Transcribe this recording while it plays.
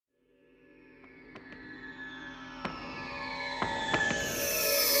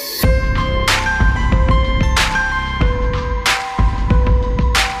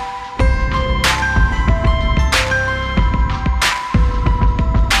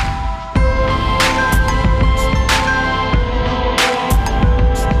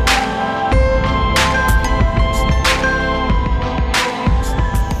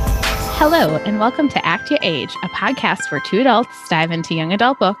Hello, and welcome to Act Your Age, a podcast where two adults dive into young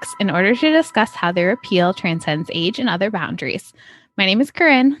adult books in order to discuss how their appeal transcends age and other boundaries. My name is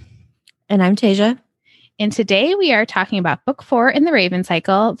Corinne. And I'm Tasia. And today we are talking about Book 4 in the Raven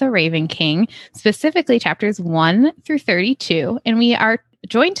Cycle, The Raven King, specifically chapters 1 through 32. And we are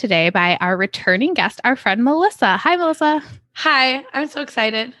joined today by our returning guest, our friend Melissa. Hi, Melissa. Hi, I'm so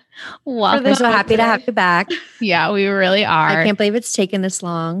excited. Welcome. We're so happy to have you back. Yeah, we really are. I can't believe it's taken this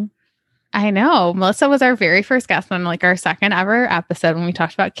long. I know. Melissa was our very first guest on our second ever episode when we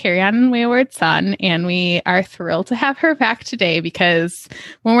talked about Carry On Wayward Son. And we are thrilled to have her back today because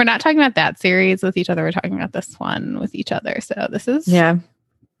when we're not talking about that series with each other, we're talking about this one with each other. So this is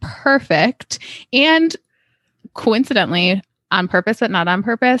perfect. And coincidentally, on purpose, but not on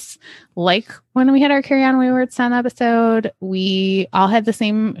purpose, like when we had our Carry On Wayward Son episode, we all had the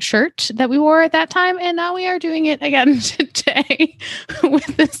same shirt that we wore at that time. And now we are doing it again today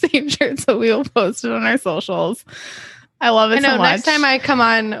with the same shirt. So we will post it on our socials. I love it so much. Next time I come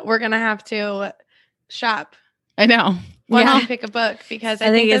on, we're going to have to shop. I know. Well, pick a book because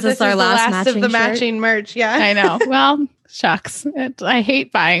I think this is our last of the matching merch. Yeah. I know. Well, shucks. I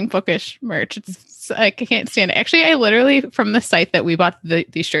hate buying bookish merch. I can't stand it. Actually, I literally, from the site that we bought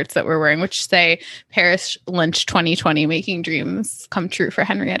these shirts that we're wearing, which say Paris Lynch 2020, Making Dreams Come True for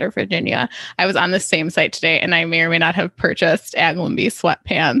Henrietta, Virginia. I was on the same site today and I may or may not have purchased Aglionby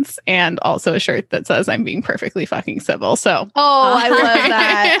sweatpants and also a shirt that says I'm being perfectly fucking civil. So, I love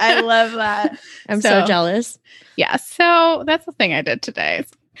that. I love that. I'm so jealous. Yeah. So that's the thing I did today.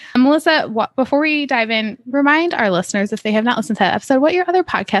 Melissa, before we dive in, remind our listeners, if they have not listened to that episode, what your other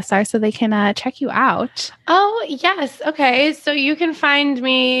podcasts are so they can check you out. Oh, yes. Okay. So you can find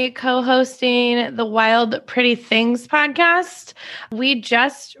me co-hosting the Wild Pretty Things podcast. We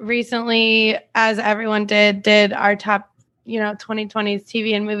just recently, as everyone did our top 2020s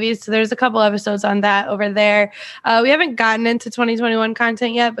TV and movies. So there's a couple episodes on that over there. We haven't gotten into 2021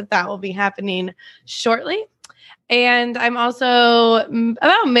 content yet, but that will be happening shortly. And I'm also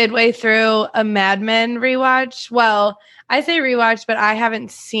about midway through a Mad Men rewatch. Well, I say rewatch, but I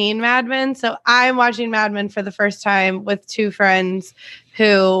haven't seen Mad Men. So I'm watching Mad Men for the first time with two friends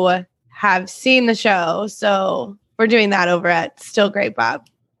who have seen the show. So we're doing that over at Still Great Bob.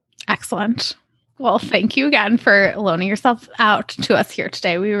 Excellent. Well, thank you again for loaning yourself out to us here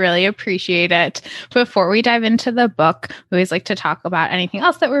today. We really appreciate it. Before we dive into the book, we always like to talk about anything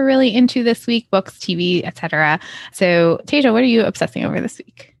else that we're really into this week, books, TV, etc. So, Tasia, what are you obsessing over this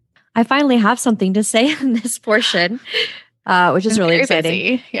week? I finally have something to say in this portion, which is really exciting.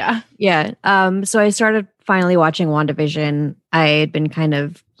 Busy. Yeah. Yeah. So I started finally watching WandaVision. I had been kind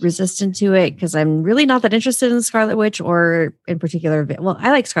of resistant to it because I'm really not that interested in Scarlet Witch or in particular. Well,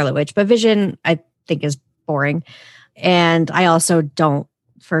 I like Scarlet Witch, but Vision, I think is boring. And I also don't,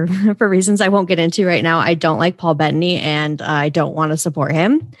 for reasons I won't get into right now, I don't like Paul Bettany and I don't want to support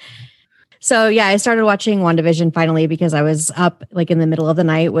him. So yeah, I started watching WandaVision finally because I was up in the middle of the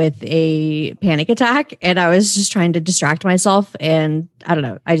night with a panic attack and I was just trying to distract myself. And I don't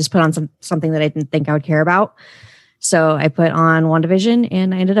know, I just put on something that I didn't think I would care about. So I put on WandaVision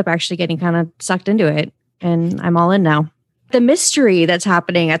and I ended up actually getting kind of sucked into it and I'm all in now. The mystery that's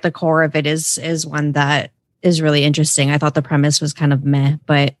happening at the core of it is one that is really interesting. I thought the premise was kind of meh,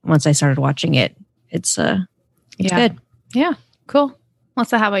 but once I started watching it, it's good. Yeah, cool.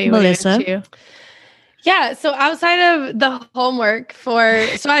 Melissa, how about you? Melissa? Yeah, so outside of the homework so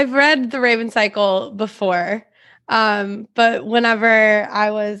I've read The Raven Cycle before, but whenever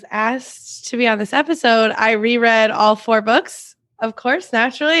I was asked to be on this episode, I reread all 4 books, of course,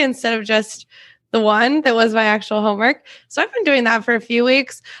 naturally, instead of just the one that was my actual homework. So I've been doing that for a few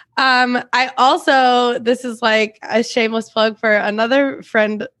weeks. I also, this is like a shameless plug for another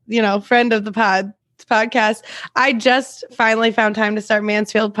friend, friend of the podcast. I just finally found time to start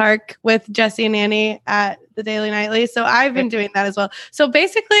Mansfield Park with Jesse and Annie at the Daily Nightly. So I've been doing that as well. So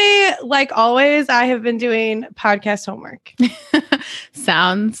basically, like always, I have been doing podcast homework.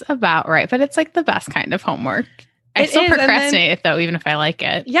 Sounds about right. But it's like the best kind of homework. I still procrastinate it though, even if I like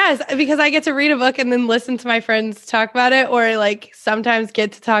it. Yes, because I get to read a book and then listen to my friends talk about it, or sometimes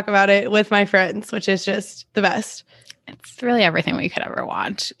get to talk about it with my friends, which is just the best. It's really everything we could ever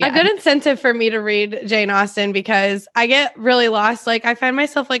want. Yeah. A good incentive for me to read Jane Austen because I get really lost. I find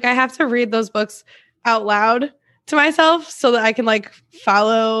myself I have to read those books out loud to myself so that I can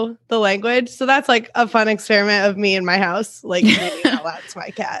follow the language. So that's a fun experiment of me in my house, reading out loud to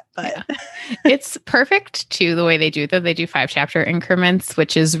my cat. But yeah. It's perfect too, the way they do that. They do 5-chapter increments,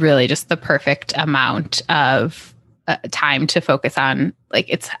 which is really just the perfect amount of time to focus on.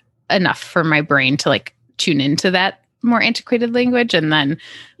 It's enough for my brain to tune into that more antiquated language and then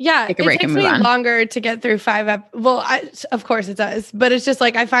take a break it takes and move me on. longer to get through of course it does, but it's just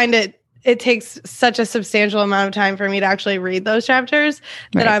like I find it takes such a substantial amount of time for me to actually read those chapters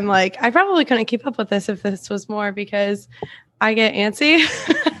that I'm like, I probably couldn't keep up with this if this was more, because I get antsy.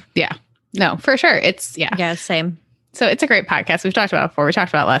 Yeah. No, for sure. It's Yeah, same. So it's a great podcast. We've talked about it before. We talked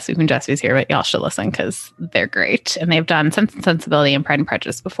about it last week when Jesse was here, but y'all should listen because they're great. And they've done Sense and Sensibility and Pride and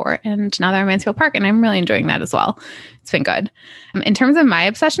Prejudice before. And now they're in Mansfield Park. And I'm really enjoying that as well. It's been good. In terms of my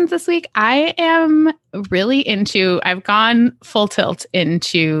obsessions this week, I am really I've gone full tilt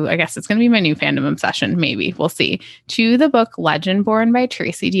into, I guess it's going to be my new fandom obsession. Maybe we'll see, to the book Legendborn by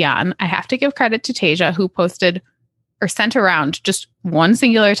Tracy Deonn. I have to give credit to Tasia, who posted or sent around just one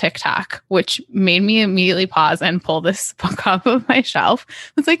singular TikTok, which made me immediately pause and pull this book off of my shelf.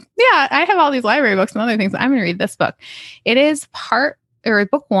 It's like, yeah, I have all these library books and other things. I'm going to read this book. It is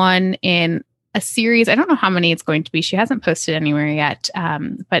book one in a series. I don't know how many it's going to be. She hasn't posted anywhere yet,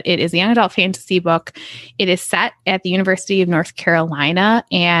 but it is a young adult fantasy book. It is set at the University of North Carolina,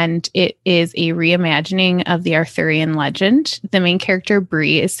 and it is a reimagining of the Arthurian legend. The main character,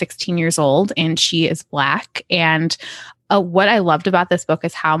 Bree, is 16 years old, and she is Black. And what I loved about this book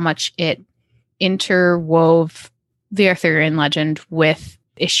is how much it interwove the Arthurian legend with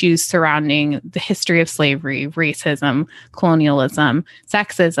issues surrounding the history of slavery, racism, colonialism,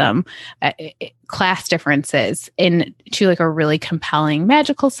 sexism, class differences into like a really compelling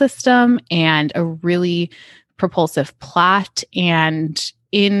magical system and a really propulsive plot. And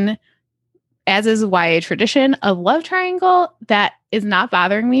as is YA tradition, a love triangle that is not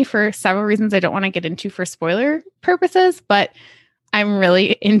bothering me for several reasons I don't want to get into for spoiler purposes, but I'm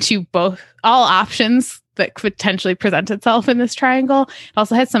really into all options that could potentially present itself in this triangle. It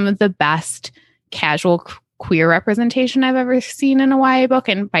also has some of the best casual queer representation I've ever seen in a YA book.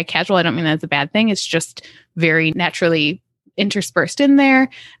 And by casual, I don't mean that's a bad thing. It's just very naturally interspersed in there.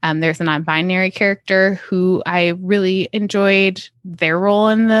 There's a non-binary character who I really enjoyed their role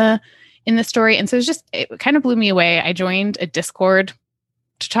in the story. And so it kind of blew me away. I joined a Discord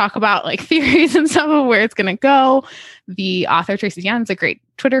to talk about like theories and some of where it's going to go. The author, Tracy Deonn, is a great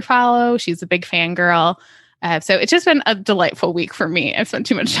Twitter follow. She's a big fangirl. So it's just been a delightful week for me. I've spent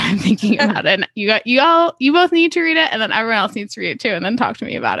too much time thinking about it. And you both need to read it, and then everyone else needs to read it too, and then talk to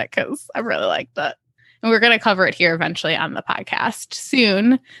me about it because I really liked it. And we're going to cover it here eventually on the podcast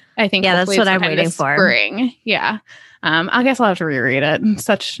soon. I think. Yeah, that's what I'm waiting for. Spring. Yeah. I guess I'll have to reread it.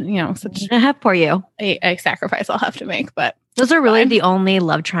 Such Poor you. A sacrifice I'll have to make, but those are really the only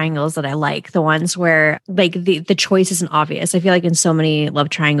love triangles that I like. The ones where like the choice isn't obvious. I feel like in so many love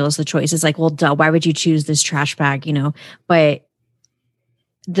triangles, the choice is like, well, duh, why would you choose this trash bag? But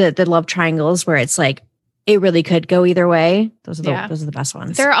the love triangles where it's like, it really could go either way. Those are the best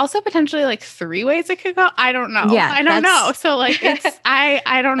ones. There are also potentially like 3 ways it could go. I don't know. Yeah, I don't know. So like it's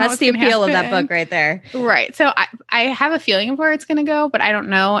I don't know. That's the appeal of that book right there. Right. So I have a feeling of where it's going to go, but I don't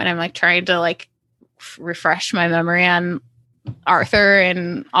know. And I'm like trying to like refresh my memory on Arthur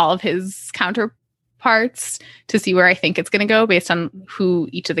and all of his counterparts to see where I think it's going to go based on who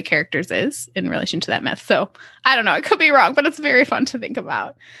each of the characters is in relation to that myth. So I don't know. It could be wrong, but it's very fun to think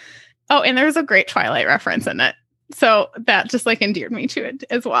about. Oh, and there's a great Twilight reference in it. So that just like endeared me to it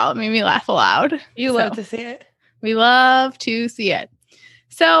as well. It made me laugh aloud. You love to see it. We love to see it.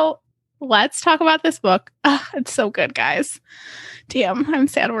 So let's talk about this book. It's so good, guys. Damn, I'm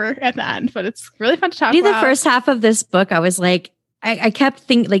sad we're at the end, but it's really fun to talk about. The first half of this book, I was like, I kept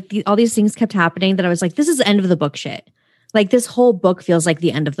thinking like all these things kept happening that I was like, this is the end of the book shit. Like this whole book feels like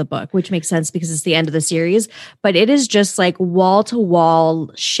the end of the book, which makes sense because it's the end of the series. But it is just like wall to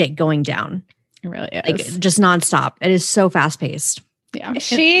wall shit going down. It really is. Like just nonstop. It is so fast paced. Yeah.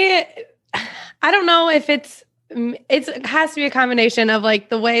 I don't know if it has to be a combination of like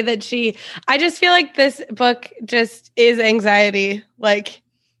the way that I just feel like this book just is anxiety, like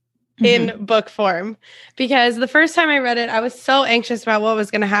in book form, because the first time I read it, I was so anxious about what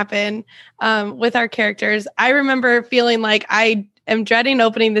was going to happen with our characters. I remember feeling like I am dreading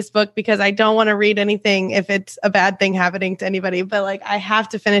opening this book because I don't want to read anything if it's a bad thing happening to anybody, but like I have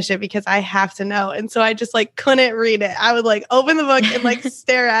to finish it because I have to know. And so I just like couldn't read it. I would like open the book and like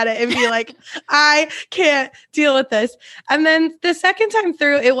stare at it and be like, I can't deal with this. And then the second time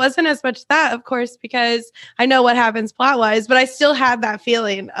through, it wasn't as much that, of course, because I know what happens plot wise, but I still had that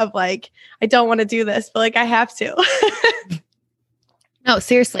feeling of like, I don't want to do this, but like I have to. No,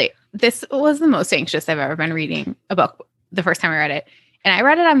 seriously. This was the most anxious I've ever been reading a book the first time I read it. And I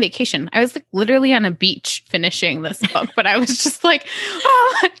read it on vacation. I was like literally on a beach finishing this book, but I was just like,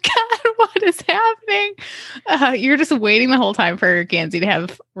 oh my God, What is happening? You're just waiting the whole time for Gansey to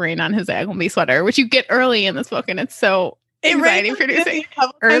have rain on his Agleby sweater, which you get early in this book, and it's so anxiety producing.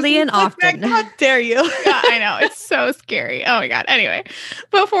 Early and often. How dare you? Yeah, I know. It's so scary. Oh my God. Anyway,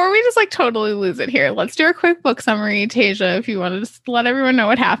 before we just like totally lose it here, let's do a quick book summary, Tasia, if you want to just let everyone know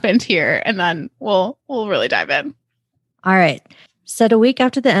what happened here, and then we'll really dive in. All right. Set a week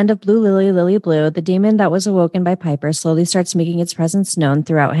after the end of Blue Lily, Lily Blue, the demon that was awoken by Piper slowly starts making its presence known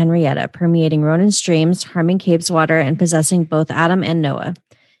throughout Henrietta, permeating Ronan's dreams, harming Cabeswater, and possessing both Adam and Noah.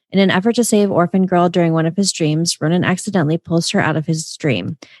 In an effort to save Orphan Girl during one of his dreams, Ronan accidentally pulls her out of his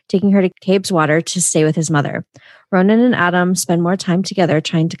dream, taking her to Cabeswater to stay with his mother. Ronan and Adam spend more time together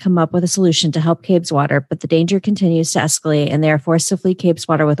trying to come up with a solution to help Cabeswater, but the danger continues to escalate and they are forced to flee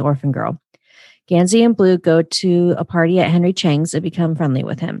Cabeswater with Orphan Girl. Gansey and Blue go to a party at Henry Chang's and become friendly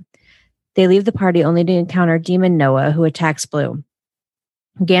with him. They leave the party only to encounter Demon Noah, who attacks Blue.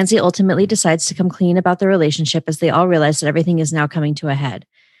 Gansey ultimately decides to come clean about the relationship as they all realize that everything is now coming to a head.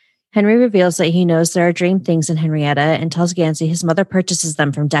 Henry reveals that he knows there are dream things in Henrietta and tells Gansey his mother purchases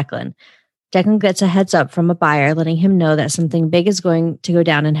them from Declan. Declan gets a heads up from a buyer, letting him know that something big is going to go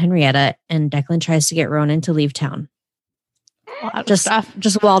down in Henrietta, and Declan tries to get Ronan to leave town. Just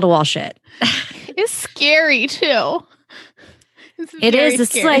wall-to-wall shit. It's scary too. It is.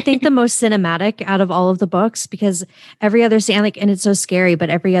 This is, I think, the most cinematic out of all of the books because every other scene, and it's so scary, but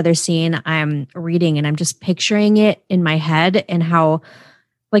every other scene I'm reading and I'm just picturing it in my head and how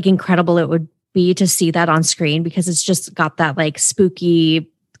incredible it would be to see that on screen because it's just got that spooky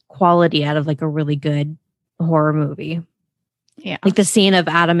quality out of a really good horror movie. Yeah. The scene of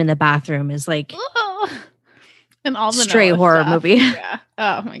Adam in the bathroom is and all the straight horror stuff. movie. Yeah.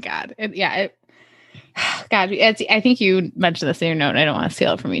 Oh my God. God, I think you mentioned this in your note, and I don't want to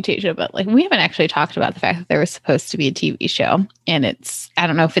steal it from you, Tasia, but we haven't actually talked about the fact that there was supposed to be a TV show, and I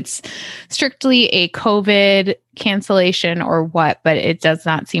don't know if it's strictly a COVID cancellation or what, but it does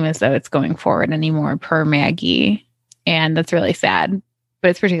not seem as though it's going forward anymore per Maggie, and that's really sad, but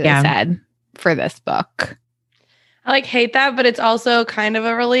it's particularly sad for this book. I hate that, but it's also kind of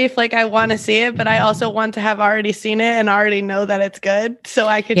a relief. I want to see it, but I also want to have already seen it and already know that it's good, so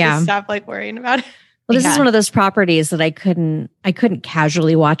I could just stop worrying about it. Well, this is one of those properties that I couldn't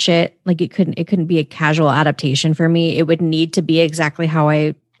casually watch it. It couldn't be a casual adaptation for me. It would need to be exactly how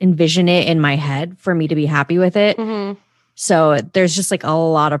I envision it in my head for me to be happy with it. Mm-hmm. So there's just a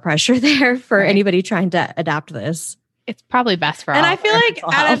lot of pressure there for anybody trying to adapt this. It's probably best for all. And I feel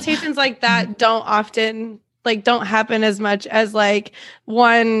adaptations like that don't often don't happen as much as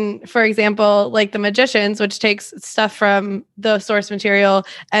one, for example, The Magicians, which takes stuff from the source material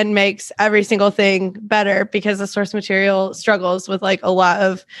and makes every single thing better because the source material struggles with a lot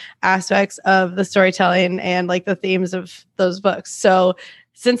of aspects of the storytelling and the themes of those books. So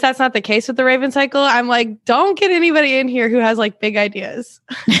since that's not the case with the Raven Cycle, I'm don't get anybody in here who has big ideas.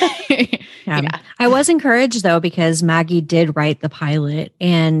 Yeah. I was encouraged though, because Maggie did write the pilot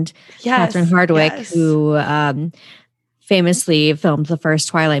and Catherine Hardwicke, who famously filmed the first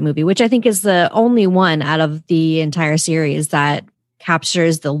Twilight movie, which I think is the only one out of the entire series that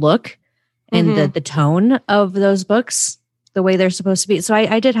captures the look and the tone of those books the way they're supposed to be. So I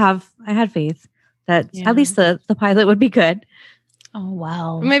had faith that at least the pilot would be good. Oh,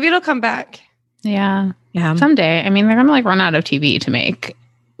 wow. Maybe it'll come back. Yeah. Someday. I mean, they're going to run out of TV to make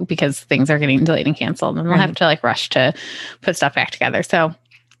because things are getting delayed and canceled, and they'll have to rush to put stuff back together. So,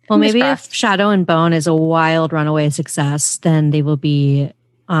 well, maybe if Shadow and Bone is a wild runaway success, then they will be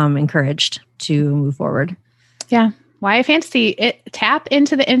encouraged to move forward. Yeah. YA fantasy, tap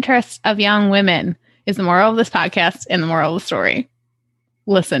into the interests of young women is the moral of this podcast and the moral of the story.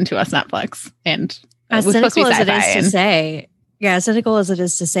 Listen to us, Netflix. And as cynical as it is to say, cynical as it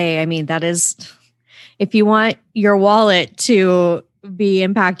is to say, I mean, that is, if you want your wallet to be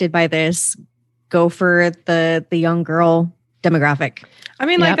impacted by this, go for the young girl demographic. I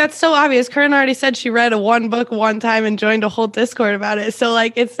mean, that's so obvious. Corinne already said she read one book one time and joined a whole Discord about it. So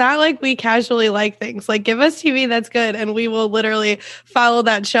it's not we casually like things. Give us TV that's good and we will literally follow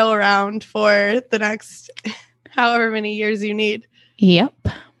that show around for the next however many years you need. Yep.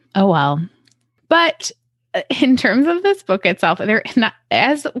 Oh, well. But in terms of this book itself, there, not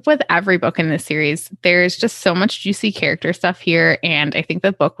as with every book in this series, there's just so much juicy character stuff here. And I think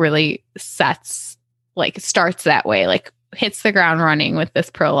the book really starts that way, hits the ground running with this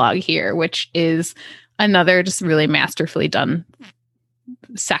prologue here, which is another just really masterfully done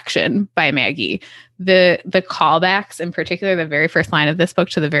section by Maggie. The callbacks, in particular, the very first line of this book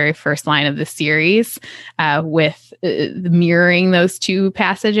to the very first line of the series, with mirroring those two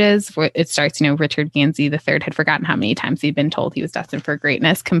passages, where it starts, Richard Gansey III had forgotten how many times he'd been told he was destined for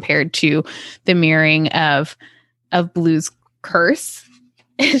greatness, compared to the mirroring of Blue's curse.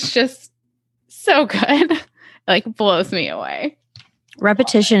 It's just so good. Like, blows me away.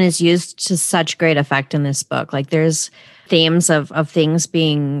 Repetition is used to such great effect in this book. Like, there's themes of things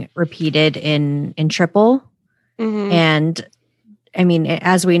being repeated in triple. Mm-hmm. And I mean,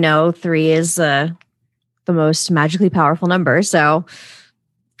 as we know, 3 is the most magically powerful number. So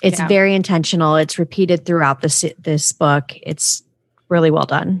it's very intentional. It's repeated throughout this book. It's really well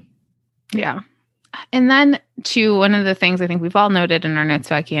done. Yeah. And then, too, one of the things I think we've all noted in our notes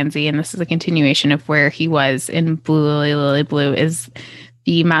about Gansey, and this is a continuation of where he was in Blue Lily, Lily Blue, is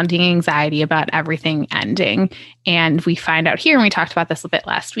the mounting anxiety about everything ending. And we find out here, and we talked about this a bit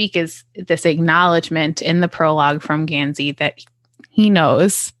last week, is this acknowledgement in the prologue from Gansey that he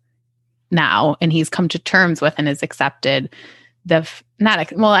knows now, and he's come to terms with and has accepted I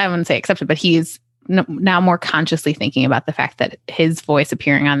wouldn't say accepted, but he's now more consciously thinking about the fact that his voice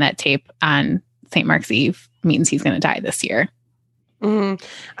appearing on that tape on St. Mark's Eve means he's going to die this year. Mm-hmm.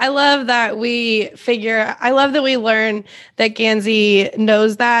 I love that we learn that Gansey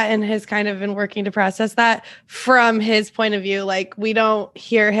knows that and has kind of been working to process that from his point of view. Like, we don't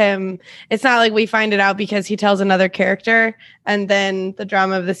hear him. It's not like we find it out because he tells another character and then the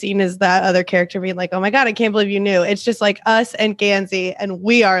drama of the scene is that other character being like, oh my God, I can't believe you knew. It's just like us and Gansey, and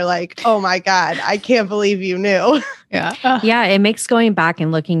we are like, oh my God, I can't believe you knew. Yeah. Yeah. It makes going back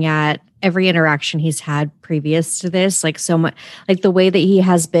and looking at every interaction he's had previous to this, like so much, like the way that he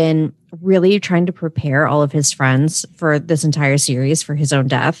has been really trying to prepare all of his friends for this entire series for his own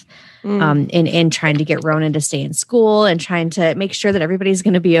death, and trying to get Ronan to stay in school and trying to make sure that everybody's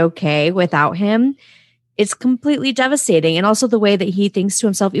going to be okay without him. It's completely devastating. And also the way that he thinks to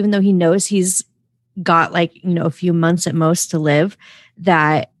himself, even though he knows he's got a few months at most to live,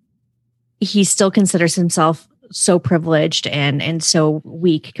 that he still considers himself so privileged and so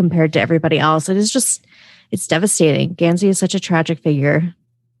weak compared to everybody else. It's devastating. Gansey is such a tragic figure.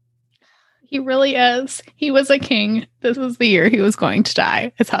 He really is. He was a king. This was the year he was going to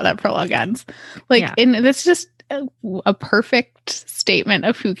die. It's how that prologue ends. And it's just a perfect statement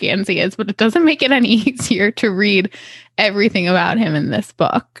of who Gansey is, but it doesn't make it any easier to read everything about him in this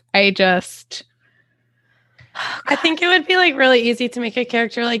book. I think it would be like really easy to make a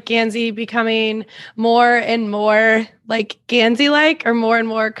character like Gansey becoming more and more like Gansey-like, or more and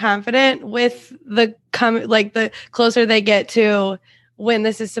more confident with the closer they get to when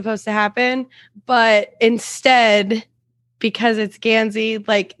this is supposed to happen. But instead, because it's Gansey,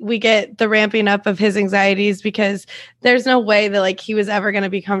 like, we get the ramping up of his anxieties, because there's no way that like he was ever going to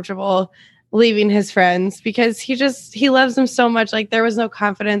be comfortable leaving his friends, because he loves them so much. Like, there was no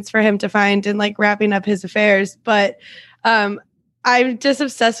confidence for him to find in like wrapping up his affairs. But I'm just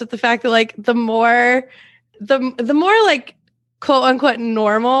obsessed with the fact that like the more like quote unquote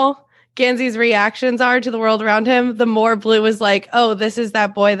normal Gansey's reactions are to the world around him, the more Blue is like, oh, this is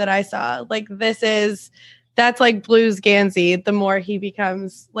that boy that I saw. Like, that's like Blue's Gansey, the more he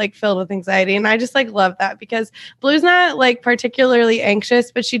becomes like filled with anxiety. And I just like love that, because Blue's not like particularly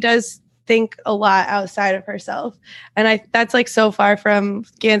anxious, but she does think a lot outside of herself. And that's like so far from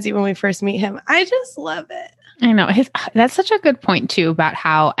Gansey when we first meet him. I just love it. I know. That's such a good point too, about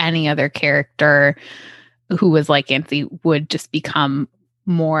how any other character who was like Gansey would just become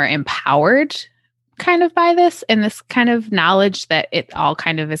more empowered kind of by this, and this kind of knowledge that it all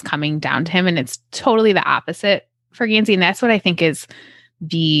kind of is coming down to him. And it's totally the opposite for Gansey. And that's what I think is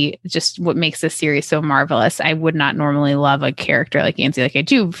what makes this series so marvelous. I would not normally love a character like Gansey like I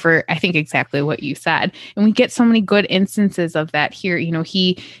do, for I think exactly what you said. And we get so many good instances of that here.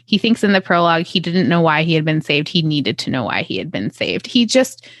 He thinks in the prologue he didn't know why he had been saved. He needed to know why he had been saved.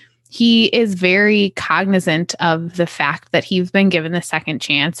 He is very cognizant of the fact that he's been given the second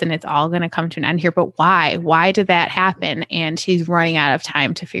chance and it's all going to come to an end here. But why? Why did that happen? And he's running out of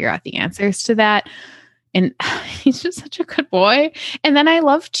time to figure out the answers to that. And he's just such a good boy. And then I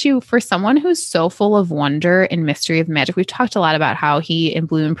love too, for someone who's so full of wonder and mystery of magic, we've talked a lot about how he and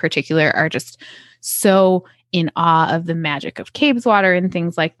Blue in particular are just so in awe of the magic of Cabeswater and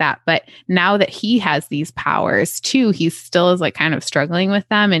things like that. But now that he has these powers too, he still is like kind of struggling with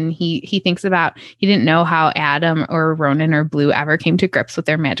them. And he thinks about, he didn't know how Adam or Ronan or Blue ever came to grips with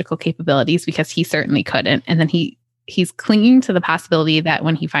their magical capabilities, because he certainly couldn't. And then he's clinging to the possibility that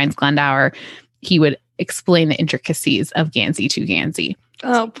when he finds Glendower, he would explain the intricacies of Gansey to Gansey.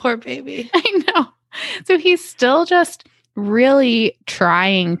 Oh, poor baby. I know. So he's still just really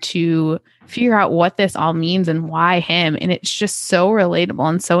trying to figure out what this all means and why him. And it's just so relatable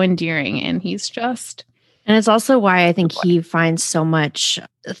and so endearing. And he's just. And it's also why I think he finds so much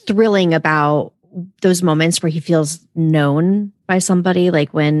thrilling about those moments where he feels known by somebody,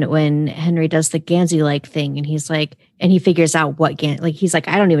 like when Henry does the Gansey-like thing and he's like, and he figures out what he's like,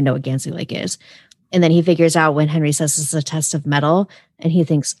 I don't even know what Gansey-like is. And then he figures out when Henry says this is a test of metal and he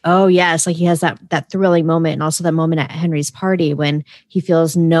thinks, oh yes, like he has that thrilling moment. And also that moment at Henry's party when he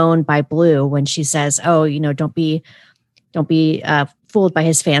feels known by Blue, when she says, oh, don't be fooled by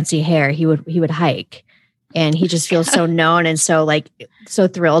his fancy hair. He would hike. And he just feels so known and so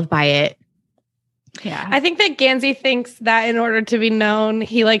thrilled by it. Yeah. I think that Gansey thinks that in order to be known,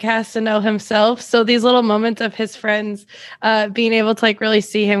 he has to know himself. So these little moments of his friends being able to really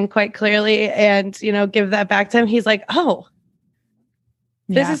see him quite clearly and, give that back to him. He's like, oh,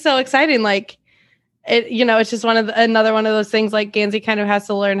 this is so exciting. It's just another one of those things Gansey kind of has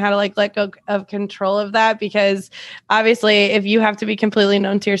to learn how to let go of control of that, because obviously if you have to be completely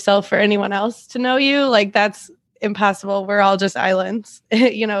known to yourself for anyone else to know you, that's impossible. We're all just islands,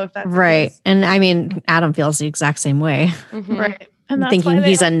 if that's right. And I mean, Adam feels the exact same way. Mm-hmm. Right. And thinking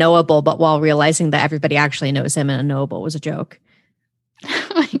he's unknowable, but while realizing that everybody actually knows him and unknowable was a joke.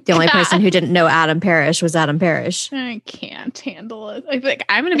 The only person who didn't know Adam Parrish was Adam Parrish. I can't handle it.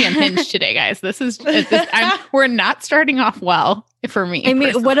 I'm going to be unhinged today, guys. We're not starting off well for me. I mean,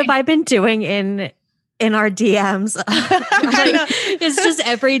 personally. What have I been doing in our DMs? It's just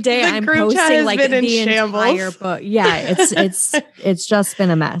every day I'm posting the entire book. Yeah, it's just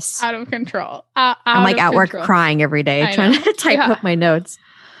been a mess. Out of control. I'm at work crying every day trying to type up my notes.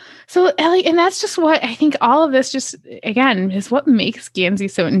 So, Ellie, and that's just what I think all of this just, again, is what makes Gansey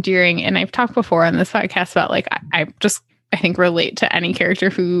so endearing. And I've talked before on this podcast about I think relate to any character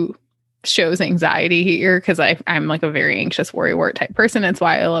who shows anxiety here, because I'm a very anxious worrywart type person. It's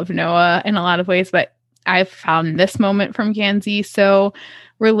why I love Noah in a lot of ways. But I've found this moment from Gansey so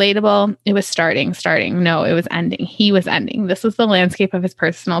relatable. It was starting. No, it was ending. He was ending. This was the landscape of his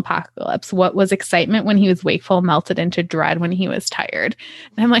personal apocalypse. What was excitement when he was wakeful melted into dread when he was tired.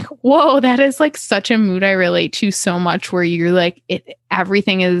 And I'm like, whoa, that is such a mood I relate to so much, where you're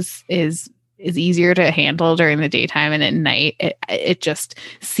everything is easier to handle during the daytime, and at night it just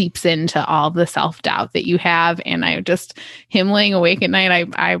seeps into all the self-doubt that you have. And him laying awake at night,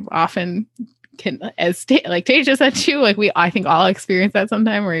 I often can, as Tage just said too, I think all experience that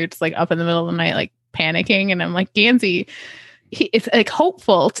sometime, where you're just up in the middle of the night panicking. And I'm like, Gansey, it's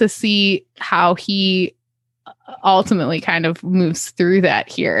hopeful to see how he ultimately kind of moves through that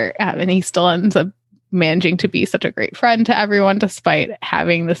here, and he still ends up managing to be such a great friend to everyone despite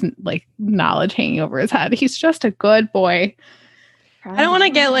having this knowledge hanging over his head. He's just a good boy. I don't want to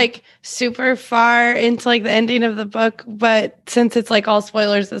get super far into the ending of the book, but since it's all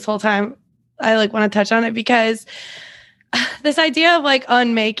spoilers this whole time, I want to touch on it, because this idea of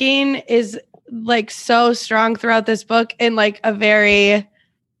unmaking is so strong throughout this book in a very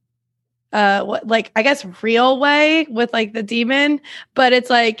I guess real way with the demon, but it's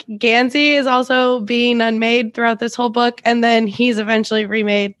Gansey is also being unmade throughout this whole book, and then he's eventually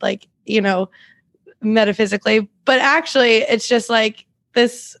remade metaphysically, but actually it's just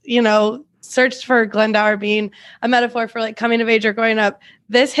this search for Glendower being a metaphor for coming of age or growing up.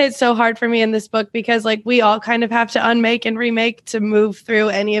 This hit so hard for me in this book, because we all kind of have to unmake and remake to move through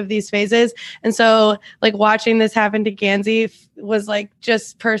any of these phases. And so watching this happen to Gansey was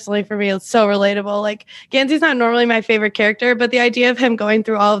just personally for me, it's so relatable. Gansey's not normally my favorite character, but the idea of him going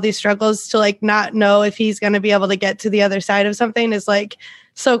through all of these struggles to not know if he's going to be able to get to the other side of something is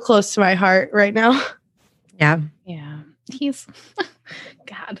so close to my heart right now. Yeah. Yeah. He's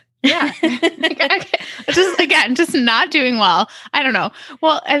God. Yeah. Just not doing well. I don't know.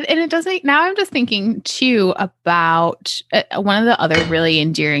 Well, and it doesn't, now I'm just thinking too about one of the other really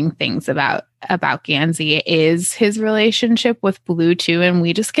endearing things about Gansey is his relationship with Blue too. And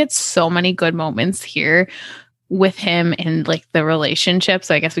we just get so many good moments here with him and the relationship.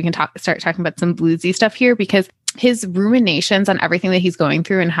 So I guess we can start talking about some bluesy stuff here, because his ruminations on everything that he's going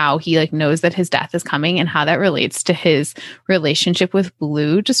through and how he knows that his death is coming and how that relates to his relationship with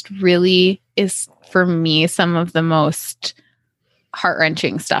Blue just really is, for me, some of the most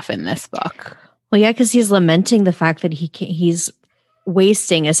heart-wrenching stuff in this book. Well, yeah, because he's lamenting the fact that he's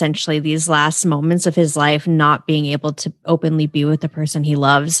wasting essentially these last moments of his life not being able to openly be with the person he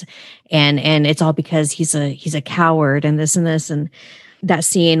loves, and it's all because he's a coward and this. And that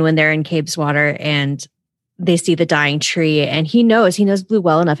scene when they're in Cabeswater and they see the dying tree, and he knows Blue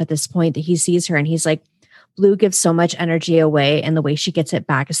well enough at this point that he sees her and he's like, Blue gives so much energy away, and the way she gets it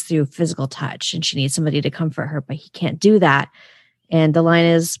back is through physical touch, and she needs somebody to comfort her, but he can't do that. And the line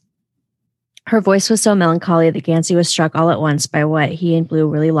is, her voice was so melancholy that Gansey was struck all at once by what he and Blue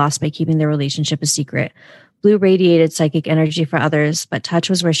really lost by keeping their relationship a secret. Blue radiated psychic energy for others, but touch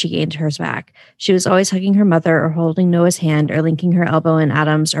was where she gained hers back. She was always hugging her mother or holding Noah's hand or linking her elbow in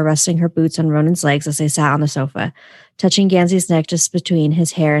Adam's or resting her boots on Ronan's legs as they sat on the sofa, touching Gansey's neck just between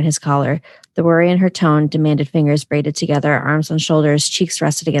his hair and his collar. The worry in her tone demanded fingers braided together, arms on shoulders, cheeks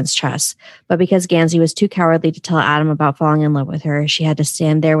rested against chest. But because Gansey was too cowardly to tell Adam about falling in love with her, she had to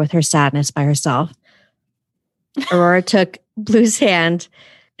stand there with her sadness by herself. Aurora took Blue's hand.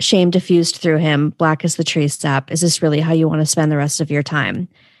 Shame diffused through him, black as the tree sap. Is this really how you want to spend the rest of your time?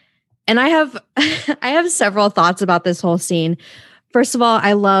 And I have several thoughts about this whole scene. First of all,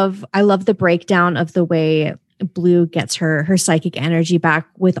 I love the breakdown of the way Blue gets her psychic energy back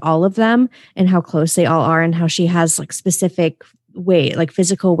with all of them and how close they all are and how she has like specific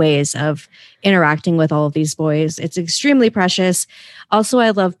physical ways of interacting with all of these boys. It's extremely precious. Also,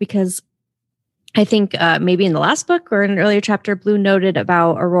 I love because I think maybe in the last book or in an earlier chapter, Blue noted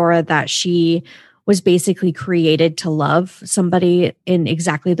about Aurora that she was basically created to love somebody in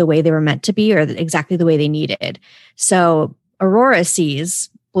exactly the way they were meant to be or exactly the way they needed. So Aurora sees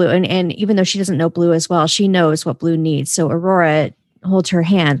Blue, and even though she doesn't know Blue as well, she knows what Blue needs. So Aurora holds her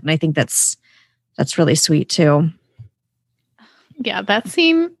hand, and I think that's really sweet too. Yeah, that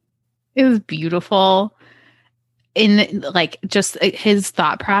scene is beautiful. In like just his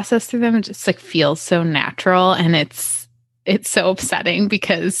thought process through them just like feels so natural, and it's so upsetting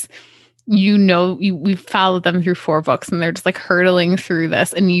because we've followed them through 4 books and they're just like hurtling through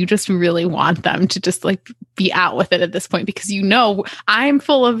this, and you just really want them to just like be out with it at this point because I'm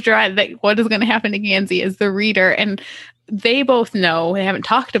full of dread that what is going to happen to Gansey as the reader, and they both know, they haven't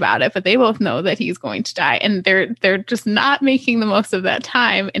talked about it, but they both know that he's going to die, and they're just not making the most of that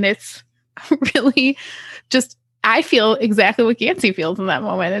time, and it's really just. I feel exactly what Gansey feels in that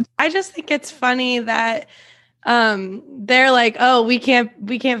moment. I just think it's funny that they're like, oh, we can't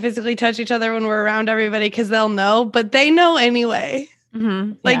physically touch each other when we're around everybody because they'll know, but they know anyway.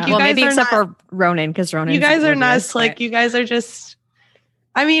 Mm-hmm. Like you guys maybe are except for Ronan, because Ronan. You guys are not slick. You guys are just.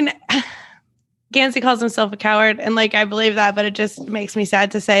 I mean, Gansey calls himself a coward, and like I believe that, but it just makes me sad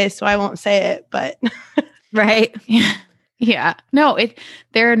to say, so I won't say it. But right, yeah, no,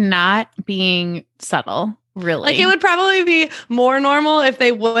 they're not being subtle. Really? Like it would probably be more normal if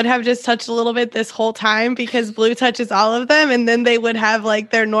they would have just touched a little bit this whole time because Blue touches all of them and then they would have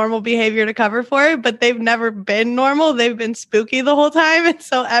like their normal behavior to cover for it, but they've never been normal. They've been spooky the whole time. And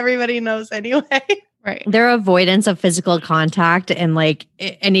so everybody knows anyway. Right. Their avoidance of physical contact and like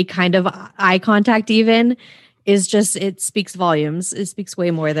any kind of eye contact even is just, it speaks volumes. It speaks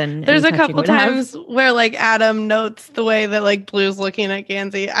way more than there's a couple times where like Adam notes the way that like Blue's looking at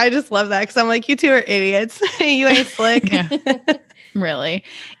Gansey. I just love that because I'm like, you two are idiots. You ain't slick. Really.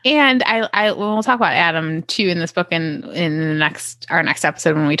 And we'll talk about Adam too in this book and in our next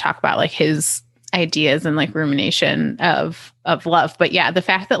episode when we talk about like his ideas and like rumination of love. But yeah, the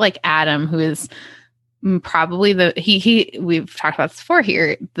fact that like Adam, who is probably we've talked about this before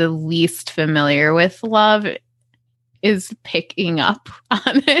here, the least familiar with love, is picking up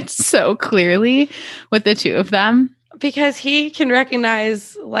on it so clearly with the two of them. Because he can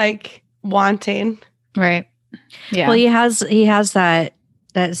recognize like wanting. Right. Yeah. Well, he has that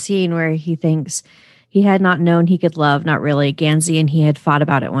scene where he thinks he had not known he could love, not really. Gansey and he had fought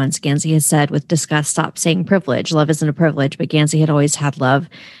about it once. Gansey had said with disgust, stop saying privilege. Love isn't a privilege, but Gansey had always had love,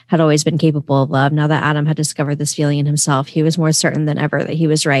 had always been capable of love. Now that Adam had discovered this feeling in himself, he was more certain than ever that he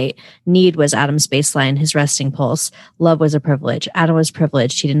was right. Need was Adam's baseline, his resting pulse. Love was a privilege. Adam was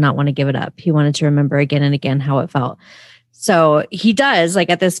privileged. He did not want to give it up. He wanted to remember again and again how it felt. So he does, like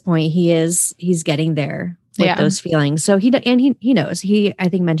at this point, he's getting there with those feelings. So he knows. He, I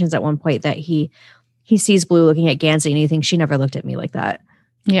think, mentions at one point that he sees Blue looking at Gansey and he thinks she never looked at me like that.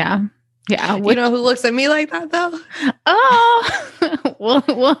 Yeah. Yeah. You know who looks at me like that though? Oh,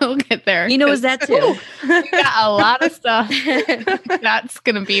 we'll get there. He knows that too. We got a lot of stuff. That's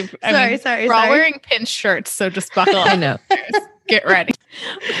going to be, sorry. We're all wearing pinch shirts, so just buckle up. I know. Get ready.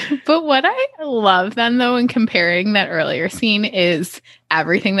 But what I love then though, in comparing that earlier scene is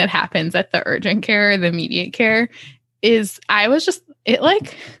everything that happens at the urgent care, the immediate care is it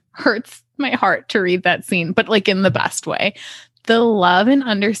like hurts my heart to read that scene, but like in the best way. The love and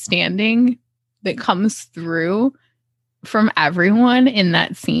understanding that comes through from everyone in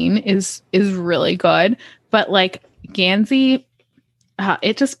that scene is really good. But like Gansey,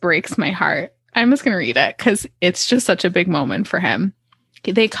 it just breaks my heart. I'm just going to read it because it's just such a big moment for him.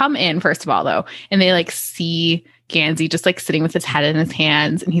 They come in, first of all, though, and they like see Gansey just like sitting with his head in his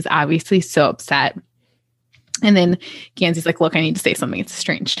hands, and he's obviously so upset. And then Gansey's like, look, I need to say something. It's a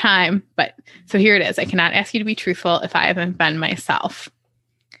strange time. But so here it is. I cannot ask you to be truthful if I haven't been myself.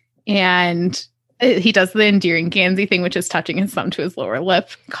 And he does the endearing Gansey thing, which is touching his thumb to his lower lip.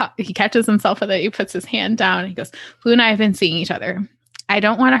 He catches himself with it. He puts his hand down. And he goes, Blue and I have been seeing each other. I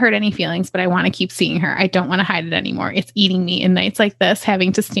don't want to hurt any feelings, but I want to keep seeing her. I don't want to hide it anymore. It's eating me. In nights like this,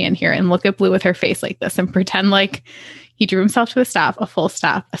 having to stand here and look at Blue with her face like this and pretend like he drew himself to a stop, a full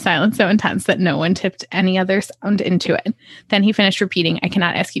stop, a silence so intense that no one tipped any other sound into it. Then he finished repeating, I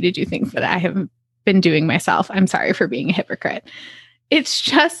cannot ask you to do things that I haven't been doing myself. I'm sorry for being a hypocrite. It's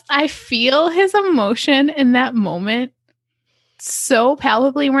just, I feel his emotion in that moment so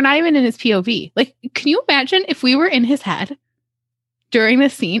palpably. We're not even in his POV. Like, can you imagine if we were in his head during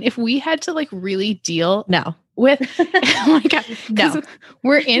this scene, if we had to like really deal with, oh my God, no,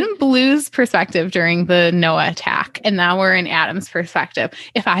 we're in Blue's perspective during the Noah attack, and now we're in Adam's perspective.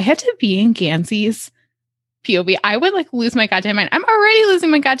 If I had to be in Gansey's POV, I would like lose my goddamn mind. I'm already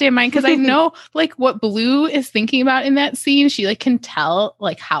losing my goddamn mind because I know like what Blue is thinking about in that scene. She like can tell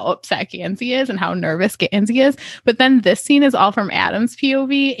like how upset Gansey is and how nervous Gansey is. But then this scene is all from Adam's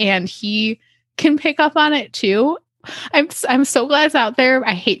POV, and he can pick up on it too. I'm so glad it's out there.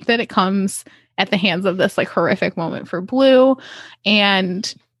 I hate that it comes at the hands of this like horrific moment for Blue,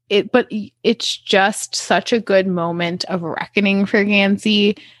 but it's just such a good moment of reckoning for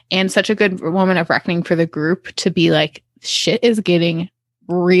Gansey, and such a good moment of reckoning for the group to be like, shit is getting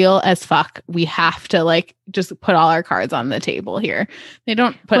real as fuck. We have to like just put all our cards on the table here. They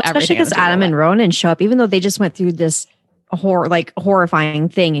don't put especially because Adam and Ronan show up, even though they just went through this horrifying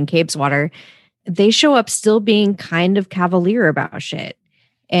thing in Cabeswater. They show up still being kind of cavalier about shit.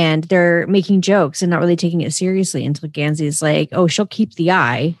 And they're making jokes and not really taking it seriously until Gansey's like, oh, she'll keep the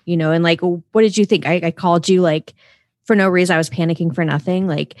eye, you know, and like, what did you think? I called you like for no reason. I was panicking for nothing.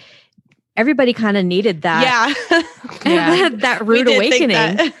 Like everybody kind of needed that. Yeah. that rude awakening.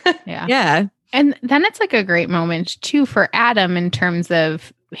 That. Yeah. And then it's like a great moment too for Adam in terms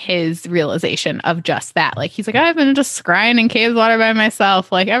of his realization of just that. Like he's like, I've been just scrying in Cabeswater by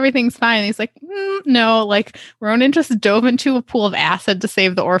myself. Like everything's fine. And he's like, no, like Ronan just dove into a pool of acid to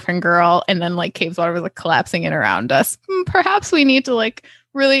save the orphan girl. And then like Cabeswater was like collapsing in around us. Perhaps we need to like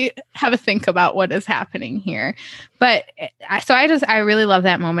really have a think about what is happening here. But I really love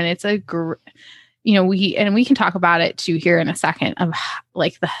that moment. It's we can talk about it too here in a second of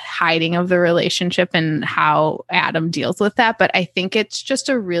like the hiding of the relationship and how Adam deals with that. But I think it's just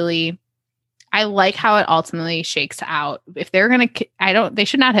I like how it ultimately shakes out. If they're going to, they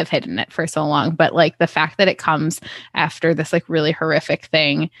should not have hidden it for so long, but like the fact that it comes after this like really horrific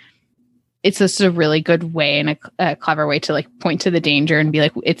thing, it's just a really good way and a clever way to like point to the danger and be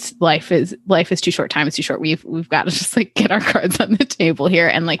like, life is too short. Time is too short. We've got to just like get our cards on the table here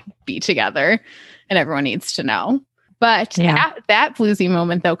and like be together. And everyone needs to know. But that bluesy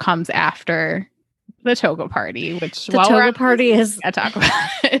moment, though, comes after the toga party, which the toga party is I talk about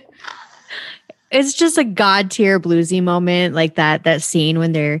it. It's just a god tier bluesy moment, like that scene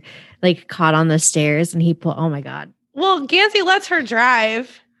when they're like caught on the stairs and oh my God. Well, Gansey lets her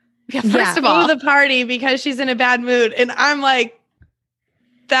drive. First of all, the party because she's in a bad mood, and I'm like,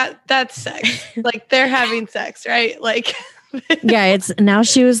 that's sex. Like they're having sex, right? Like. Yeah, it's now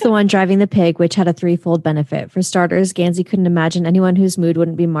she was the one driving the pig, which had a threefold benefit. For starters, Gansey couldn't imagine anyone whose mood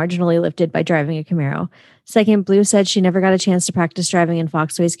wouldn't be marginally lifted by driving a Camaro. Second, Blue said she never got a chance to practice driving in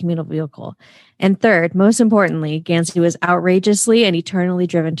Foxway's communal vehicle. And third, most importantly, Gansey was outrageously and eternally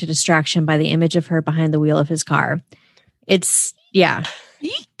driven to distraction by the image of her behind the wheel of his car. It's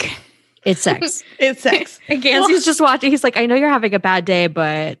Eek. It's sex. It's sex. And Gansey's just watching. He's like, I know you're having a bad day,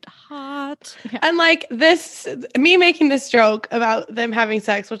 but hot. And like me making this joke about them having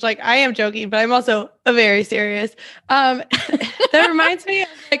sex, which like I am joking, but I'm also very serious. That reminds me of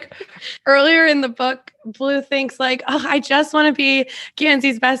like earlier in the book, Blue thinks like, oh, I just want to be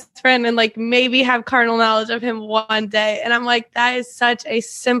Gansey's best friend and like maybe have carnal knowledge of him one day. And I'm like, that is such a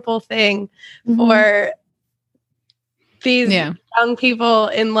simple thing for these young people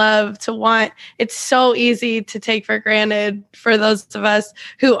in love to want. It's so easy to take for granted for those of us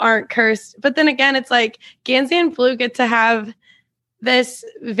who aren't cursed. But then again, it's like Gansey and Blue get to have this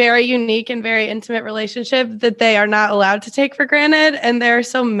very unique and very intimate relationship that they are not allowed to take for granted. And there are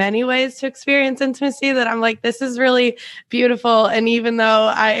so many ways to experience intimacy that I'm like, this is really beautiful. And even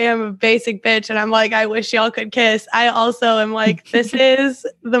though I am a basic bitch and I'm like, I wish y'all could kiss, I also am like, this is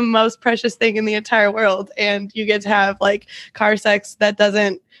the most precious thing in the entire world. And you get to have like car sex that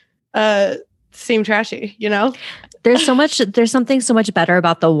doesn't seem trashy, you know? There's something so much better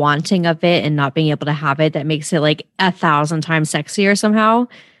about the wanting of it and not being able to have it that makes it like 1,000 times sexier somehow.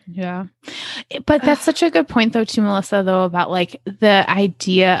 Yeah. But that's such a good point though, too, Melissa, though, about like the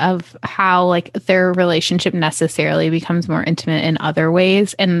idea of how like their relationship necessarily becomes more intimate in other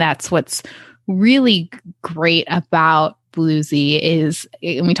ways. And that's what's really great about Bluesy is,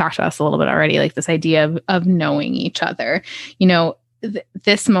 and we talked about this a little bit already, like this idea of knowing each other. You know,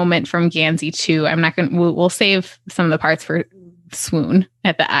 this moment from Gansey too, we'll save some of the parts for swoon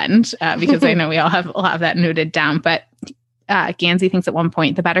at the end because I know we'll have that noted down. But Gansey thinks at one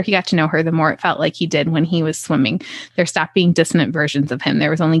point, the better he got to know her, the more it felt like he did when he was swimming. There stopped being dissonant versions of him.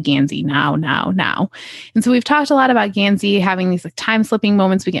 There was only Gansey now. And so we've talked a lot about Gansey having these like time slipping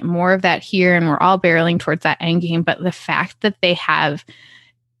moments. We get more of that here, and we're all barreling towards that end game. But the fact that they have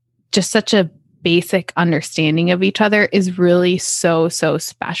just such a basic understanding of each other is really so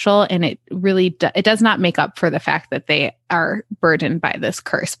special, and it really it does not make up for the fact that they are burdened by this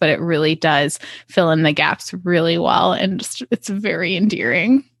curse, but it really does fill in the gaps really well, and just, it's very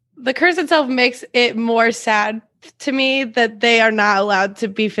endearing. The curse itself makes it more sad to me that they are not allowed to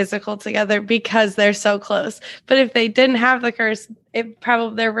be physical together because they're so close. But if they didn't have the curse,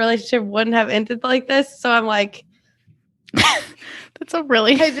 their relationship wouldn't have ended like this. So I'm like, that's a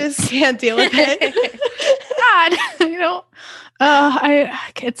really, I just can't deal with it. God, you know,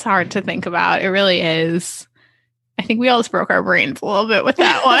 it's hard to think about. It really is. I think we all just broke our brains a little bit with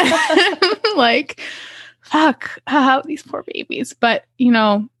that one. Like, fuck, these poor babies. But, you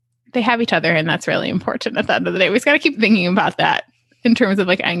know, they have each other, and that's really important at the end of the day. We just got to keep thinking about that in terms of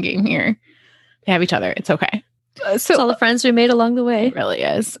like endgame here. They have each other. It's okay. So all the friends we made along the way. It really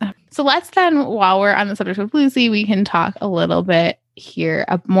is. So let's then, while we're on the subject of Bluesy, we can talk a little bit here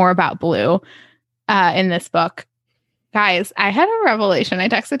more about Blue in this book. Guys, I had a revelation. I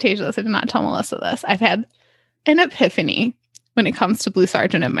texted Tasia this. I did not tell Melissa this. I've had an epiphany when it comes to Blue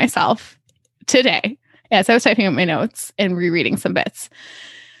Sergeant and myself today. As I was typing up my notes and rereading some bits,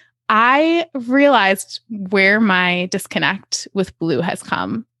 I realized where my disconnect with Blue has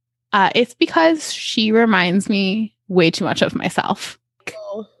come. It's because she reminds me way too much of myself.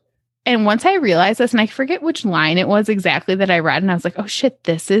 Oh. And once I realized this, and I forget which line it was exactly that I read, and I was like, oh shit,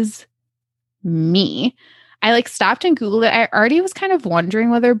 this is me. I like stopped and Googled it. I already was kind of wondering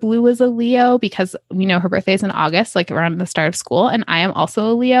whether Blue was a Leo because we know her birthday is in August, like around the start of school. And I am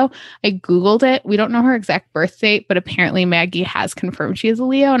also a Leo. I Googled it. We don't know her exact birth date, but apparently Maggie has confirmed she is a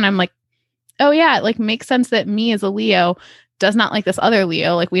Leo. And I'm like, oh yeah, it like makes sense that me as a Leo does not like this other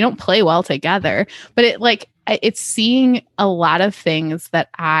Leo. Like we don't play well together, but it's seeing a lot of things that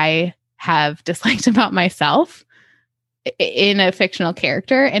I have disliked about myself in a fictional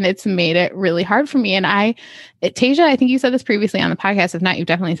character, and it's made it really hard for me. And Tasia, I think you said this previously on the podcast. If not, you've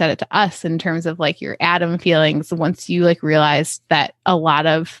definitely said it to us in terms of like your Adam feelings. Once you like realized that a lot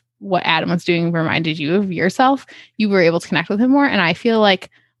of what Adam was doing reminded you of yourself, you were able to connect with him more. And I feel like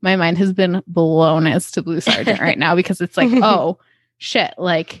my mind has been blown as to Blue Sergeant right now because it's like, oh shit,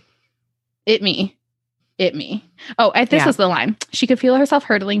 like me. Oh, this was the line. She could feel herself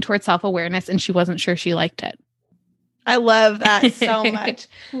hurtling towards self-awareness, and she wasn't sure she liked it. I love that so much.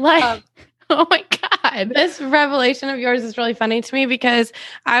 Oh my God. This revelation of yours is really funny to me because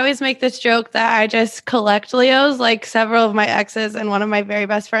I always make this joke that I just collect Leos. Like several of my exes and one of my very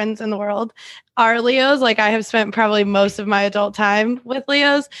best friends in the world are Leos. Like I have spent probably most of my adult time with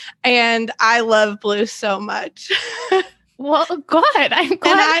Leos, and I love Blue so much. Well, good. I'm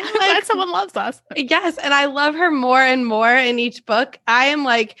glad someone loves us. Yes. And I love her more and more in each book. I am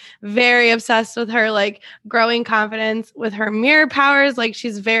like very obsessed with her, like growing confidence with her mirror powers. Like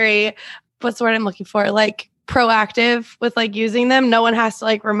she's very, what's the word I'm looking for? Like proactive with like using them. No one has to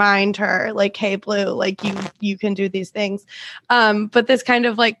like remind her like, hey, Blue, like you can do these things. But this kind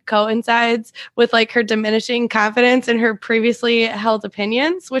of like coincides with like her diminishing confidence in her previously held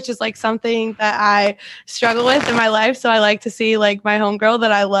opinions, which is like something that I struggle with in my life. So I like to see like my homegirl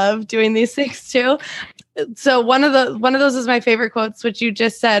that I love doing these things too. So one of those is my favorite quotes, which you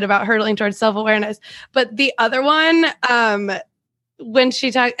just said about hurtling towards self-awareness. But the other one, when she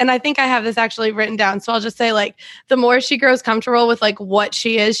talked, and I think I have this actually written down, so I'll just say like the more she grows comfortable with like what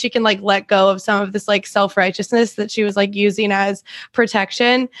she is, she can like let go of some of this like self-righteousness that she was like using as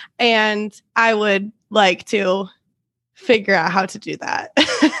protection. And I would like to figure out how to do that.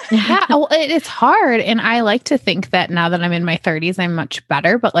 Yeah, well, it's hard. And I like to think that now that I'm in my 30s, I'm much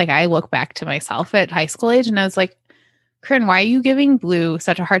better. But like I look back to myself at high school age and I was like, Corinne, why are you giving Blue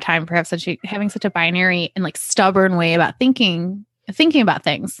such a hard time for having such a binary and like stubborn way about thinking about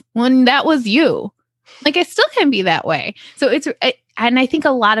things when that was you? Like it still can be that way. So and I think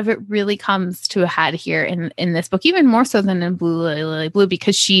a lot of it really comes to a head here in this book, even more so than in Blue Lily Blue,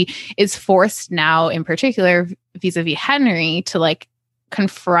 because she is forced now, in particular, vis-a-vis Henry, to like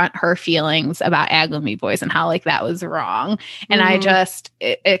confront her feelings about Aglamy Boys and how like that was wrong. And I just,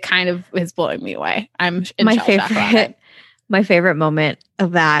 it kind of is blowing me away. I'm in my shell shock about it. My favorite moment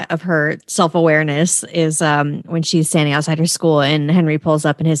of her self-awareness is when she's standing outside her school and Henry pulls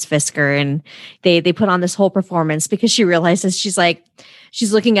up in his Fisker and they put on this whole performance because she realizes she's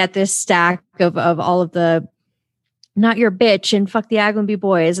looking at this stack of all of the not your bitch and fuck the Aglamy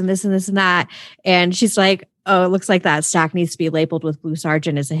Boys and this and this and that. And she's like, oh, it looks like that stack needs to be labeled with Blue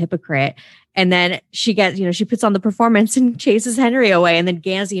Sergeant as a hypocrite. And then she gets, she puts on the performance and chases Henry away. And then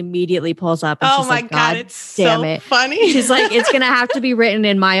Gansey immediately pulls up. And oh she's my like, God, it's so funny. She's like, it's going to have to be written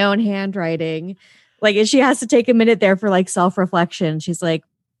in my own handwriting. Like, and she has to take a minute there for like self-reflection. She's like,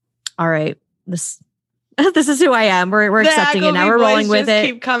 all right, this is who I am. We're accepting it now. We're rolling with it.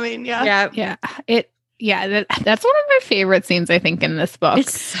 Keep coming. Yeah. That's one of my favorite scenes, I think, in this book.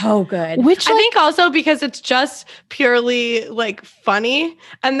 It's so good. Which I think also because it's just purely like funny.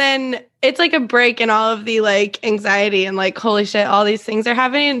 And then it's like a break in all of the like anxiety and like, holy shit, all these things are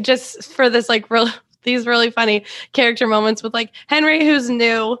happening just for this like these really funny character moments with like Henry, who's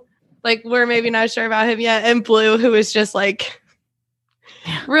new, like we're maybe not sure about him yet, and Blue, who is just like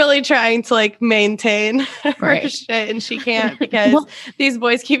really trying to like maintain her shit, and she can't because these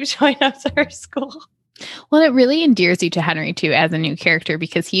boys keep showing up to her school. Well, it really endears you to Henry too as a new character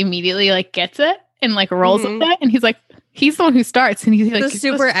because he immediately like gets it and like rolls with it, and he's the one who starts, and he's like the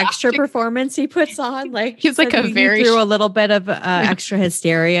super extra performance he puts on. Like he's like he threw a little bit of extra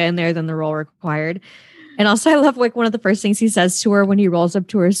hysteria in there than the role required. And also, I love like one of the first things he says to her when he rolls up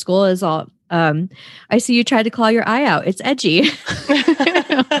to her school is all, "I see you tried to claw your eye out. It's edgy."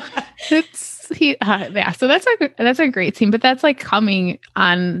 So that's a great scene, but that's like coming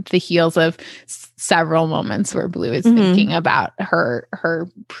on the heels of several moments where Blue is thinking about her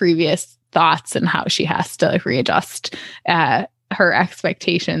previous thoughts and how she has to like readjust her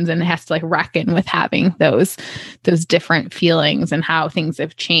expectations and has to like reckon with having those different feelings and how things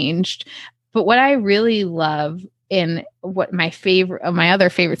have changed. But what I really love in what my other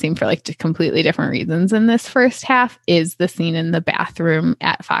favorite scene for like completely different reasons in this first half is the scene in the bathroom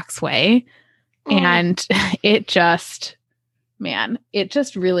at Foxway. And it just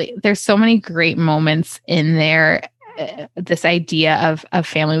really, there's so many great moments in there. This idea of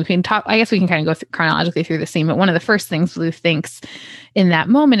family. We can talk, I guess we can kind of go chronologically through the scene, but one of the first things Blue thinks in that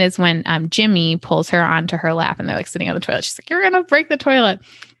moment is when Jimmy pulls her onto her lap and they're like sitting on the toilet. She's like, "You're going to break the toilet."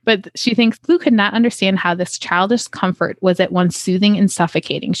 But she thinks Blue could not understand how this childish comfort was at once soothing and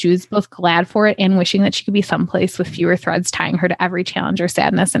suffocating. She was both glad for it and wishing that she could be someplace with fewer threads tying her to every challenge or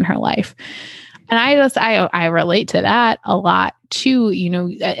sadness in her life. And I relate to that a lot too,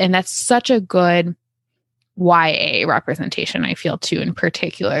 and that's such a good YA representation, I feel too, in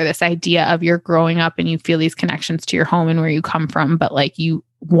particular, this idea of you're growing up and you feel these connections to your home and where you come from, but like you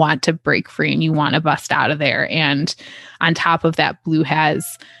want to break free and you want to bust out of there. And on top of that, Blue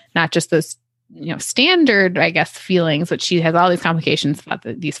has not just those, standard, I guess, feelings, but she has all these complications about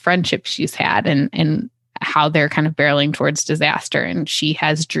these friendships she's had and how they're kind of barreling towards disaster. And she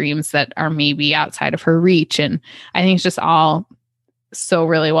has dreams that are maybe outside of her reach. And I think it's just all so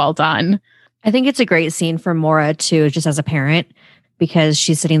really well done. I think it's a great scene for Maura too, just as a parent, because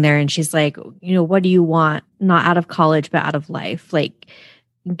she's sitting there and she's like, what do you want? Not out of college, but out of life. Like,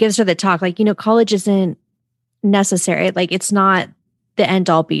 gives her the talk, like, college isn't necessary. Like, it's not the end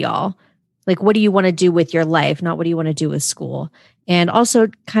all be all. Like, what do you want to do with your life? Not what do you want to do with school? And also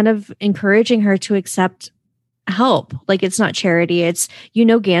kind of encouraging her to accept help. Like, it's not charity. It's,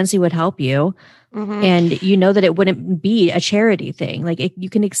 Gansey would help you. And that it wouldn't be a charity thing. Like,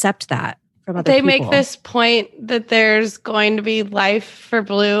 you can accept that. They make this point that there's going to be life for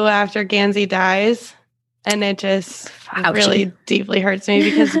Blue after Gansey dies. And it just really deeply hurts me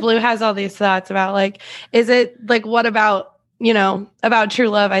because Blue has all these thoughts about like, is it like, what about, about true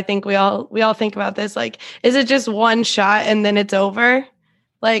love? I think we all think about this. Like, is it just one shot and then it's over?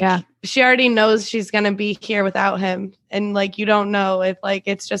 Like, she already knows she's going to be here without him. And like, you don't know if like,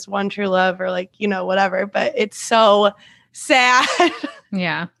 it's just one true love or like, whatever, but it's so sad.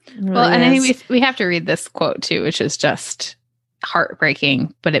 Yeah. Well, and I think we have to read this quote too, which is just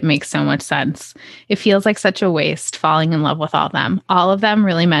heartbreaking, but it makes so much sense. It feels like such a waste falling in love with all of them. All of them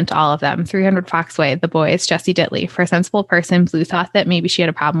really meant all of them. 300 Foxway, the boys, Jessie Ditley. For a sensible person, Blue thought that maybe she had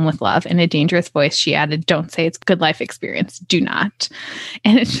a problem with love. In a dangerous voice, she added, "Don't say it's a good life experience. Do not."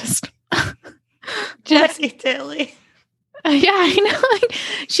 And it's just Jessie Ditley. Yeah, I know. Like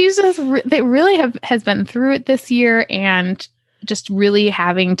she's just they really has been through it this year, and just really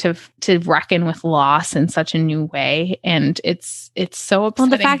having to reckon with loss in such a new way, and it's so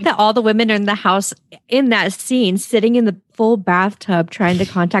upsetting. Well, the fact that all the women are in the house in that scene, sitting in the full bathtub, trying to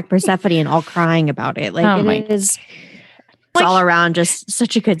contact Persephone and all crying about it, like it's all around just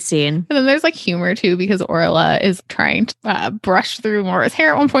such a good scene. And then there's like humor too, because Orla is trying to brush through Moira's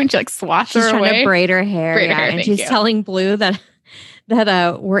hair at one point. She like swats her away. She's trying to braid her hair, and she's telling Blue that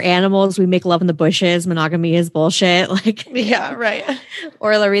we're animals, we make love in the bushes, monogamy is bullshit. Like, yeah, right.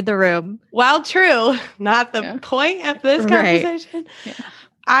 Orla, read the room. While true, not the point of this conversation. Yeah.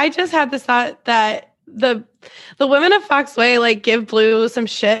 I just had this thought that the women of Foxway like give Blue some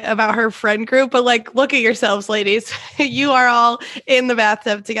shit about her friend group, but like, look at yourselves, ladies. You are all in the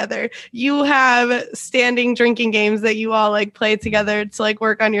bathtub together. You have standing drinking games that you all like play together to like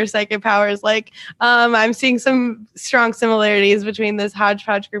work on your psychic powers. Like, I'm seeing some strong similarities between this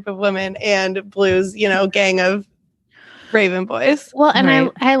hodgepodge group of women and Blue's, gang of Raven boys. Well,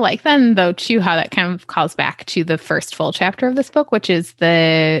 and I like then though too how that kind of calls back to the first full chapter of this book, which is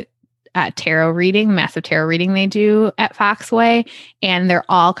the massive tarot reading they do at Foxway, and they're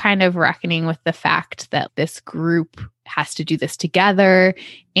all kind of reckoning with the fact that this group has to do this together,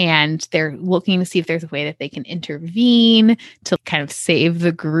 and they're looking to see if there's a way that they can intervene to kind of save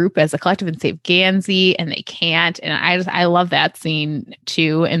the group as a collective and save Gansey, and they can't. And I love that scene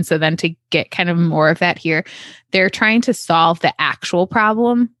too. And so then to get kind of more of that here, they're trying to solve the actual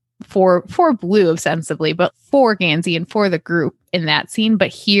problem for Blue ostensibly, but for Gansey and for the group in that scene. But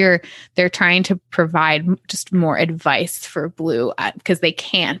here they're trying to provide just more advice for Blue because they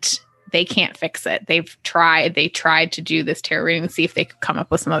can't fix it. They tried to do this tarot reading to see if they could come up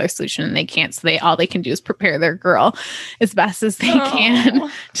with some other solution, and they can't. So all they can do is prepare their girl as best as they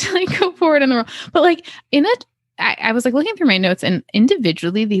can to like go forward in the world. But like in it, I was like looking through my notes, and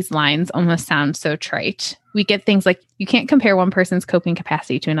individually these lines almost sound so trite. We get things like, you can't compare one person's coping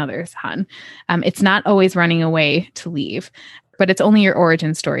capacity to another's, hon. It's not always running away to leave, but it's only your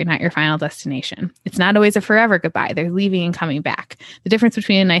origin story, not your final destination. It's not always a forever goodbye. There's leaving and coming back. The difference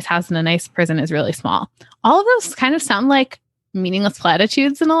between a nice house and a nice prison is really small. All of those kind of sound like meaningless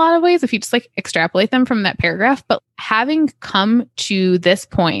platitudes in a lot of ways if you just like extrapolate them from that paragraph. But having come to this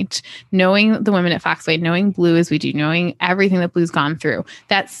point, knowing the women at Foxway, knowing Blue as we do, knowing everything that Blue's gone through,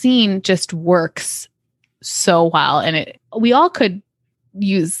 that scene just works so well. And we all could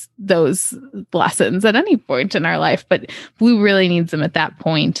use those lessons at any point in our life, but Blue really needs them at that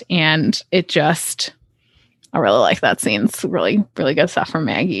point. And I really like that scene. It's really, really good stuff from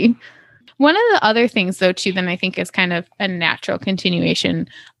Maggie. One of the other things, though, too, then I think is kind of a natural continuation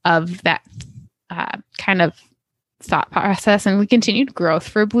of that kind of thought process and continued growth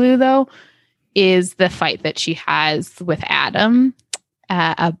for Blue, though, is the fight that she has with Adam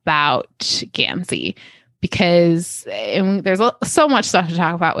about Gansey. Because there's so much stuff to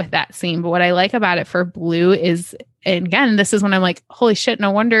talk about with that scene. But what I like about it for Blue is, and again, this is when I'm like, holy shit, no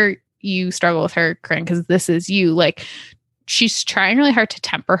wonder you struggle with her, Corinne, because this is you. Like, she's trying really hard to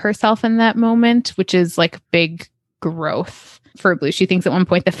temper herself in that moment, which is like big growth for Blue. She thinks at one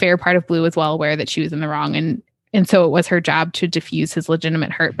point the fair part of Blue was well aware that she was in the wrong, and so it was her job to diffuse his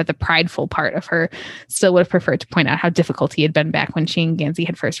legitimate hurt. But the prideful part of her still would have preferred to point out how difficult he had been back when she and Gansey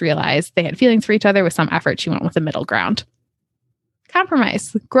had first realized they had feelings for each other. With some effort, she went with the middle ground.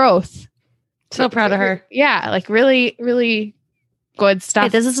 Compromise, growth. So proud of her. Yeah, like really, really good stuff. Hey,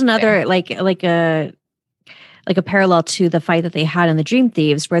 this is another like a parallel to the fight that they had in the Dream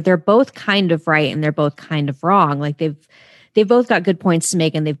Thieves, where they're both kind of right and they're both kind of wrong. Like they've both got good points to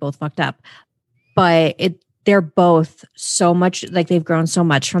make and they've both fucked up. But they're both so much, like they've grown so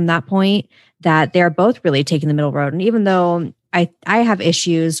much from that point that they're both really taking the middle road. And even though I have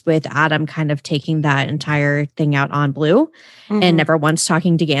issues with Adam kind of taking that entire thing out on Blue and never once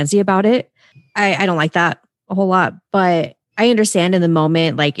talking to Gansey about it, I don't like that a whole lot. But I understand in the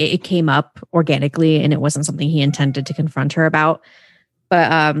moment, like it came up organically and it wasn't something he intended to confront her about.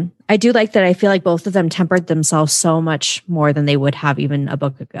 But I do like that. I feel like both of them tempered themselves so much more than they would have even a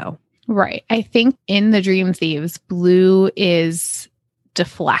book ago. Right. I think in the Dream Thieves, Blue is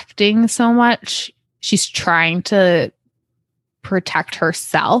deflecting so much. She's trying to protect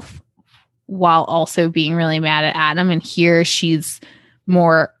herself while also being really mad at Adam. And here she's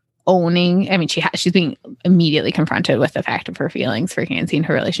more owning. I mean, she's being immediately confronted with the fact of her feelings for Gansey and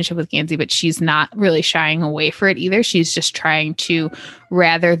her relationship with Gansey, but she's not really shying away for it either. She's just trying to,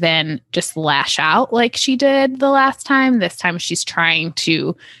 rather than just lash out like she did the last time, this time she's trying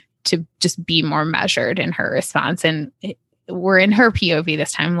to just be more measured in her response. And we're in her POV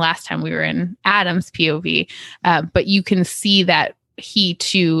this time. Last time we were in Adam's POV, but you can see that he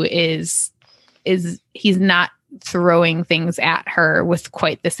too is he's not throwing things at her with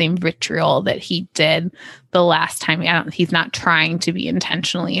quite the same vitriol that he did the last time. He's not trying to be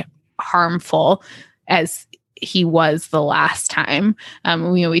intentionally harmful as he was the last time.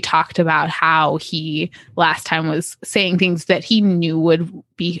 We talked about how he last time was saying things that he knew would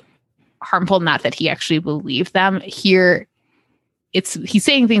be harmful, not that he actually believed them. Here, he's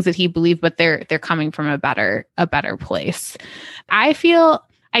saying things that he believed, but they're coming from a better place. I feel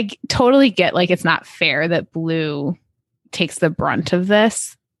I totally get like it's not fair that Blue takes the brunt of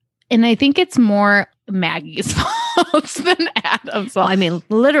this. And I think it's more Maggie's fault than Adam's fault. Well, I mean,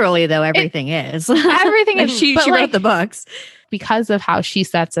 literally, though, everything is. Everything is. She wrote the books. Because of how she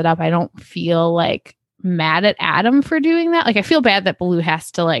sets it up, I don't feel like mad at Adam for doing that. Like, I feel bad that Blue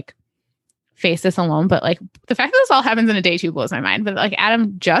has to like face this alone, but like the fact that this all happens in a day too blows my mind. But like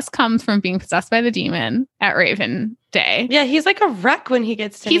Adam just comes from being possessed by the demon at Raven Day. Yeah, he's like a wreck when he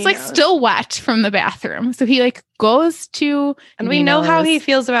gets to He's like still wet from the bathroom. So he like goes to and we know how he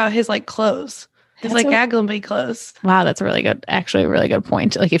feels about his like clothes. His like Aglionby clothes. Wow, that's a really good, actually a really good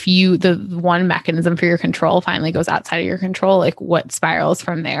point. Like if the one mechanism for your control finally goes outside of your control, like what spirals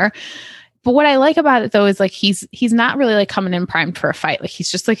from there. But what I like about it though is like he's not really like coming in primed for a fight. Like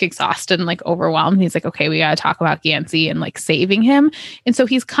he's just like exhausted and like overwhelmed. He's like, okay, we got to talk about Gansey and like saving him. And so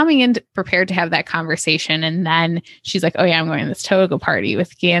he's coming in prepared to have that conversation. And then she's like, oh yeah, I'm going to this toga party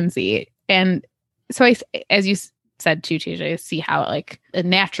with Gansey. And so as you said too, TJ, see how it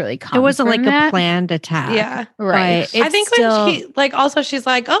naturally comes. It wasn't like that. A planned attack. Yeah, right. I think when she like also she's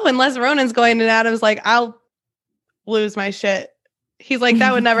like, oh, unless Ronan's going, and Adam's like, I'll lose my shit. He's like,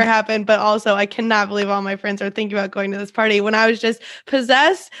 that would never happen. But also, I cannot believe all my friends are thinking about going to this party when I was just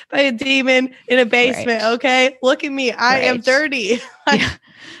possessed by a demon in a basement. Right. Okay. Look at me. I am dirty. Yeah.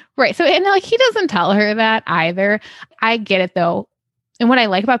 Right. So, and like, he doesn't tell her that either. I get it though. And what I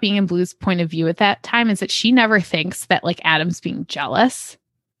like about being in Blue's point of view at that time is that she never thinks that like Adam's being jealous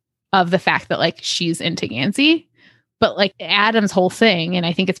of the fact that like she's into Gansey. But like Adam's whole thing, and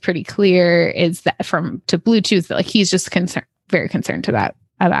I think it's pretty clear, is that to Blue too, is that like he's just very concerned about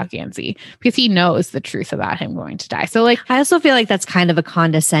Gansey because he knows the truth about him going to die. So like I also feel like that's kind of a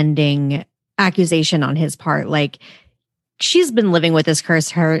condescending accusation on his part. Like she's been living with this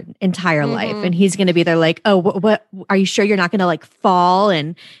curse her entire life, and he's going to be there like, oh, what are you sure you're not going to like fall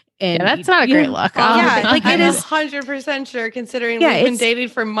and yeah, that's not a great look. Yeah, like it is 100% sure considering we've been dating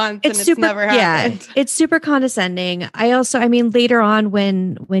for months and it's never happened. Yeah, it's super condescending. I mean, later on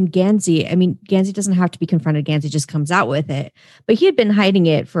when Gansey doesn't have to be confronted. Gansey just comes out with it. But he had been hiding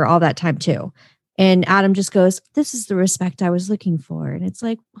it for all that time too. And Adam just goes, this is the respect I was looking for. And it's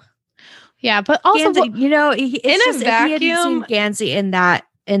like, yeah, but also, Gansey, if he hadn't seen Gansey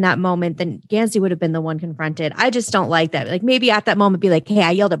in that moment, then Gansey would have been the one confronted. I just don't like that. Like maybe at that moment be like, hey,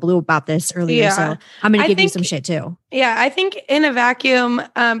 I yelled at Blue about this earlier, so I'm going to give you some shit too. Yeah, I think in a vacuum,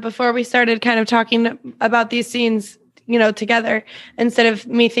 before we started kind of talking about these scenes, together, instead of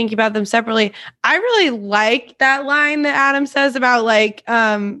me thinking about them separately, I really like that line that Adam says about like,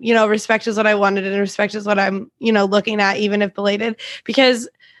 respect is what I wanted and respect is what I'm, looking at, even if belated, because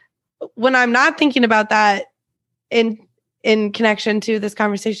when I'm not thinking about that in connection to this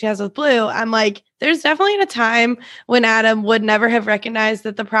conversation he has with Blue, I'm like, there's definitely a time when Adam would never have recognized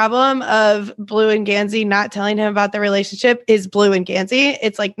that the problem of Blue and Gansey not telling him about their relationship is Blue and Gansey.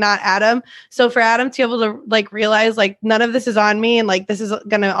 It's like not Adam. So for Adam to be able to like realize like none of this is on me and like this is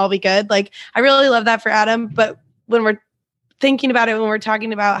gonna all be good. Like I really love that for Adam. But when we're thinking about it, when we're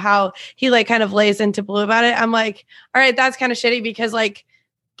talking about how he like kind of lays into Blue about it, I'm like, all right, that's kind of shitty because like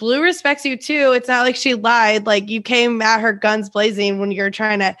Blue respects you too. It's not like she lied. Like you came at her guns blazing when you're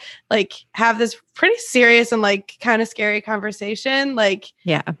trying to like have this pretty serious and like kind of scary conversation. Like,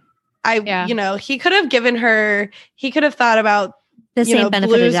 he could have given her, he could have thought about the same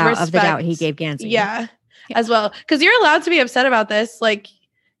benefit of the doubt he gave Gansey. Yeah, as well. Cause you're allowed to be upset about this. Like,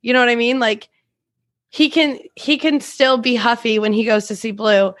 you know what I mean? Like he can still be huffy when he goes to see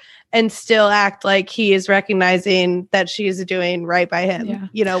Blue and still act like he is recognizing that she is doing right by him,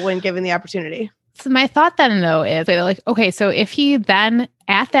 when given the opportunity. So my thought then, though, is like, okay, so if he then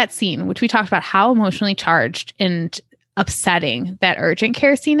at that scene, which we talked about how emotionally charged and upsetting that urgent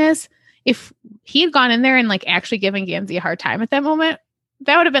care scene is, if he had gone in there and like actually given Gansey a hard time at that moment,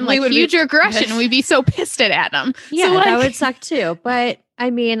 that would have been like huge aggression. And we'd be so pissed at Adam. Yeah, so, like, that would suck too. But I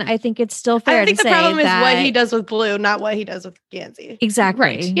mean, I think it's still fair to say I think the problem is what he does with Blue, not what he does with Gansey. Exactly.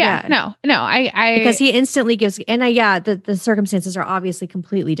 Right. Yeah. No, I because he instantly gives, and the circumstances are obviously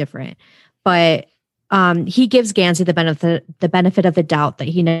completely different, but he gives Gansey the benefit of the doubt that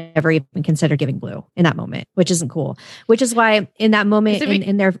he never even considered giving Blue in that moment, which isn't cool. Which is why in that moment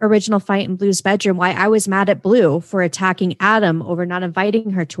in their original fight in Blue's bedroom, why I was mad at Blue for attacking Adam over not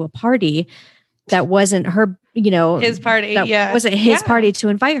inviting her to a party that wasn't her, his party. That wasn't his party to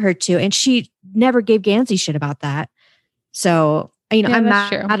invite her to. And she never gave Gansey shit about that. So, I'm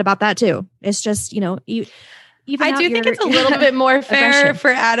mad about that too. It's just, I do think it's a little bit more fair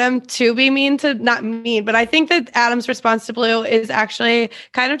for Adam to be mean to, not mean, but I think that Adam's response to Blue is actually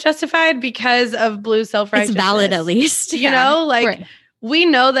kind of justified because of Blue's self-righteousness. It's valid at least. Right. We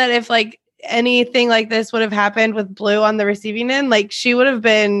know that if like anything like this would have happened with Blue on the receiving end, like she would have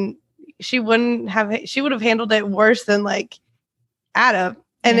handled it worse than like Adam.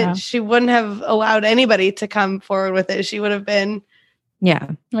 And she wouldn't have allowed anybody to come forward with it. She would have been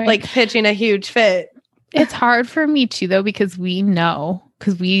like pitching a huge fit. It's hard for me too, though, because we know,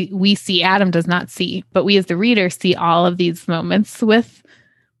 because we see, Adam does not see, but we as the reader see all of these moments with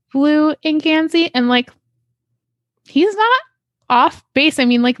Blue and Gansey, and like he's not off base. I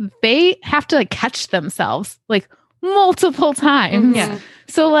mean, like they have to like catch themselves like multiple times. Yeah.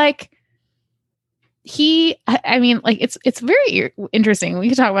 So like it's very interesting. We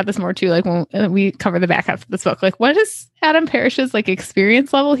could talk about this more too, like when we cover the back half of this book. Like, what is Adam Parrish's like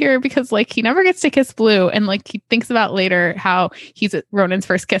experience level here? Because like he never gets to kiss Blue, and like he thinks about later how he's at Ronan's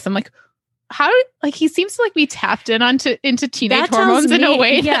first kiss. I'm like, how like he seems to like be tapped into teenage hormones in a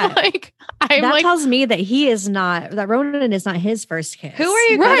way that like tells me that that Ronan is not his first kiss. Who are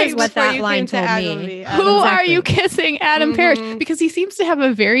you? That is what that line told me. Who are you kissing, Adam Parrish? Because he seems to have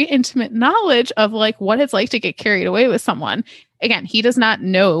a very intimate knowledge of like what it's like to get carried away with someone. Again, he does not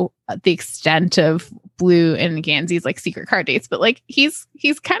know the extent of Blue and Gansey's like secret car dates, but like he's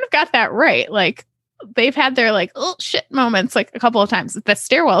kind of got that right. Like they've had their like oh shit moments like a couple of times. The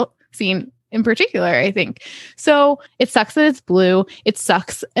stairwell scene in particular, I think. So it sucks that it's Blue. It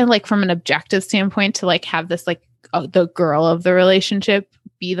sucks, and like from an objective standpoint, to like have this like the girl of the relationship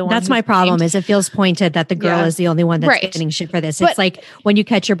be the one. That's my problem. Is it feels pointed that the girl is the only one that's getting shit for this. It's like when you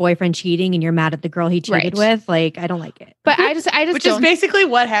catch your boyfriend cheating and you're mad at the girl he cheated with. Like I don't like it. But I just which is basically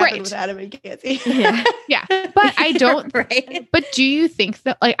what happened with Adam and Gansey. Yeah. But I don't. But do you think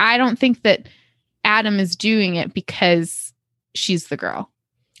that like I don't think that Adam is doing it because she's the girl.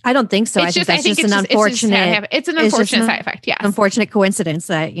 I don't think so. I think that's just an unfortunate. It's an unfortunate side effect. Yeah, unfortunate coincidence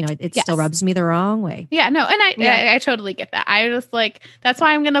that it still rubs me the wrong way. Yeah, no, and I totally get that. I just like that's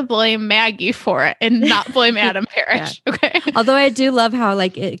why I'm going to blame Maggie for it and not blame Adam Parrish. Okay. Although I do love how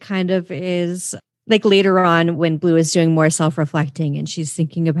like it kind of is like later on when Blue is doing more self-reflecting and she's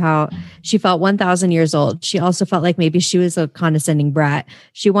thinking about she felt 1,000 years old. She also felt like maybe she was a condescending brat.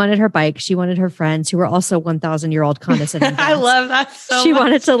 She wanted her bike. She wanted her friends who were also 1,000-year-old condescending brats. I love that so She much.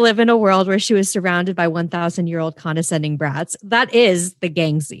 wanted to live in a world where she was surrounded by 1,000-year-old condescending brats. That is the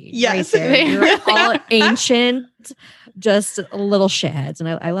Gangsey. Yes. Right there. You're all ancient, just little shitheads. And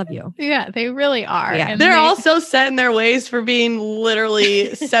I love you. Yeah, they really are. Yeah. And They're all so set in their ways for being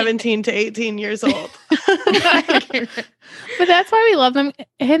literally 17 to 18 years old. But that's why we love them.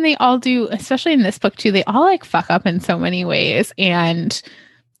 And they all do, especially in this book too, they all like fuck up in so many ways. And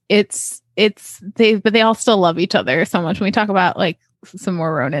but they all still love each other so much. When we talk about like some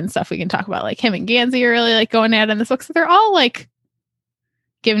more Ronan stuff, we can talk about like him and Gansey are really like going at it in this book. So they're all like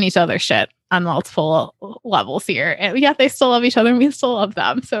giving each other shit on multiple levels here. And yet they still love each other and we still love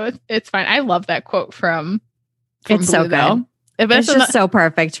them. So it's fine. I love that quote from it's Blue, so good. Though. It's just so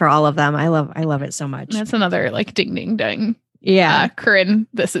perfect for all of them. I love it so much. That's another like ding ding ding. Yeah. Corinne,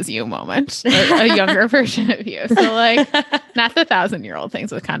 this is you moment. A younger version of you. So like not the 1,000-year-old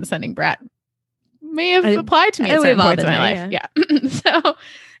things with condescending brat may have applied to me at certain points in my life. Yeah. So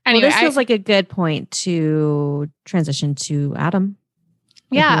anyway, this feels like a good point to transition to Adam.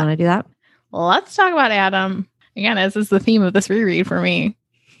 Yeah. If you want to do that. Let's talk about Adam. Again, as is the theme of this reread for me.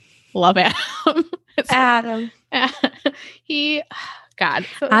 Love Adam. Adam.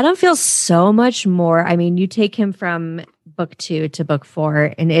 Adam feels so much more. I mean, you take him from book 2 to book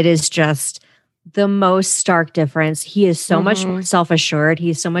 4, and it is just the most stark difference. He is so much more self-assured.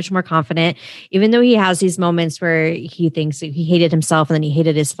 He's so much more confident, even though he has these moments where he thinks he hated himself and then he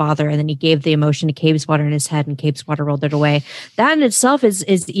hated his father. And then he gave the emotion to Cabeswater in his head and Cabeswater rolled it away. That in itself is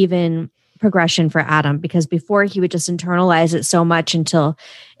even progression for Adam, because before he would just internalize it so much until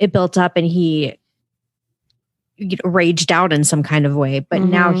it built up and he raged out in some kind of way. But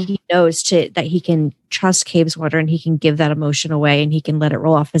now he knows that he can trust Cabeswater and he can give that emotion away and he can let it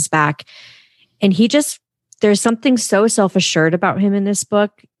roll off his back. And there's something so self-assured about him in this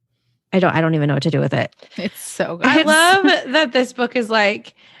book. I don't even know what to do with it. It's so good. I love that this book is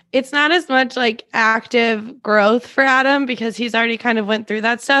like it's not as much like active growth for Adam because he's already kind of went through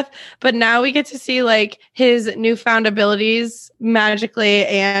that stuff. But now we get to see like his newfound abilities magically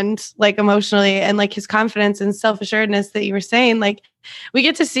and like emotionally, and like his confidence and self-assuredness that you were saying. Like we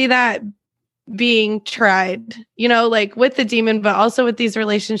get to see that being tried, you know, like with the demon, but also with these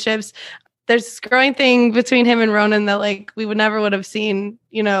relationships. There's this growing thing between him and Ronan that like we would have seen,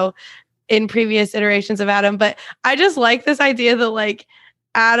 you know, in previous iterations of Adam. But I just like this idea that like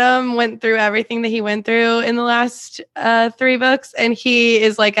Adam went through everything that he went through in the last 3 books, and he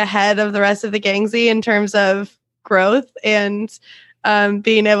is like ahead of the rest of the Gangzy in terms of growth and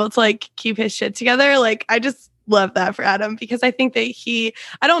being able to like keep his shit together. Like I just love that for Adam, because I think that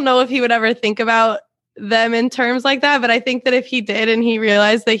I don't know if he would ever think about them in terms like that, but I think that if he did and he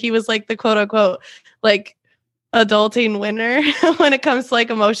realized that he was like the quote unquote like adulting winner when it comes to like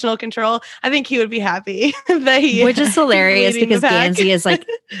emotional control, I think he would be happy that he, which is hilarious because Gansey is like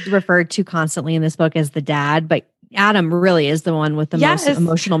referred to constantly in this book as the dad, but Adam really is the one with the most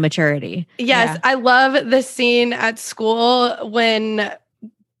emotional maturity. Yes. Yeah. I love the scene at school when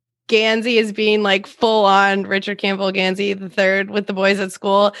Gansey is being like full on Richard Campbell Gansey the third with the boys at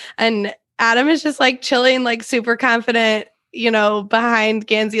school, and Adam is just like chilling, like super confident, you know, behind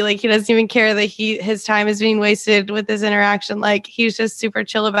Gansey. Like he doesn't even care that his time is being wasted with this interaction. Like he's just super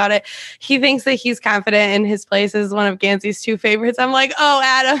chill about it. He thinks that he's confident in his place as one of Gansey's 2 favorites. I'm like, oh,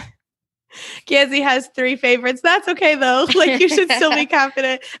 Adam, Gansey has 3 favorites. That's okay though. Like you should still be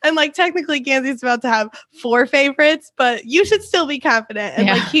confident. And like technically Gansey's about to have 4 favorites, but you should still be confident. And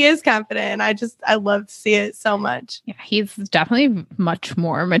like he is confident. And I love to see it so much. Yeah, he's definitely much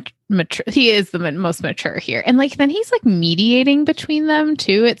more mature. He is the most mature here. And like then he's like mediating between them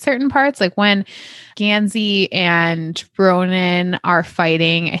too at certain parts. Like when Gansey and Ronan are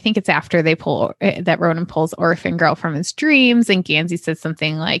fighting, I think it's after they that Ronan pulls Orphan Girl from his dreams, and Gansey says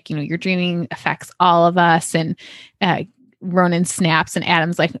something like, you know, your dreaming affects all of us, and Ronan snaps, and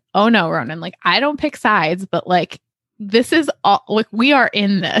Adam's like, oh no, Ronan, like I don't pick sides, but like this is all, like we are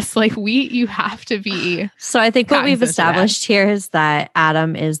in this, like you have to be. So I think what we've established here is that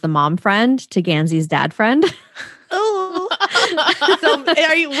Adam is the mom friend to Gansey's dad friend. Oh, so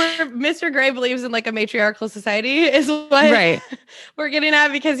Mr. Grey believes in like a matriarchal society is what we're getting at,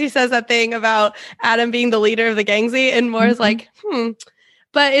 because he says that thing about Adam being the leader of the Gangzy, and Moore's like,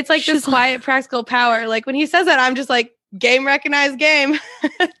 but it's like this quiet practical power. Like when he says that, I'm just like, game recognized game.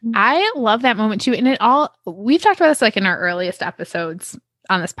 I love that moment too. And we've talked about this like in our earliest episodes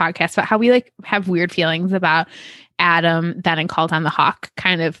on this podcast about how we like have weird feelings about Adam then in Called on the Hawk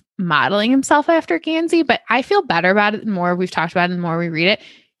kind of modeling himself after Gansey, but I feel better about it the more we've talked about it, the more we read it.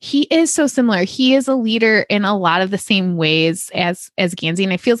 He is so similar. He is a leader in a lot of the same ways as Gansey,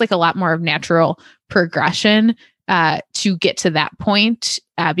 and it feels like a lot more of natural progression to get to that point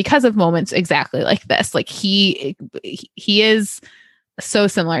because of moments exactly like this. Like he is so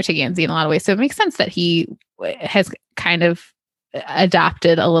similar to Gansey in a lot of ways, so it makes sense that he has kind of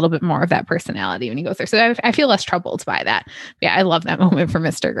adopted a little bit more of that personality when he goes there. So I feel less troubled by that. Yeah, I love that moment for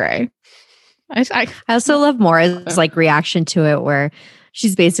Mr. Grey. I also love Maura's like reaction to it, where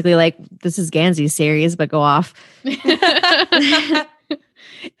she's basically like, "This is Gansey's series, but go off."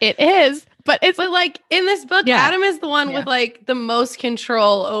 It is, but it's like in this book, Adam is the one with like the most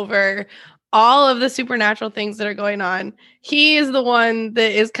control over all of the supernatural things that are going on. He is the one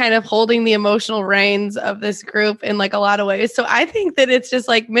that is kind of holding the emotional reins of this group in like a lot of ways. So I think that it's just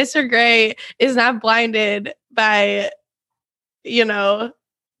like Mr. Grey is not blinded by, you know,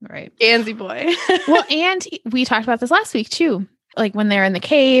 Gansey boy. Well, and we talked about this last week too. Like when they're in the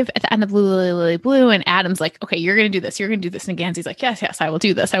cave at the end of Blue Lily Lily Blue, and Adam's like, okay, you're going to do this. You're going to do this. And Gansey's like, yes, I will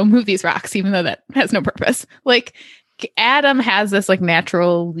do this. I will move these rocks, even though that has no purpose. Like Adam has this like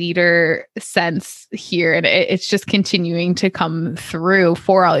natural leader sense here, and it's just continuing to come through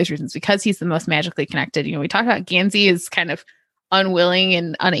for all these reasons because he's the most magically connected. You know, we talked about Gansey is kind of unwilling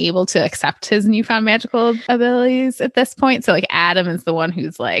and unable to accept his newfound magical abilities at this point. So like Adam is the one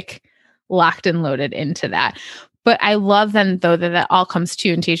who's like locked and loaded into that. But I love then though that all comes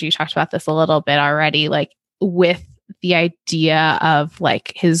to, and Tasia, you talked about this a little bit already, like with the idea of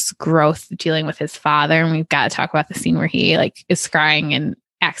like his growth dealing with his father. And we've got to talk about the scene where he like is crying and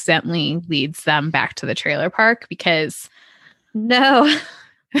accidentally leads them back to the trailer park because the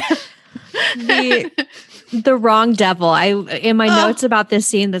wrong devil. In my notes about this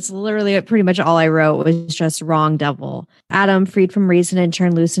scene, that's literally pretty much all I wrote was just wrong devil. Adam, freed from reason and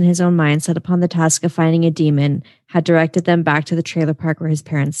turned loose in his own mind, set upon the task of finding a demon, had directed them back to the trailer park where his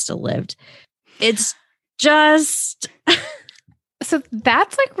parents still lived. It's just so So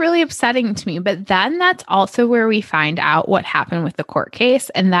that's like really upsetting to me. But then that's also where we find out what happened with the court case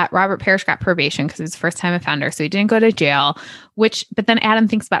and that Robert Parrish got probation because he was a first-time offender. So he didn't go to jail, but then Adam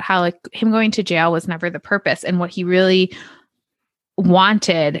thinks about how like him going to jail was never the purpose. And what he really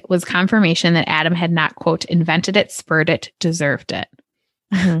wanted was confirmation that Adam had not, quote, invented it, spurred it, deserved it.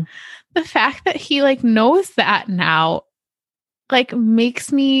 Mhm. The fact that he like knows that now, like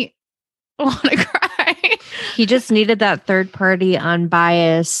makes me want to cry. He just needed that third party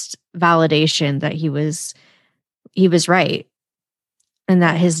unbiased validation that he was right and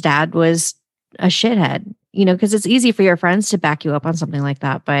that his dad was a shithead, because it's easy for your friends to back you up on something like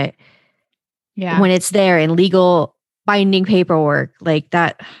that. But when it's there in legal binding paperwork like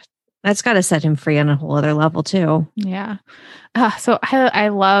that's got to set him free on a whole other level too. Yeah. So I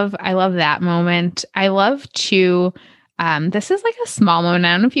love that moment. I love too. This is like a small moment.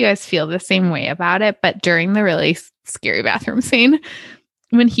 I don't know if you guys feel the same way about it, but during the really scary bathroom scene,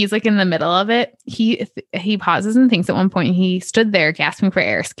 when he's like in the middle of it, he pauses and thinks at one point he stood there gasping for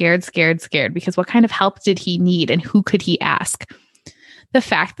air, scared, because what kind of help did he need and who could he ask? The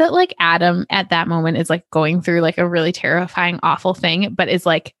fact that like Adam at that moment is like going through like a really terrifying, awful thing, but is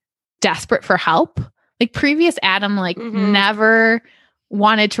like desperate for help. Like previous Adam, like never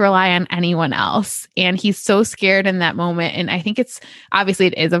wanted to rely on anyone else. And he's so scared in that moment. And I think it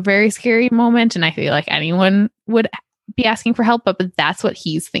is a very scary moment. And I feel like anyone would be asking for help, but that's what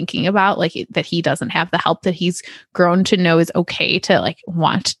he's thinking about, like that he doesn't have the help that he's grown to know is okay to like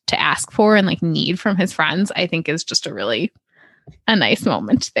want to ask for and like need from his friends, I think is just a nice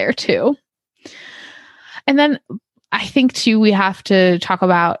moment there too. And then I think too, we have to talk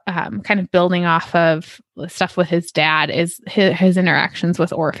about kind of building off of the stuff with his dad is his interactions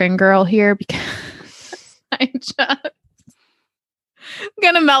with Orphan Girl here, because I'm just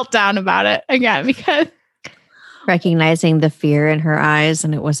gonna melt down about it again because recognizing the fear in her eyes,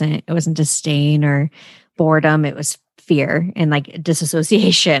 and it wasn't disdain or boredom, it was fear and like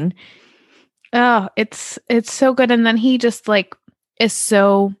disassociation. Oh, it's so good. And then he just like is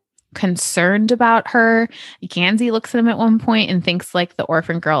so concerned about her. Gansey looks at him at one point and thinks like the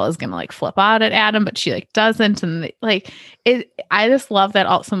orphan girl is gonna like flip out at Adam, but she like doesn't. And I just love that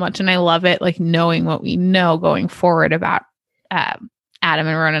all so much, and I love it like knowing what we know going forward about Adam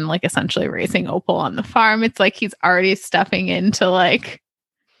and Ronan like essentially raising Opal on the farm. It's like he's already stepping into like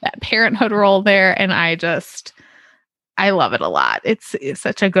that parenthood role there, and I love it a lot. It's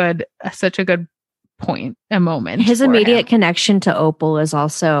such a good point, a moment. His immediate connection to Opal is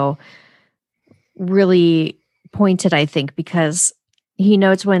also really pointed, I think, because he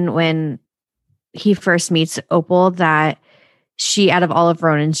notes when he first meets Opal that she, out of all of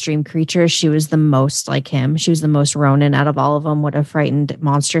Ronan's dream creatures, she was the most like him. She was the most Ronan out of all of them. What a frightened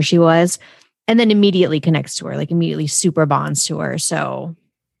monster she was. And then immediately connects to her, like immediately super bonds to her. So,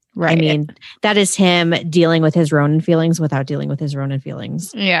 right. I mean, that is him dealing with his Ronan feelings without dealing with his Ronan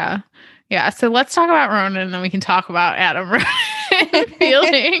feelings. Yeah. Yeah. So let's talk about Ronan and then we can talk about Adam Ronan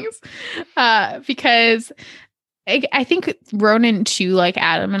feelings. Because I think Ronan too, like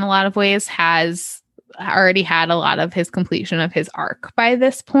Adam in a lot of ways, has already had a lot of his completion of his arc by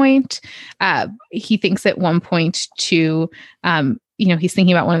this point. He thinks at one point too, he's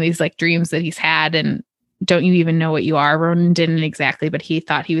thinking about one of these like dreams that he's had, and don't you even know what you are? Ronan didn't exactly, but he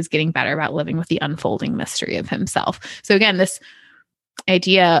thought he was getting better about living with the unfolding mystery of himself. So again, this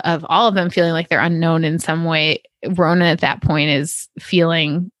idea of all of them feeling like they're unknown in some way, Ronan at that point is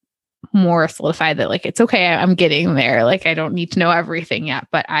feeling more solidified that like, it's okay, I'm getting there. Like, I don't need to know everything yet,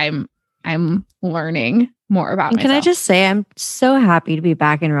 but I'm learning more about myself. Can I just say, I'm so happy to be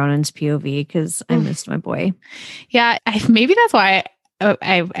back in Ronan's POV because I missed my boy. Yeah, maybe that's why like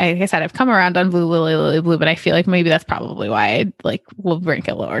I said, I've come around on Blue Lily Blue, but I feel like maybe that's probably why we'll rank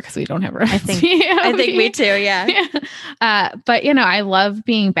it lower because we don't have I think me too. Yeah. But I love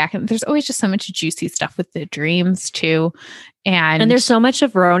being back, and there's always just so much juicy stuff with the dreams too, and there's so much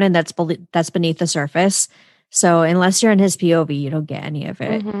of Ronan that's beneath the surface. So unless you're in his POV, you don't get any of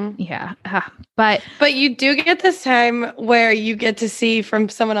it. Mm-hmm. Yeah. But you do get this time where you get to see from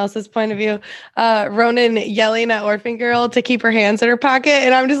someone else's point of view, Ronan yelling at Orphan Girl to keep her hands in her pocket.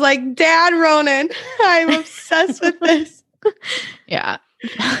 And I'm just like, Dad, Ronan, I'm obsessed with this. Yeah.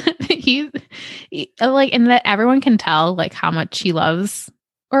 He like, and that everyone can tell like how much he loves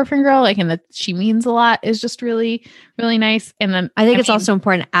Orphan Girl, like, and that she means a lot is just really, really nice. And then I think it's also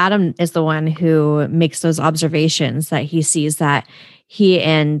important. Adam is the one who makes those observations, that he sees that he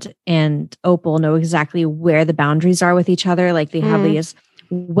and Opal know exactly where the boundaries are with each other. Like they have these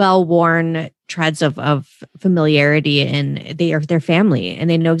well-worn treads of familiarity, and they're family, and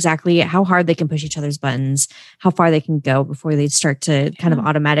they know exactly how hard they can push each other's buttons, how far they can go before they start to kind of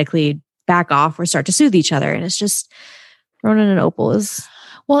automatically back off or start to soothe each other. And it's just Ronan and Opal is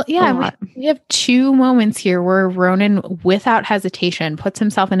we have two moments here where Ronan, without hesitation, puts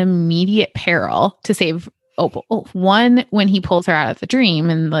himself in immediate peril to save Opal. One, when he pulls her out of the dream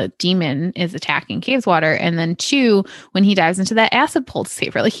and the demon is attacking Caveswater, and then two, when he dives into that acid pool to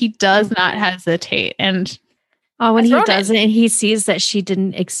save her. Like, he does not hesitate. And when he doesn't, and he sees that she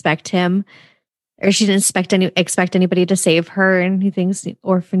didn't expect him, or she didn't expect anybody to save her, and he thinks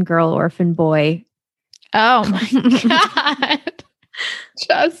orphan girl, orphan boy. Oh my God.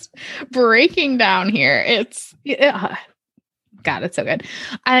 Just breaking down here. It's God, it's so good.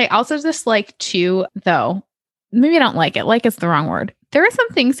 I also just like to, though, maybe I don't like it. Like, it's the wrong word. There are some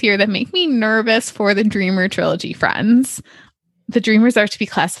things here that make me nervous for the Dreamer trilogy friends. The Dreamers are to be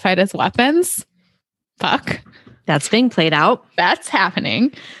classified as weapons. Fuck. That's being played out. That's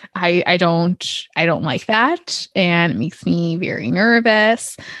happening. I don't like that. And it makes me very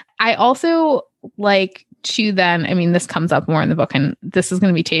nervous. I also like to then, I mean, this comes up more in the book, and this is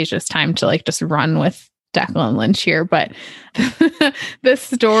going to be Tasia's time to like just run with Declan Lynch here, but the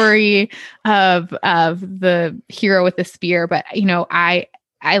story of the hero with the spear. But you know, I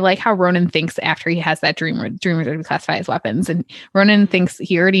like how Ronan thinks after he has that dreamers are to be classified as weapons, and Ronan thinks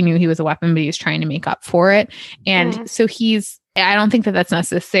he already knew he was a weapon, but he was trying to make up for it. And so I don't think that that's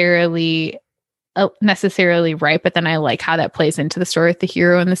necessarily right, but then I like how that plays into the story with the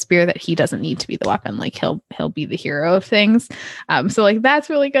hero and the spear, that he doesn't need to be the weapon. Like, he'll be the hero of things. So like, that's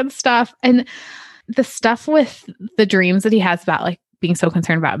really good stuff. And the stuff with the dreams that he has about like being so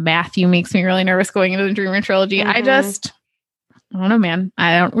concerned about Matthew makes me really nervous going into the Dreamer trilogy. I don't know, man.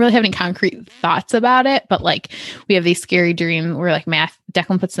 I don't really have any concrete thoughts about it, but like, we have these scary dreams where like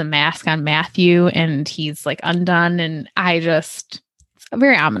Declan puts the mask on Matthew and he's like undone. And it's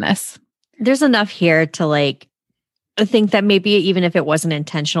very ominous. There's enough here to like think that maybe even if it wasn't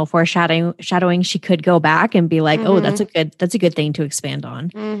intentional foreshadowing, she could go back and be like, oh, that's a good thing to expand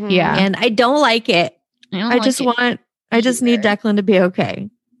on. Yeah. And I don't like it. I just need Declan to be okay.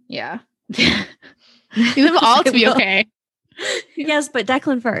 Yeah. You them all to be okay. Yes, but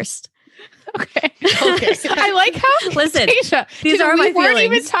Declan first. Okay. I like how listen, Tasia, these are my feelings. We weren't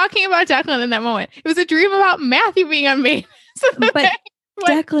even talking about Declan in that moment. It was a dream about Matthew being unmade. But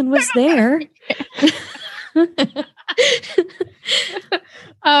Declan was there.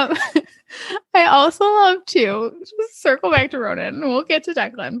 I also love to just circle back to Ronan, and we'll get to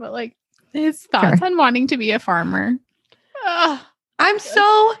Declan, but like his thoughts on wanting to be a farmer. I'm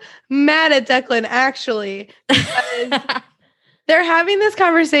so mad at Declan, actually, because they're having this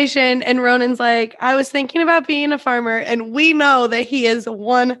conversation and Ronan's like, I was thinking about being a farmer, and we know that he is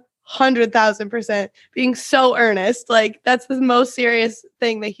 100,000% being so earnest. Like, that's the most serious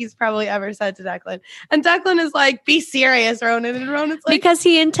thing that he's probably ever said to Declan. And Declan is like, be serious, Ronan. And Ronan's like, because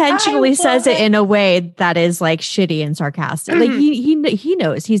he intentionally says it in a way that is like shitty and sarcastic. Like he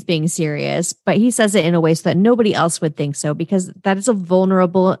knows he's being serious, but he says it in a way so that nobody else would think so, because that is a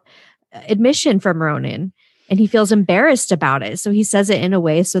vulnerable admission from Ronan, and he feels embarrassed about it. So he says it in a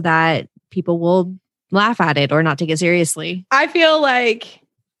way so that people will laugh at it or not take it seriously. I feel like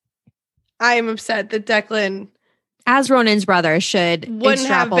I am upset that Declan, as Ronan's brother, wouldn't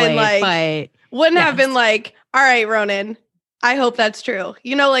have been like, all right, Ronan, I hope that's true.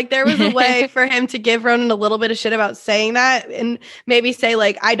 You know, like, there was a way for him to give Ronan a little bit of shit about saying that, and maybe say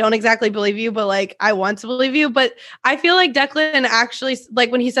like, I don't exactly believe you, but like, I want to believe you. But I feel like Declan actually, like,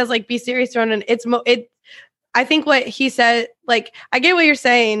 when he says like, be serious, Ronan, I think what he said, like, I get what you're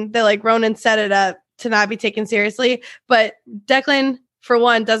saying, that like Ronan set it up to not be taken seriously, but Declan, for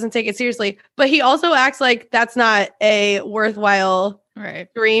one, doesn't take it seriously, but he also acts like that's not a worthwhile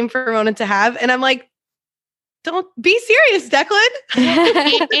dream for Ronan to have. And I'm like, don't be serious, Declan.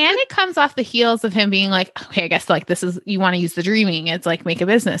 And it comes off the heels of him being like, okay, I guess like this is, you want to use the dreaming. It's like, make a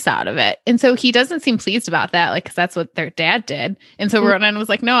business out of it. And so he doesn't seem pleased about that. Like, cause that's what their dad did. And so Ronan was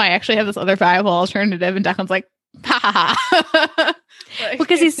like, no, I actually have this other viable alternative. And Declan's like, ha ha ha.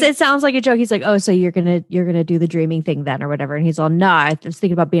 Because it sounds like a joke. He's like, oh, so you're gonna do the dreaming thing then, or whatever. And he's all, no, I was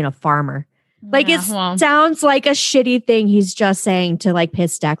thinking about being a farmer. Like, sounds like a shitty thing he's just saying to like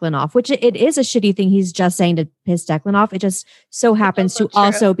piss Declan off, which it is a shitty thing he's just saying to piss Declan off. It just so happens to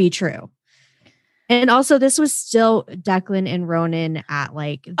also be true. And also, this was still Declan and Ronan at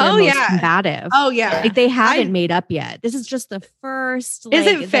like their most combative. Oh yeah, like they haven't made up yet. This is just the first. Is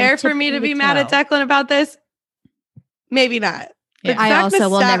it fair for me to be mad at Declan about this? Maybe not. Yeah. I also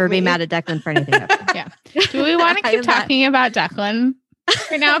will never be mad at Declan for anything. Yeah. Do we want to keep talking about Declan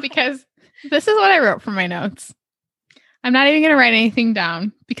right now? Because This is what I wrote for my notes. I'm not even going to write anything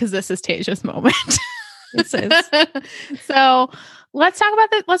down because this is Tayshia's moment. This is. So let's talk about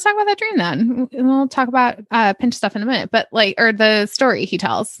that dream then. We'll talk about Pinch stuff in a minute, but or the story he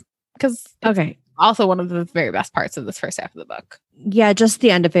tells, because Okay. also one of the very best parts of this first half of the book. Yeah, just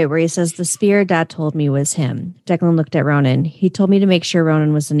the end of it where he says, the spear Dad told me was him. Declan looked at Ronan. He told me to make sure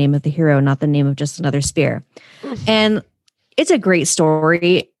Ronan was the name of the hero, not the name of just another spear. And it's a great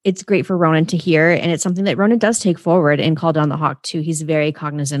story. It's great for Ronan to hear. And it's something that Ronan does take forward in Call Down the Hawk too. He's very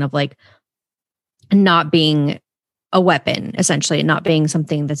cognizant of not being a weapon, essentially, not being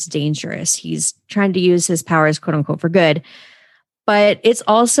something that's dangerous. He's trying to use his powers, quote unquote, for good. But it's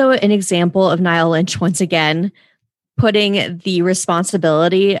also an example of Niall Lynch, once again, putting the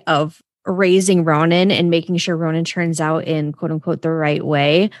responsibility of raising Ronan and making sure Ronan turns out in, quote unquote, the right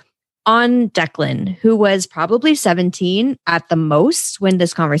way on Declan, who was probably 17 at the most when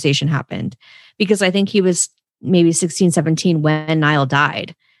this conversation happened, because I think he was maybe 16, 17 when Niall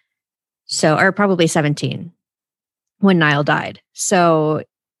died. So, or probably 17 when Niall died. So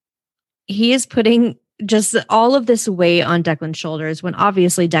he is putting just all of this weight on Declan's shoulders when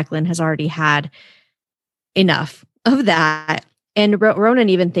obviously Declan has already had enough of that. And Ronan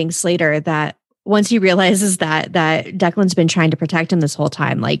even thinks later that once he realizes that Declan's been trying to protect him this whole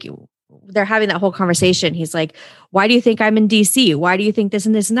time, they're having that whole conversation. He's like, why do you think I'm in DC? Why do you think this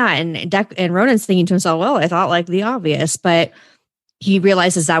and this and that? And Ronan's thinking to himself, well, I thought the obvious, but he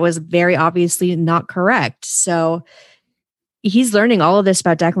realizes that was very obviously not correct. So he's learning all of this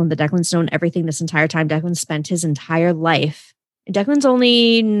about Declan, that Declan's known everything this entire time. Declan spent his entire life. Declan's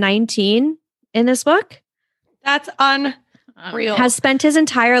only 19 in this book. That's unreal. Has spent his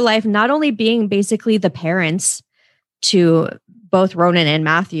entire life not only being basically the parents to both Ronan and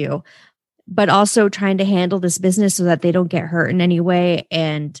Matthew, but also trying to handle this business so that they don't get hurt in any way.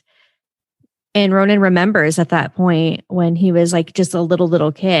 And Ronan remembers at that point when he was just a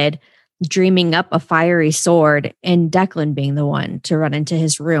little kid, dreaming up a fiery sword and Declan being the one to run into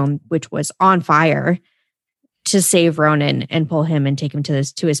his room, which was on fire, to save Ronan and pull him and take him to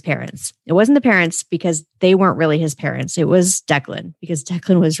his parents. It wasn't the parents because they weren't really his parents. It was Declan, because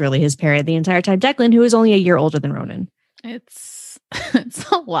Declan was really his parent the entire time. Declan, who was only a year older than Ronan. It's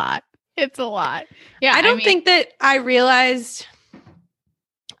a lot. It's a lot. Yeah. I don't think that I realized...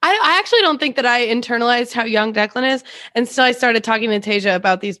 I actually don't think that I internalized how young Declan is until I started talking to Tayshia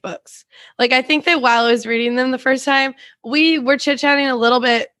about these books. I think that while I was reading them the first time, we were chit-chatting a little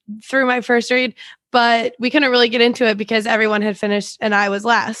bit through my first read, but we couldn't really get into it because everyone had finished and I was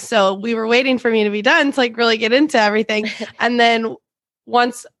last. So we were waiting for me to be done to really get into everything. And then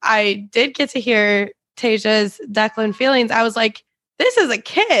once I did get to hear Tayshia's Declan feelings, I was like, this is a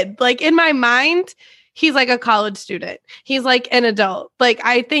kid. In my mind, he's a college student. He's an adult.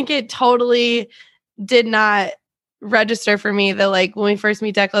 I think it totally did not register for me that when we first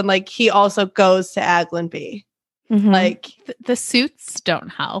meet Declan, he also goes to Aglenby. Mm-hmm. The suits don't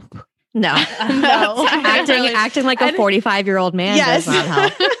help. No. No. Acting like a 45-year-old man does not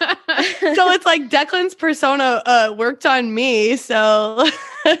help. So it's Declan's persona worked on me. So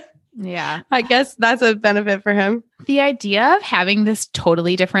yeah, I guess that's a benefit for him. The idea of having this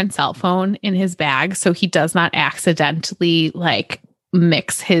totally different cell phone in his bag so he does not accidentally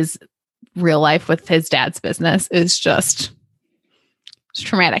mix his real life with his dad's business is just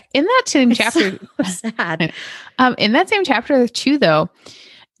traumatic. In that same chapter, so sad. In that same chapter too, though,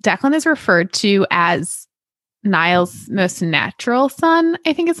 Declan is referred to as Niall's most natural son.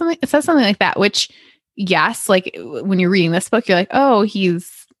 I think it says something like that, which yes, when you're reading this book, you're like, oh, he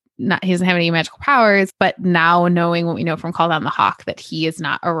doesn't have any magical powers, but now knowing what we know from Call Down the Hawk, that he is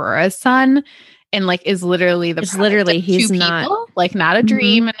not Aurora's son and is literally he's not people, not a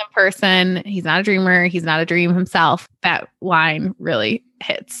dream and a person. He's not a dreamer. He's not a dream himself. That line really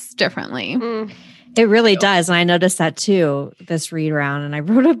hits differently. Mm. It really does. And I noticed that too, this read around. And I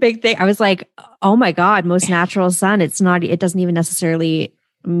wrote a big thing. I was like, oh my God, most natural son. It doesn't even necessarily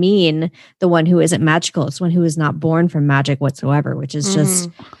mean the one who isn't magical. It's one who is not born from magic whatsoever, which is just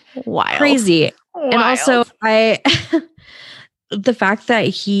wild. Crazy. Wild. And also the fact that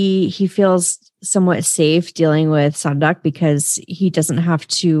he feels somewhat safe dealing with Sunduk because he doesn't have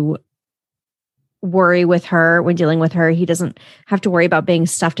to worry with her when dealing with her. He doesn't have to worry about being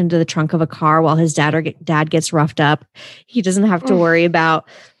stuffed into the trunk of a car while his dad gets roughed up. He doesn't have to worry about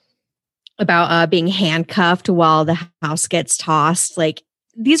being handcuffed while the house gets tossed.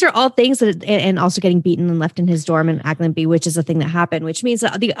 These are all things that, and also getting beaten and left in his dorm in Aglenby, which is a thing that happened, which means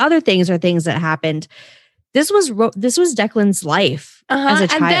that the other things are things that happened. This was Declan's life as a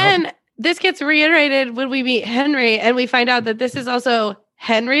child. And then this gets reiterated when we meet Henry and we find out that this is also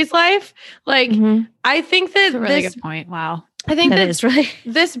Henry's life. Like, I think that That's a really good point. Wow. I think that is right.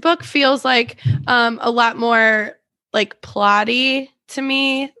 This book feels like a lot more like plotty to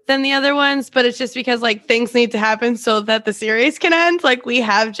me than the other ones, but it's just because like things need to happen so that the series can end. Like we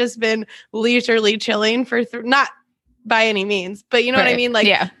have just been leisurely chilling for not by any means, but you know what I mean?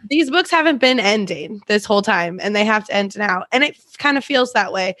 Like these books haven't been ending this whole time and they have to end now. And it kind of feels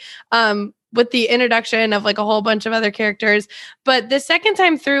that way. With the introduction of like a whole bunch of other characters. But the second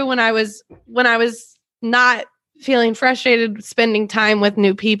time through when I was not feeling frustrated spending time with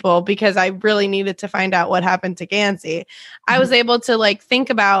new people because I really needed to find out what happened to Gansey, I was able to like think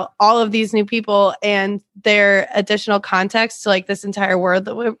about all of these new people and their additional context to like this entire world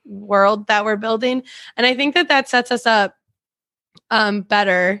that we're building. And I think that sets us up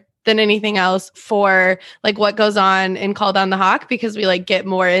better than anything else for like what goes on in Call Down the Hawk, because we like get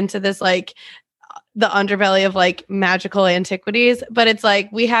more into this like the underbelly of like magical antiquities. But it's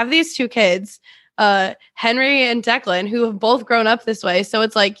like we have these two kids, Henry and Declan, who have both grown up this way. So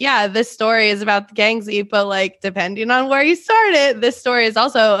it's like, yeah, this story is about the Gangsey, but like depending on where you start it, this story is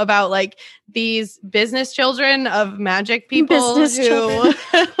also about like these business children of magic people like so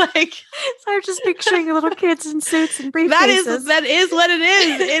I'm just picturing little kids in suits and briefcases. That is what it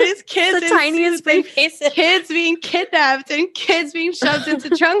is. It is kids the tiniest briefcases. Kids being kidnapped and kids being shoved into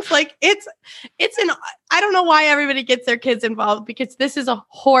trunks. Like it's I don't know why everybody gets their kids involved, because this is a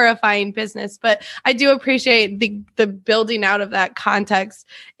horrifying business, but I do appreciate the building out of that context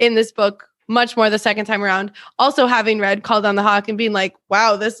in this book much more the second time around. Also having read Call Down the Hawk and being like,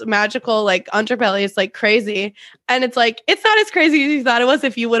 wow, this magical like underbelly is like crazy. And it's like, it's not as crazy as you thought it was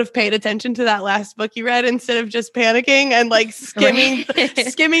if you would have paid attention to that last book you read instead of just panicking and like skimming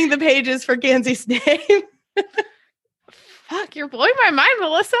the pages for Gansey's name. Fuck, you're blowing my mind,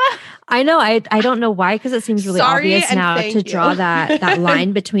 Melissa. I know. I don't know why, because it seems really obvious now to draw that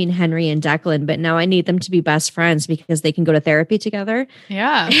line between Henry and Declan, but now I need them to be best friends because they can go to therapy together.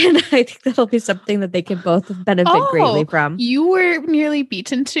 Yeah. And I think that'll be something that they can both benefit greatly from. You were nearly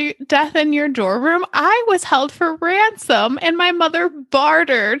beaten to death in your dorm room. I was held for ransom and my mother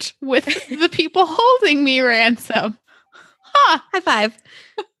bartered with the people holding me ransom. Huh. High five.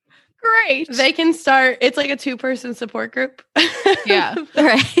 Great. They can start. It's like a 2-person support group. Yeah.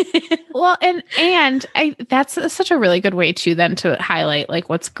 Right. Well, and that's such a really good way to then to highlight like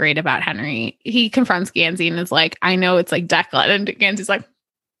what's great about Henry. He confronts Gansey and is like, I know it's like Declan, and Gansey's like,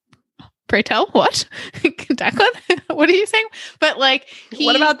 pray tell, what? Declan? What are you saying? But like,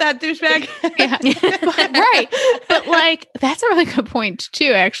 what about that douchebag? Yeah. Right. But like, that's a really good point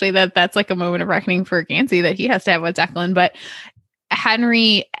too, actually, that's like a moment of reckoning for Gansey that he has to have with Declan. But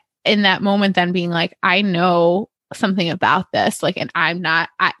Henry, in that moment, then being like, I know something about this, like, and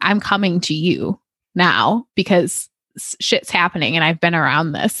I'm coming to you now because shit's happening and I've been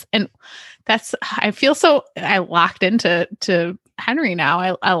around this. And I feel so I locked into Henry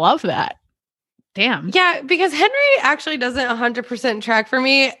now. I love that. Damn. Yeah, because Henry actually doesn't 100% track for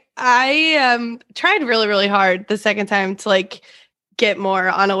me. I tried really, really hard the second time to like get more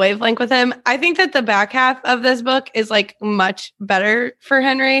on a wavelength with him. I think that the back half of this book is like much better for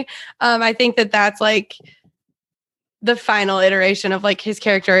Henry. I think that's like the final iteration of like his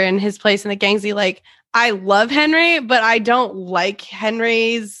character and his place in the Gangsey. Like, I love Henry, but I don't like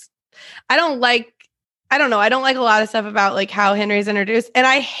I don't like a lot of stuff about like how Henry's introduced. And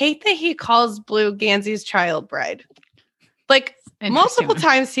I hate that he calls Blue Gansey's child bride. Like multiple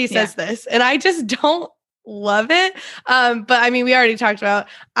times he says this, and I just don't love it. But I mean, we already talked about,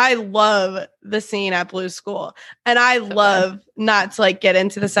 I love the scene at Blue's school, and I love not to like get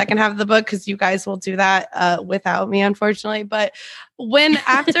into the second half of the book because you guys will do that without me, unfortunately. But when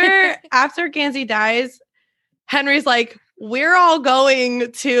after Gansey dies, Henry's like, we're all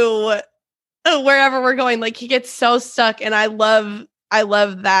going to wherever we're going. Like, he gets so stuck, and I love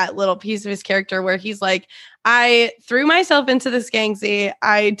that little piece of his character where he's like, I threw myself into this Gangsey.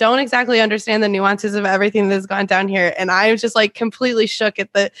 I don't exactly understand the nuances of everything that's gone down here. And I'm just like completely shook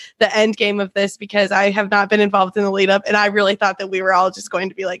at the end game of this because I have not been involved in the lead up. And I really thought that we were all just going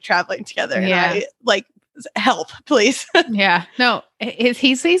to be like traveling together. Yeah. And I like, help, please. Yeah. No,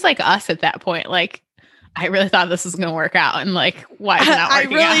 he's like us at that point. Like, I really thought this was going to work out. And like, why is it not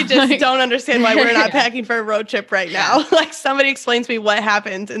working out? I really just don't understand why we're not packing for a road trip right now. Like, somebody explains to me what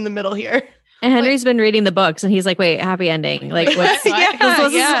happened in the middle here. And Henry's been reading the books and he's like, wait, happy ending. Like, what's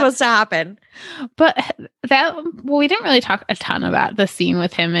supposed to happen? But we didn't really talk a ton about the scene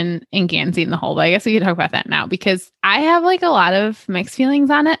with him and Gansey in the hole, but I guess we could talk about that now because I have like a lot of mixed feelings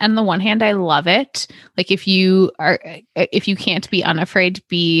on it. On the one hand, I love it. Like, if you can't be unafraid,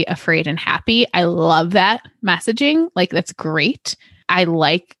 be afraid and happy. I love that messaging. Like, that's great. I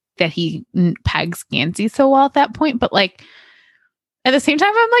like that he pegs Gansey so well at that point. But like at the same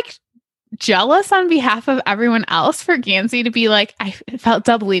time, I'm like jealous on behalf of everyone else for Gansey to be like, I felt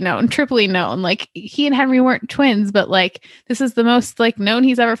doubly known, triply known. Like he and Henry weren't twins, but like this is the most like known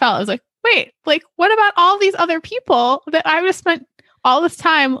he's ever felt. I was like, wait, like what about all these other people that I just spent all this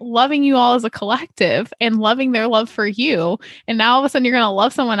time loving you all as a collective and loving their love for you, and now all of a sudden you're going to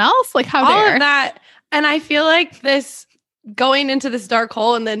love someone else? Like how all dare of that. And I feel like this going into this dark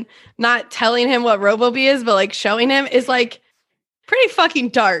hole and then not telling him what RoboBee is, but like showing him is like pretty fucking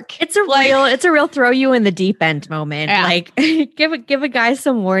dark. It's a real throw you in the deep end moment. Yeah. Like give a guy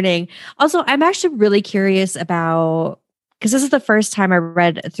some warning. Also, I'm actually really curious about, because this is the first time I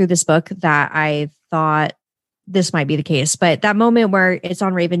read through this book that I thought this might be the case, but that moment where it's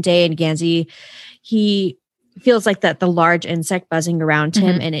on Raven Day and Gansey, he feels like that the large insect buzzing around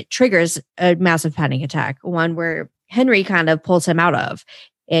him and it triggers a massive panic attack, one where Henry kind of pulls him out of,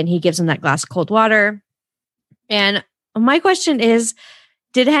 and he gives him that glass of cold water. And my question is,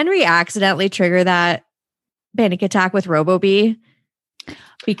 did Henry accidentally trigger that panic attack with RoboBee?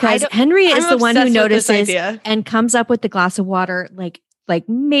 Because Henry is the one who notices and comes up with the glass of water like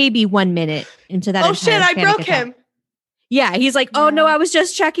maybe 1 minute into that. Oh shit, I broke him. Yeah, he's like, oh no, I was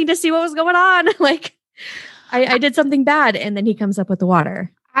just checking to see what was going on. Like I did something bad. And then he comes up with the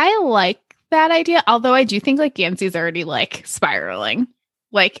water. I like that idea. Although I do think like Gansey's already like spiraling.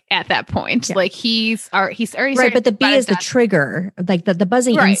 Like at that point, like he's already right. But the bee is the trigger. Like the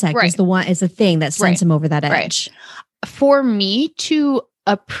buzzing insect is the thing that sends him over that edge. For me to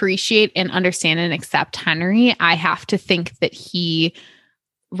appreciate and understand and accept Henry, I have to think that he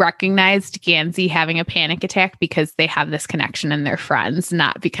recognized Gansey having a panic attack because they have this connection and they're friends,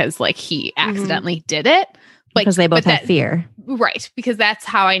 not because like he accidentally did it. Like, because they both have fear. Right. Because that's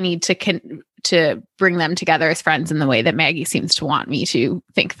how I need to bring them together as friends in the way that Maggie seems to want me to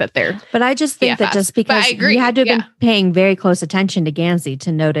think that they're. But I just think that just because he had to have been paying very close attention to Gansey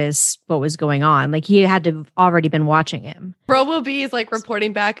to notice what was going on. Like he had to have already been watching him. RoboBee is like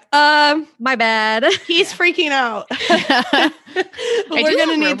reporting back. My bad. He's freaking out. We're going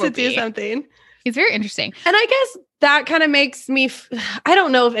to need to do something. He's very interesting. And I guess that kind of makes me, I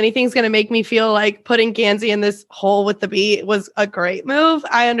don't know if anything's going to make me feel like putting Gansey in this hole with the bee was a great move.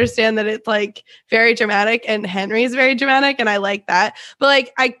 I understand that it's like very dramatic and Henry's very dramatic and I like that. But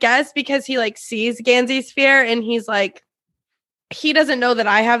like, I guess because he like sees Gansey's fear and he's like, he doesn't know that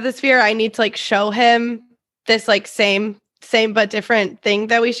I have this fear. I need to like show him this like same but different thing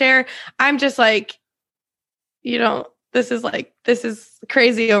that we share. I'm just like, this is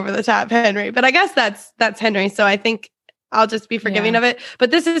crazy over the top, Henry. But I guess that's Henry. So I think I'll just be forgiving of it. But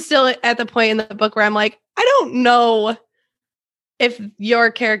this is still at the point in the book where I'm like, I don't know if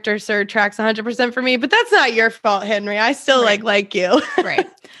your character, sir, tracks 100% for me, but that's not your fault, Henry. I still like you. Right.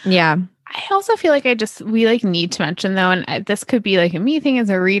 Yeah. I also feel like we like need to mention though, and this could be like a me thing as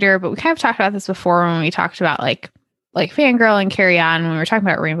a reader, but we kind of talked about this before when we talked about like Fangirl and Carry On, when we were talking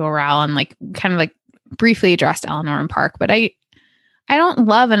about Rainbow Rowell and like kind of like briefly addressed Eleanor and Park, but I don't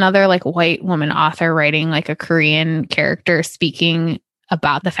love another like white woman author writing like a Korean character speaking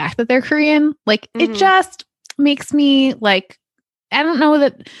about the fact that they're Korean. Like it just makes me like, I don't know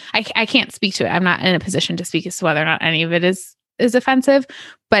that I can't speak to it. I'm not in a position to speak as to whether or not any of it is offensive,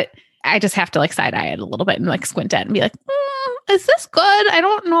 but I just have to like side eye it a little bit and like squint at it and be like, is this good? I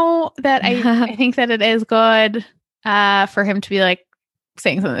don't know that I think that it is good for him to be like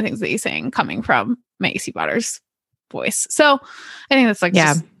saying some of the things that he's saying coming from Maggie Stiefvater's voice. So I think that's like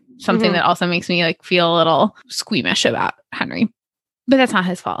just something that also makes me like feel a little squeamish about Henry, but that's not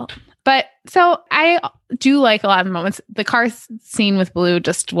his fault. But so I do like a lot of the moments. The car scene with Blue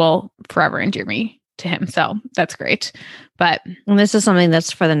just will forever endear me to him. So that's great. But and this is something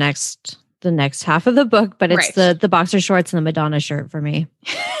that's for the next half of the book, but it's the boxer shorts and the Madonna shirt for me.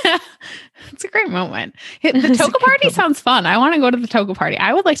 It's a great moment. The Toga party sounds fun. I want to go to the Toga party.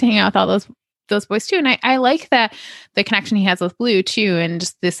 I would like to hang out with all those boys too. And I like that the connection he has with Blue too. And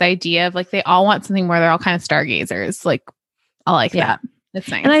just this idea of like, they all want something where they're all kind of stargazers. Like, I like that. It's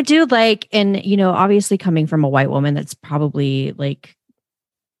nice. And I do like, and obviously coming from a white woman, that's probably like,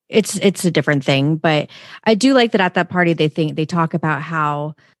 it's a different thing, but I do like that at that party, they talk about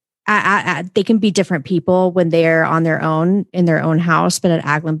how they can be different people when they're on their own in their own house, but at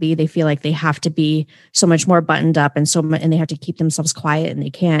Aglionby, they feel like they have to be so much more buttoned up and and they have to keep themselves quiet and they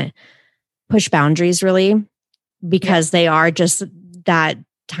can't push boundaries really because they are just that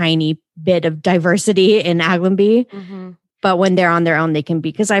tiny bit of diversity in Aglionby. But when they're on their own, they can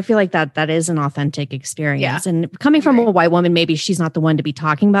be, because I feel like that is an authentic experience. Yeah. And coming from a white woman, maybe she's not the one to be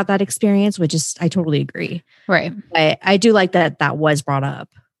talking about that experience, which is, I totally agree. Right. I do like that was brought up.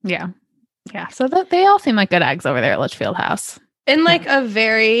 Yeah. Yeah. So they all seem like good eggs over there at Litchfield House. In like a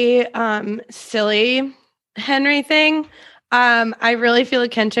very silly Henry thing, I really feel a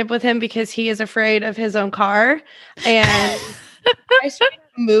kinship with him because he is afraid of his own car. And I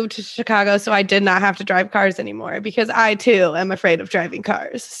moved to Chicago, so I did not have to drive cars anymore because I too am afraid of driving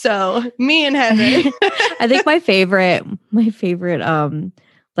cars. So me and Henry. I think my favorite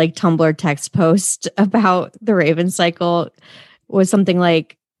like Tumblr text post about the Raven cycle was something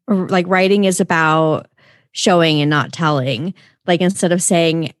like writing is about showing and not telling. Like instead of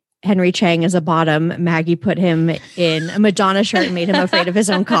saying Henry Chang is a bottom, Maggie put him in a Madonna shirt and made him afraid of his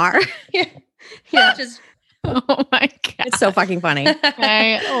own car. Yeah. Oh my God. It's so fucking funny.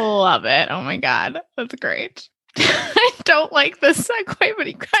 I love it. Oh my God. That's great. I don't like this segue, but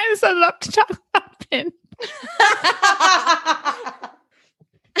he kind of set it up to talk about Pin.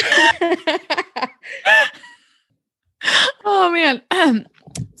 Oh man.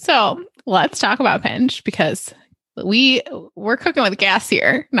 So let's talk about Pinch because we're cooking with gas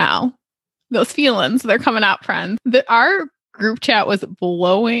here now. Those feelings, they're coming out, friends. Our group chat was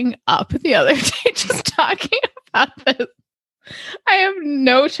blowing up the other day just talking about this. I have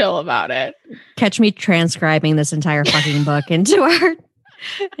no chill about it. Catch me transcribing this entire fucking book into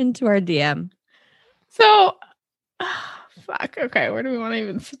our DM. So, fuck. Okay, where do we want to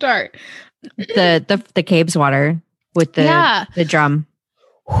even start? The caves water with the drum.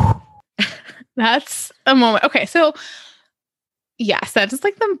 That's a moment. Okay, so yes, that is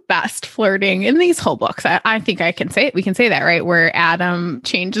like the best flirting in these whole books. I think I can say it. We can say that, right? Where Adam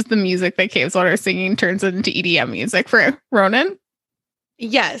changes the music that Caves Water is singing, turns it into EDM music for Ronan.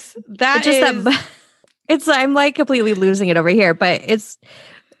 Yes, I'm like completely losing it over here, but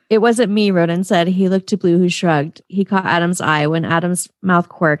it wasn't me, Ronan said. He looked to Blue, who shrugged. He caught Adam's eye. When Adam's mouth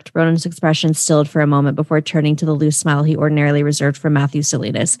quirked, Ronan's expression stilled for a moment before turning to the loose smile he ordinarily reserved for Matthew's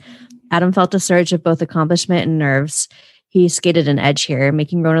silliness. Adam felt a surge of both accomplishment and nerves. He skated an edge here,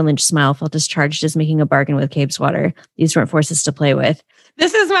 making Ronan Lynch smile, felt as charged as making a bargain with Caves Water. These weren't forces to play with.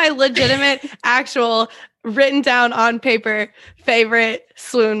 This is my legitimate, actual, written down on paper favorite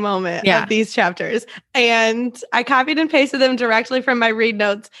swoon moment of these chapters. And I copied and pasted them directly from my read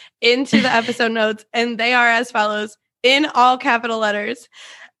notes into the episode notes. And they are as follows, in all capital letters.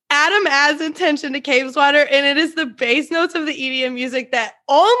 Adam adds intention to Caves Water, and it is the bass notes of the EDM music that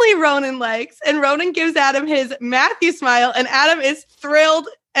only Ronan likes. And Ronan gives Adam his Matthew smile, and Adam is thrilled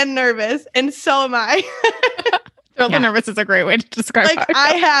and nervous, and so am I. Thrilled and nervous is a great way to describe it. Like,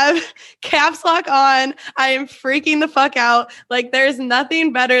 I have caps lock on. I am freaking the fuck out. Like, there's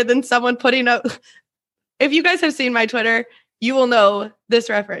nothing better than someone putting up. If you guys have seen my Twitter, you will know this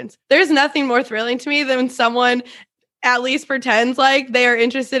reference. There's nothing more thrilling to me than when someone at least pretends like they are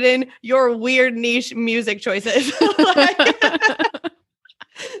interested in your weird niche music choices. Like,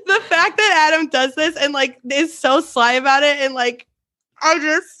 the fact that Adam does this and like is so sly about it, and like I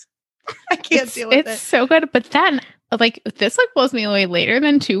can't deal with it. It's so good. But then like this like blows me away later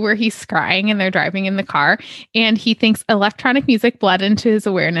than two, where he's scrying and they're driving in the car and he thinks electronic music bled into his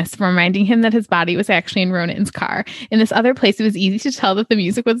awareness, reminding him that his body was actually in Ronan's car. In this other place, it was easy to tell that the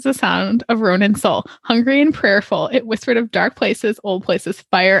music was the sound of Ronan's soul. Hungry and prayerful, it whispered of dark places, old places,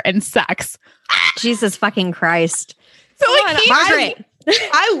 fire, and sex. Jesus fucking Christ. So like Margaret.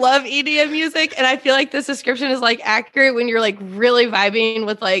 I love EDM music, and I feel like this description is like accurate when you're like really vibing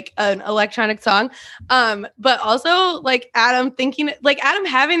with like an electronic song. But also like Adam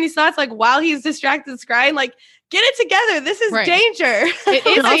having these thoughts like while he's distracted scrying, like get it together. This is danger. It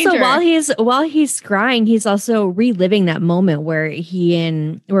is also danger. while he's scrying, he's also reliving that moment where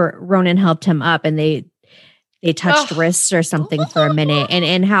where Ronan helped him up and they touched wrists or something for a minute,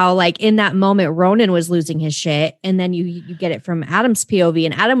 and how like in that moment Ronan was losing his shit, and then you get it from Adam's POV,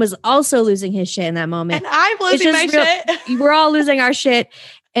 and Adam was also losing his shit in that moment, and I'm losing my shit. We're all losing our shit,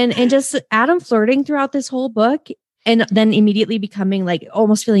 and just Adam flirting throughout this whole book, and then immediately becoming like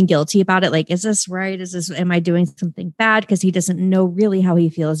almost feeling guilty about it. Like, is this right? Am I doing something bad? Because he doesn't know really how he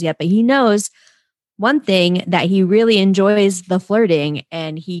feels yet, but he knows one thing, that he really enjoys the flirting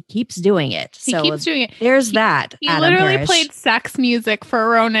and he keeps doing it. He keeps doing it. There's that. He literally played sex music for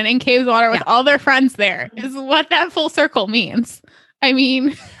Ronan in Caves Water with all their friends there, is what that full circle means. I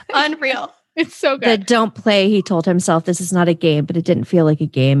mean, unreal. It's so good. Don't play, he told himself. This is not a game, but it didn't feel like a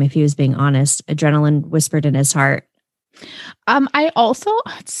game if he was being honest. Adrenaline whispered in his heart. I also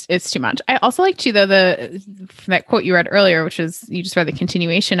it's too much. I also like too though that quote you read earlier, which is you just read the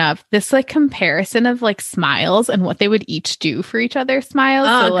continuation of this like comparison of like smiles and what they would each do for each other's smiles.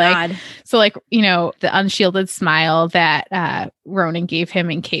 Oh God. So like, you know, the unshielded smile that Ronan gave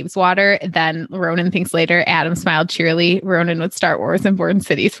him in Cave's water. Then Ronan thinks later Adam smiled cheerily. Ronan would start wars in Born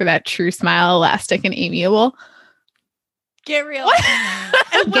Cities for that true smile, elastic and amiable. Get real.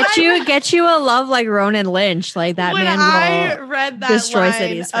 Get you a love like Ronan Lynch. Like that when man I will read that destroy line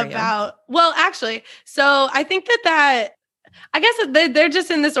cities for about, well, actually, so I think that I guess they're just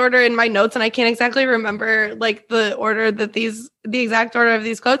in this order in my notes, and I can't exactly remember like the order that the exact order of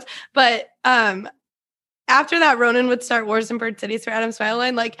these quotes, but after that, Ronan would start wars in Bird Cities for Adam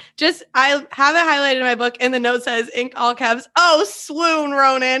Smileline. Like, just, I have it highlighted in my book, and the note says, in all caps, "Oh, swoon,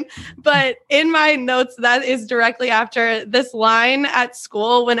 Ronan." But in my notes, that is directly after this line at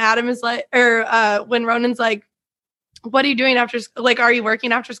school when Adam is like, when Ronan's like, "What are you doing after, like, are you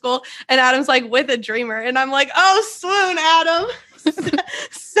working after school?" And Adam's like, "With a dreamer." And I'm like, "Oh, swoon, Adam."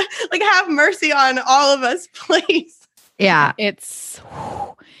 Like, have mercy on all of us, please. Yeah.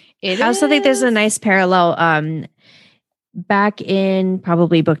 I also think there's a nice parallel. Back in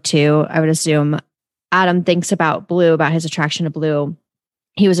probably book 2, I would assume, Adam thinks about Blue, about his attraction to Blue.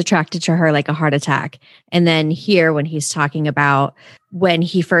 He was attracted to her like a heart attack. And then here, when he's talking about when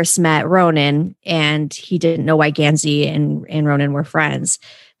he first met Ronan and he didn't know why Gansey and Ronan were friends,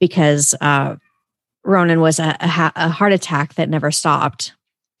 because Ronan was a heart attack that never stopped.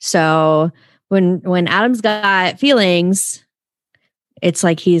 So when Adam's got feelings, it's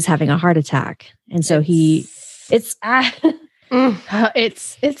like he's having a heart attack. And so it's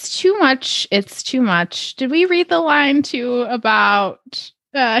too much. It's too much. Did we read the line too about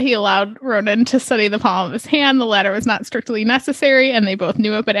he allowed Ronan to study the palm of his hand? The latter was not strictly necessary, and they both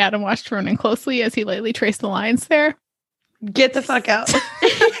knew it, but Adam watched Ronan closely as he lightly traced the lines there. Get the fuck out.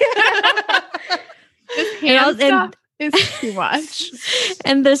 This hand stuff is too much.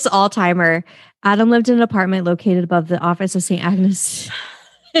 And this all-timer, Adam lived in an apartment located above the office of St. Agnes.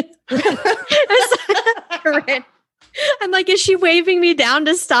 I'm like, is she waving me down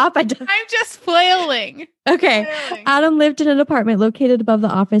to stop? I'm just flailing. Okay. Adam lived in an apartment located above the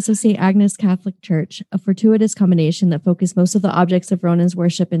office of St. Agnes Catholic Church, a fortuitous combination that focused most of the objects of Ronan's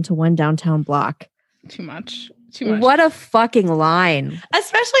worship into one downtown block. Too much. What a fucking line.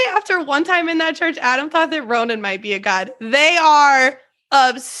 Especially after one time in that church, Adam thought that Ronan might be a god. They are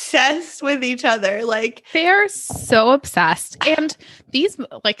obsessed with each other. Like, they are so obsessed. And these,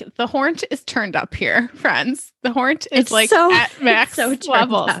 like, the hornt is turned up here, friends. The hornt is at max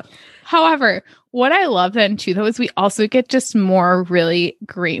levels. However, what I love then too, though, is we also get just more really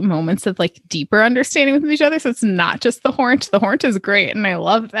great moments of like deeper understanding with each other. So it's not just the hornt. The hornt is great, and I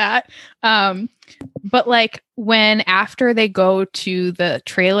love that. But like when after they go to the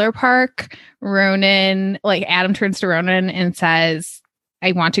trailer park, Ronan, like Adam turns to Ronan and says,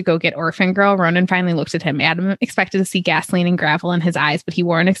 "I want to go get Orphan Girl." Ronan finally looked at him. Adam expected to see gasoline and gravel in his eyes, but he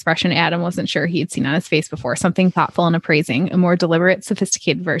wore an expression Adam wasn't sure he had seen on his face before, something thoughtful and appraising, a more deliberate,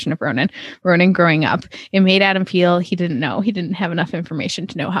 sophisticated version of Ronan. Ronan growing up. It made Adam feel he didn't know. He didn't have enough information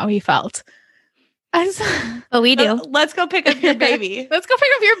to know how he felt. But we do. Let's go pick up your baby. Let's go pick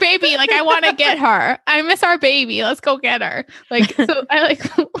up your baby. Like, I want to get her. I miss our baby. Let's go get her. Like, so I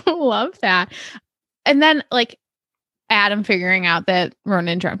like love that. And then like Adam figuring out that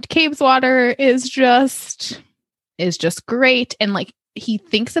Ronan dreamt Cave's water is just great. And like he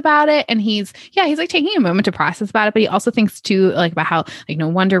thinks about it, and he's like taking a moment to process about it, but he also thinks too like about how like no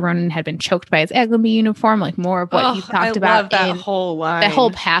wonder Ronan had been choked by his Agleby uniform, like more of what he talked about. That whole line. That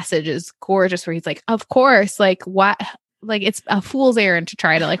whole passage is gorgeous, where he's like, of course, like what, like it's a fool's errand to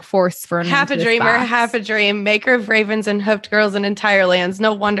try to like force Vernon. Half a dreamer, half a dream, maker of ravens and hoofed girls in entire lands.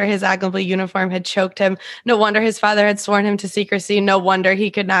 No wonder his Agleby uniform had choked him. No wonder his father had sworn him to secrecy. No wonder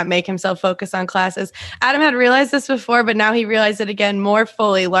he could not make himself focus on classes. Adam had realized this before, but now he realized it again more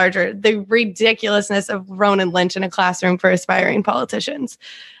fully, larger. The ridiculousness of Ronan Lynch in a classroom for aspiring politicians.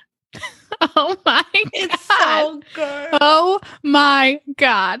 Oh my God. It's so good. Oh my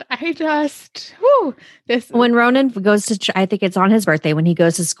God. When Ronan goes to, I think it's on his birthday when he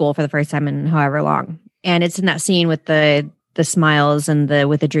goes to school for the first time in however long. And it's in that scene with the smiles and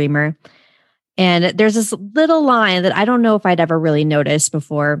with the dreamer. And there's this little line that I don't know if I'd ever really noticed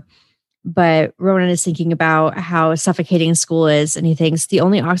before, but Ronan is thinking about how suffocating school is. And he thinks the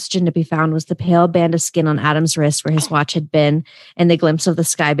only oxygen to be found was the pale band of skin on Adam's wrist where his watch had been and the glimpse of the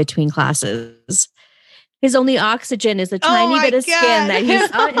sky between classes. His only oxygen is a tiny bit of skin that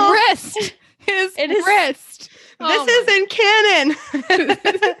he's on his wrist. His wrist. This isn't canon.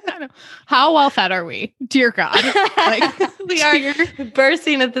 How well fed are we? Dear God. Like we are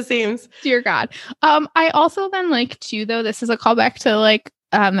bursting at the seams. Dear God. I also then like too, though, this is a callback to like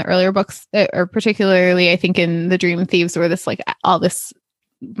the earlier books, or particularly I think in the Dream Thieves, where this like all this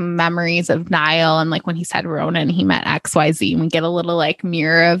memories of Niall, and like when he said Ronan, he meant XYZ, and we get a little like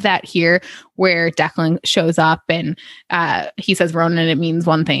mirror of that here, where Declan shows up and he says Ronan, it means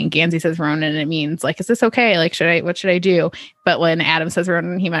one thing. Gansey says Ronan, it means like, is this okay? Like, what should I do? But when Adam says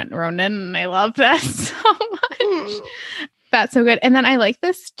Ronan, he meant Ronan, and I love that so much. That's so good. And then I like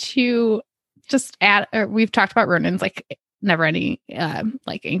this too. Just we've talked about Ronan's like never any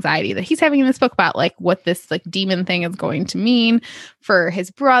like anxiety that he's having in this book about like what this like demon thing is going to mean for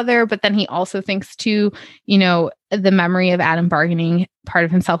his brother. But then he also thinks too, you know, the memory of Adam bargaining part of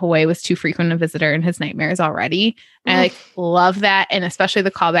himself away was too frequent a visitor in his nightmares already. And I like love that. And especially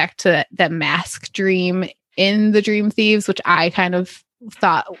the callback to that mask dream in the Dream Thieves, which I kind of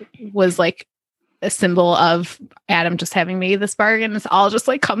thought was like a symbol of Adam just having made this bargain. It's all just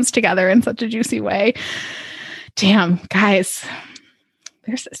like comes together in such a juicy way. Damn, guys,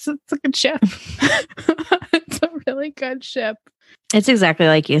 it's a good ship. It's a really good ship. It's exactly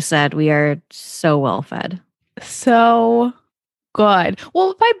like you said. We are so well fed. So good.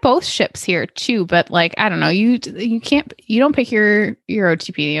 Well, by both ships here too, but like, I don't know, you don't pick your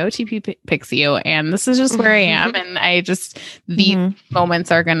OTP. The OTP picks you, and this is just where I am. And I just, these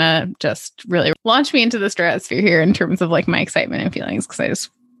moments are gonna just really launch me into the stratosphere here in terms of like my excitement and feelings, because I just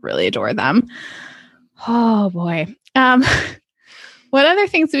really adore them. Oh boy. What other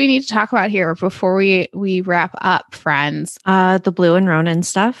things do we need to talk about here before we wrap up, friends? The Blue and Ronan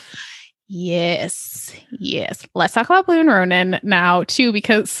stuff. Yes. Let's talk about Blue and Ronan now too,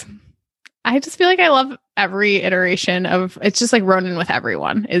 because I just feel like I love every iteration of it's just like Ronan with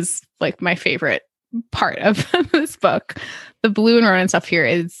everyone is like my favorite part of this book. The Blue and Ronan stuff here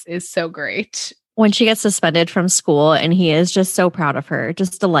is so great. When she gets suspended from school and he is just so proud of her,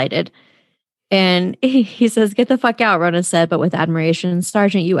 just delighted. And he says, "Get the fuck out," Ronan said, but with admiration.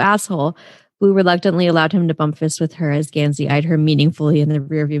 "Sergeant, you asshole." Blue reluctantly allowed him to bump fists with her as Gansey eyed her meaningfully in the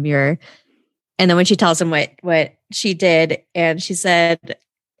rearview mirror. And then when she tells him what she did, and she said,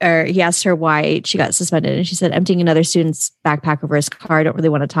 or he asked her why she got suspended, and she said, "Emptying another student's backpack over his car. I don't really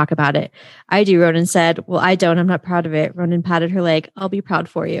want to talk about it." "I do," Ronan said. "Well, I don't. I'm not proud of it." Ronan patted her leg. "I'll be proud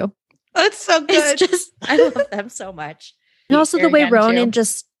for you." That's so good. It's just, I love them so much. And also the way Ronan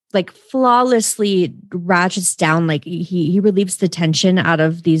just like flawlessly ratchets down, like he relieves the tension out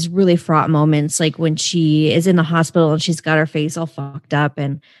of these really fraught moments, like when she is in the hospital and she's got her face all fucked up,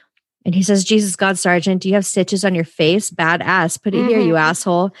 and he says, "Jesus God, Sergeant, do you have stitches on your face? Badass. Put it here, you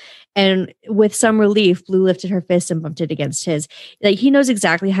asshole." And with some relief, Blue lifted her fist and bumped it against his. Like he knows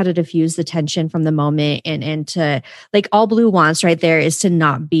exactly how to diffuse the tension from the moment, and to like all Blue wants right there is to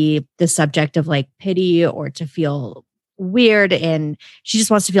not be the subject of like pity or to feel weird, and she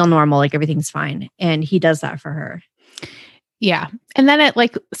just wants to feel normal, like everything's fine, and he does that for her. Yeah. And then it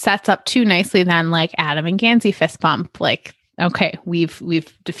like sets up too nicely then like Adam and Gansey fist bump, like, okay, we've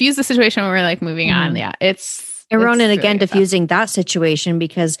diffused the situation, we're like moving on. Yeah, and Ronan really again diffusing that situation,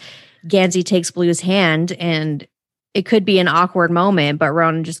 because Gansey takes Blue's hand, and it could be an awkward moment, but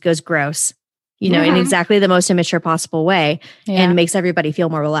Ronan just goes gross, in exactly the most immature possible way, and makes everybody feel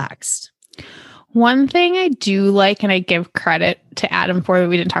more relaxed. One thing I do like, and I give credit to Adam for that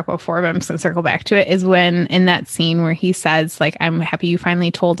we didn't talk about before, but I'm just going to circle back to it, is when in that scene where he says, like, "I'm happy you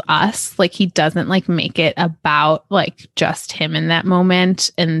finally told us," like he doesn't like make it about like just him in that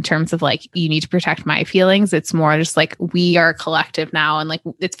moment in terms of like, you need to protect my feelings. It's more just like, we are a collective now. And like,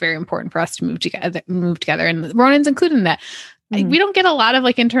 it's very important for us to move together. And Ronan's included in that. Like, we don't get a lot of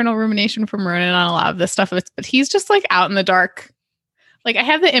like internal rumination from Ronan on a lot of this stuff, but he's just like out in the dark. Like I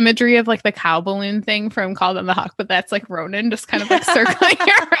have the imagery of like the cow balloon thing from Called on the Hawk, but that's like Ronan just kind of like circling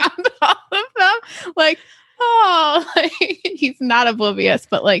around all of them. Like, like, he's not oblivious,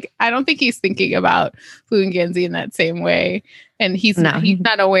 but like, I don't think he's thinking about Blue and Gansey in that same way. And he's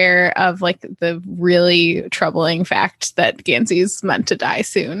not aware of like the really troubling fact that Gansey's meant to die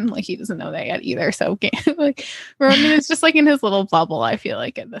soon. Like he doesn't know that yet either. So like Ronan is just like in his little bubble, I feel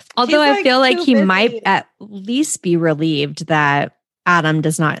like at this point. Although I feel like he might at least be relieved that Adam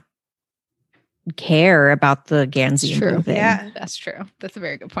does not care about the Gansey thing. Yeah, that's true. That's a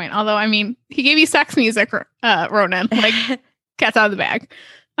very good point. Although, I mean, he gave you sex music, Ronan, like cat's out of the bag.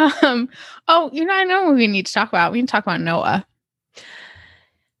 I know what we need to talk about. We need to talk about Noah.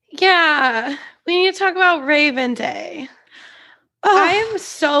 Yeah, we need to talk about Raven Day. Oh. I am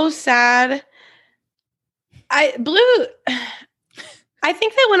so sad. I think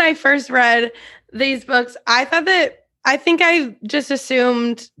that when I first read these books, I think I just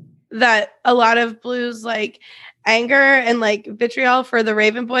assumed that a lot of Blue's like anger and like vitriol for the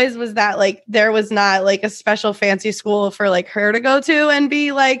Raven boys was that like there was not like a special fancy school for like her to go to and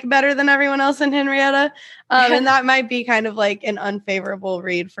be like better than everyone else in Henrietta. And that might be kind of like an unfavorable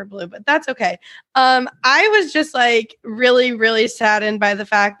read for Blue, but that's okay. I was just like really, really saddened by the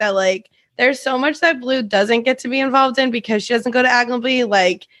fact that like there's so much that Blue doesn't get to be involved in because she doesn't go to Agleby,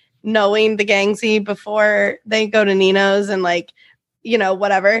 like knowing the Gangsey before they go to Nino's and like, you know,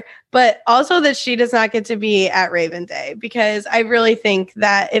 whatever, but also that she does not get to be at Raven Day, because I really think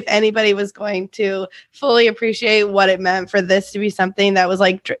that if anybody was going to fully appreciate what it meant for this to be something that was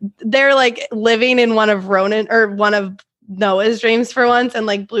like, they're like living in one of Ronan or one of Noah's dreams for once, and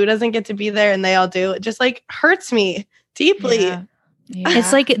like Blue doesn't get to be there and they all do, it just like hurts me deeply. Yeah.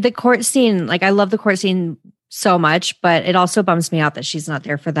 It's like the court scene. Like, I love the court scene so much, but it also bums me out that she's not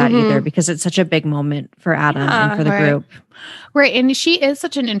there for that either, because it's such a big moment for Adam and for the group. Right. And she is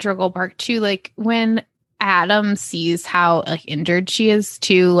such an integral part too. Like when Adam sees how like injured she is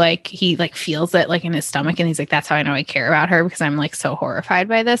too, like he like feels it like in his stomach, and he's like, that's how I know I care about her, because I'm like so horrified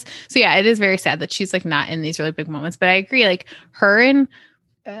by this. So yeah, it is very sad that she's like not in these really big moments, but I agree, like her and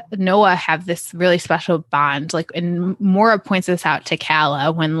Noah have this really special bond. Like, and Maura points this out to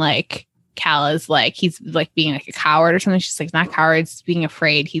Calla when like Calla's like, he's like being like a coward or something. She's like, not coward, he's being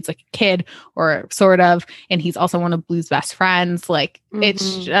afraid. He's like a kid, or sort of, and he's also one of Blue's best friends. Like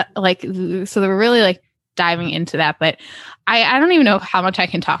it's just, like, so they're really like diving into that. But I don't even know how much I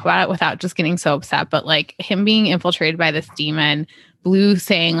can talk about it without just getting so upset. But like him being infiltrated by this demon, Blue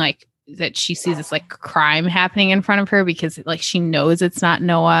saying like that she sees this like crime happening in front of her because like she knows it's not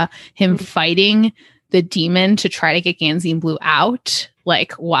Noah, him fighting the demon to try to get Gansey and Blue out,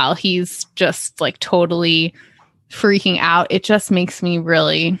 like while he's just like totally freaking out. It just makes me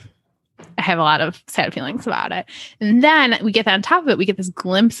really, I have a lot of sad feelings about it. And then we get that on top of it, we get this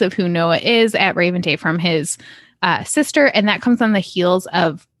glimpse of who Noah is at Raven Day from his sister. And that comes on the heels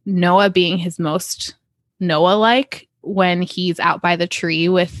of Noah being his most Noah-like when he's out by the tree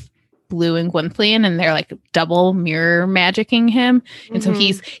with Blue and Gwynplaine, and they're like double mirror magicking him. And so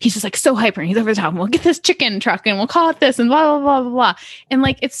he's just like so hyper, and he's over the top, and we'll get this chicken truck and we'll call it this and blah, blah, blah, blah, blah. And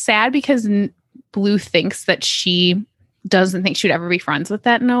like, it's sad because Blue thinks that she doesn't think she would ever be friends with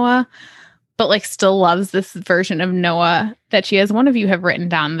that Noah, but like still loves this version of Noah that she has. One of you have written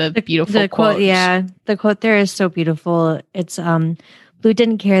down the beautiful quote. Yeah. The quote there is so beautiful. It's, Blue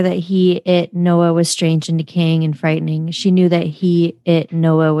didn't care that Noah was strange and decaying and frightening. She knew that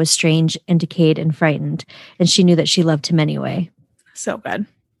Noah was strange and decayed and frightened. And she knew that she loved him anyway. So good.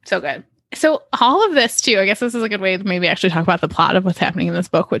 So good. So all of this too, I guess this is a good way to maybe actually talk about the plot of what's happening in this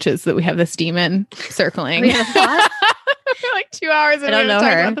book, which is that we have this demon circling. We have a plot? For like 2 hours and I don't know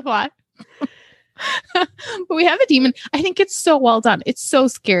talk her. about the plot. But we have a demon. I think it's so well done. It's so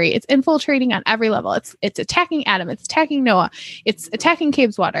scary. It's infiltrating on every level. It's attacking Adam. It's attacking Noah. It's attacking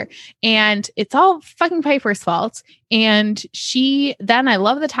Cabeswater. And it's all fucking Piper's fault. And then I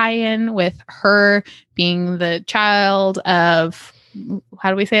love the tie-in with her being the child of,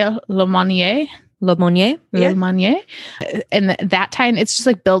 how do we say it? L'aumônier? L'aumônier? Yeah. L'aumônier. And that tie-in, it's just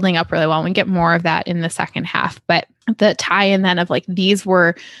like building up really well. We get more of that in the second half. But the tie-in then of like, these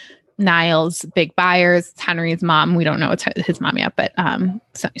were Niall's big buyers. It's Henry's mom. We don't know it's his mom yet, but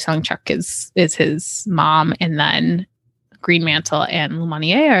Songchuck is his mom, and then Greenmantle and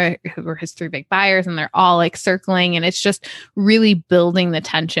L'aumônier were his 3 big buyers, and they're all like circling, and it's just really building the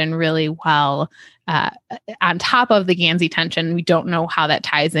tension really well. On top of the Gansey tension, we don't know how that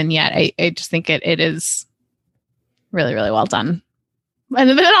ties in yet. I just think it is really, really well done, and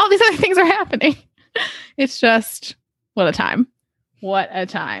then all these other things are happening. It's just what a time. What a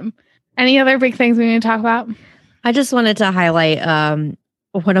time. Any other big things we need to talk about? I just wanted to highlight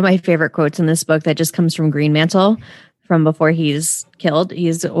one of my favorite quotes in this book that just comes from Greenmantle from before he's killed.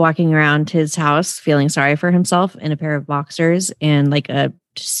 He's walking around his house feeling sorry for himself in a pair of boxers and like a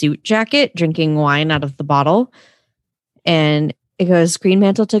suit jacket, drinking wine out of the bottle. And it goes,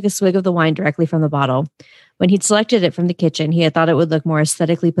 Greenmantle took a swig of the wine directly from the bottle. When he'd selected it from the kitchen, he had thought it would look more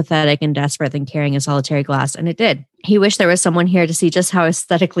aesthetically pathetic and desperate than carrying a solitary glass, and it did. He wished there was someone here to see just how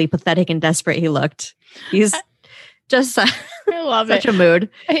aesthetically pathetic and desperate he looked. He's just I love such it. a mood.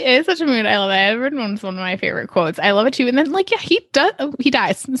 It is such a mood. I love it. I've written one of my favorite quotes. I love it too. And then like, yeah, he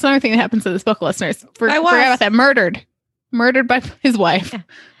dies. That's another thing that happens to this book, listeners. Forget about that. Murdered by his wife. Yeah.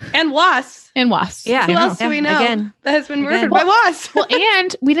 And Was. Yeah. Who else do we know Again. that has been murdered by Wasp? Well,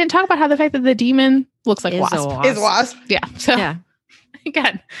 and we didn't talk about how the fact that the demon looks like Wasp. Is Wasp. Yeah. So Yeah.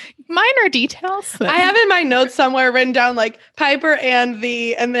 Again, minor details. I have in my notes somewhere written down like Piper and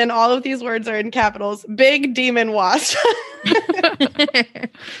then all of these words are in capitals. Big demon wasp.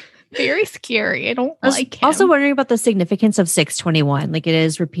 Very scary. I don't like him. Also wondering about the significance of 621. Like it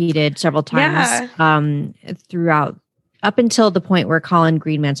is repeated several times throughout up until the point where Colin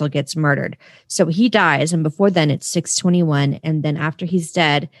Greenmantle gets murdered. So he dies, and before then it's 621, and then after he's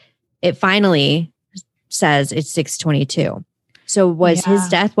dead, it finally says it's 622. So was his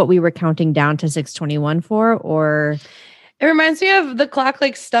death what we were counting down to 621 for, or? It reminds me of the clock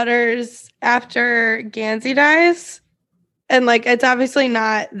like stutters after Gansey dies. And like, it's obviously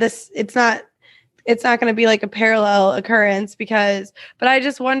not this, it's not going to be like a parallel occurrence but I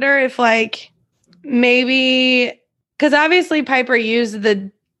just wonder if like maybe, because obviously Piper used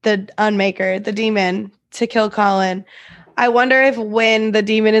the Unmaker, the demon, to kill Colin. I wonder if when the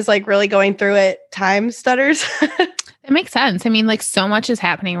demon is like really going through it, time stutters. It makes sense. I mean, like so much is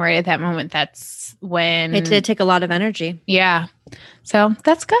happening right at that moment. That's when it did take a lot of energy. Yeah. So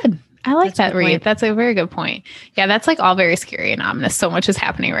that's good. I like that, Reed. That's a very good point. Yeah, that's like all very scary and ominous. So much is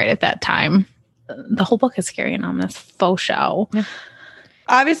happening right at that time. The whole book is scary and ominous. Faux show. Yeah.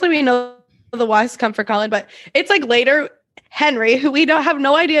 Obviously, we know the wasps come for Colin, but it's like later, Henry, who we don't have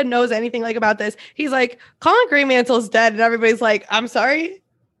no idea knows anything like about this. He's like, Colin Greenmantle's dead, and everybody's like, I'm sorry.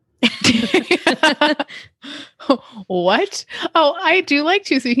 What? Oh, I do like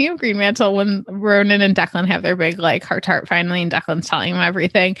too. Speaking of Greenmantle, when Ronan and Declan have their big like heart finally, and Declan's telling him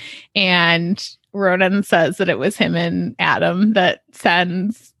everything, and Ronan says that it was him and Adam that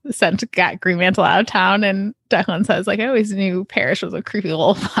sent got Greenmantle out of town, and Declan says like, I always knew Parrish was a creepy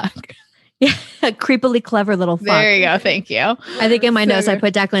little fuck. Yeah, a creepily clever little fuck. There you go. Thank you. I think in my notes I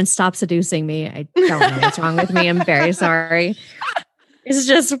put Declan, stop seducing me. I don't know what's wrong with me. I'm very sorry. It's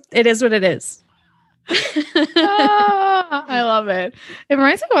just, it is what it is. I love it. It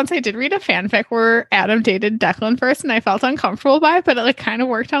reminds me once I did read a fanfic where Adam dated Declan first, and I felt uncomfortable by it, but it like kind of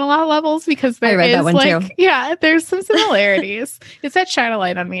worked on a lot of levels because there is that one like, too. Yeah, there's some similarities. It's that shine a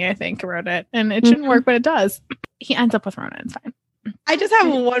light on me, I think, wrote it, and it shouldn't work, but it does. He ends up with Ronan. It's fine. I just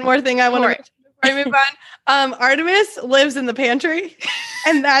have one more thing I want to mention before I move on. Artemis lives in the pantry,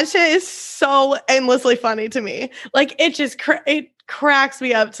 and that shit is so endlessly funny to me. Like it just it cracks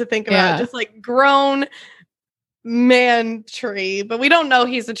me up to think about just like grown man tree, but we don't know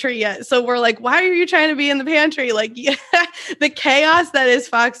he's a tree yet. So we're like, why are you trying to be in the pantry? Like the chaos that is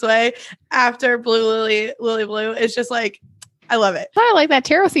Foxway after Lily Blue is just like, I love it. I like that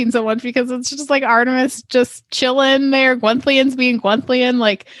tarot scene so much because it's just like Artemis just chilling there, Gwynthlian's being Gwynthlian.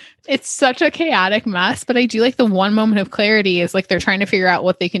 Like it's such a chaotic mess, but I do like the one moment of clarity is like they're trying to figure out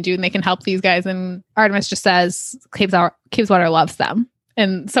what they can do and they can help these guys. And Artemis just says, Cavewater loves them.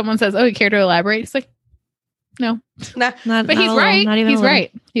 And someone says, oh, you care to elaborate? It's like, no. But he's right. He's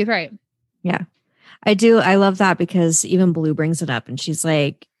right. He's right. Yeah. I love that because even Blue brings it up and she's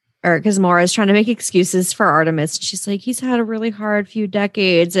like, or because Moira's trying to make excuses for Artemis. She's like, he's had a really hard few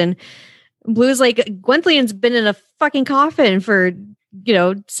decades. And Blue's like, Gwynthlian's been in a fucking coffin for,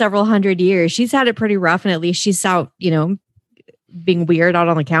 several hundred years. She's had it pretty rough. And at least she's out, being weird out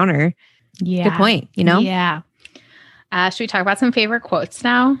on the counter. Yeah. Good point, Yeah. Should we talk about some favorite quotes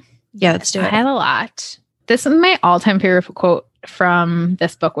now? Yeah, let's do it. I have a lot. This is my all-time favorite quote from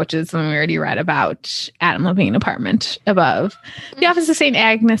this book, which is the one we already read about Adam living in an apartment above. The office of St.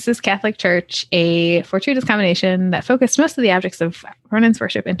 Agnes's Catholic Church, a fortuitous combination that focused most of the objects of Ronan's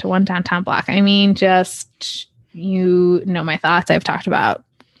worship into one downtown block. I mean, just, my thoughts. I've talked about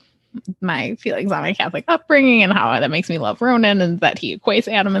my feelings on my Catholic upbringing and how that makes me love Ronan and that he equates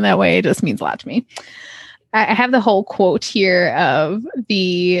Adam in that way. It just means a lot to me. I have the whole quote here of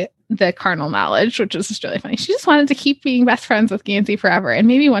the carnal knowledge, which is just really funny. She just wanted to keep being best friends with Gansey forever and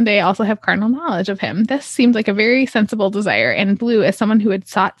maybe one day also have carnal knowledge of him. This seemed like a very sensible desire. And Blue, as someone who had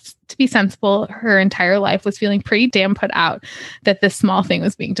sought to be sensible her entire life, was feeling pretty damn put out that this small thing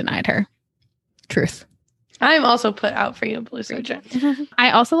was being denied her. Truth. I'm also put out for you, Blue Surgeon.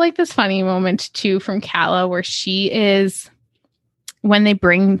 I also like this funny moment too from Calla where she is, when they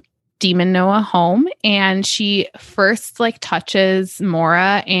bring Demon Noah home and she first like touches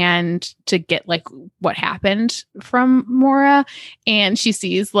Mora and to get like what happened from Mora, and she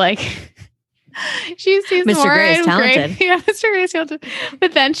sees like She sees Mr. more Grey is and talented. Yeah, Mr. Grey is talented.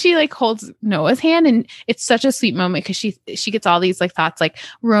 But then she like holds Noah's hand, and it's such a sweet moment because she gets all these like thoughts, like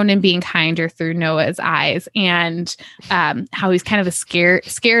Ronan being kinder through Noah's eyes, and how he's kind of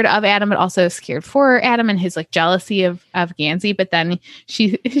scared of Adam, but also scared for Adam, and his like jealousy of Gansey. But then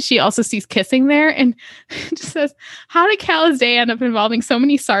she also sees kissing there, and just says, "How did Cal's day end up involving so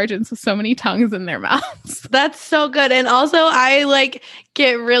many sergeants with so many tongues in their mouths?" That's so good. And also I like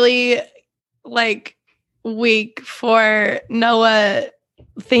get really like weak for Noah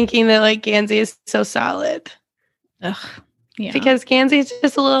thinking that like Gansey is so solid. Ugh. Yeah. Because Gansey's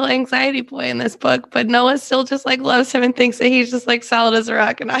just a little anxiety boy in this book, but Noah still just like loves him and thinks that he's just like solid as a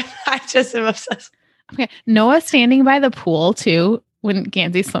rock. And I just am obsessed. Okay. Noah standing by the pool too when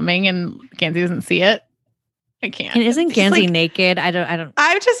Gansey's swimming and Gansey doesn't see it. I can't. And isn't He's Gansey like- naked? I don't.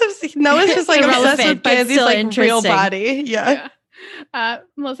 Noah's just like obsessed Irrelevant, with but Gansey's still like real interesting. body. Yeah.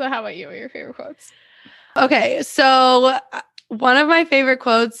 Melissa, how about you? What are your favorite quotes? Okay, so one of my favorite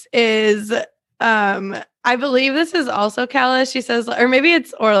quotes is I believe this is also Calla. She says, or maybe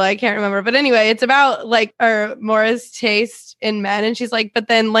it's Orla, I can't remember. But anyway, it's about like Mora's taste in men. And she's like, but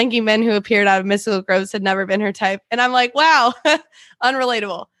then lanky men who appeared out of mystical groves had never been her type. And I'm like, wow,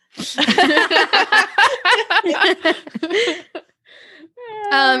 unrelatable.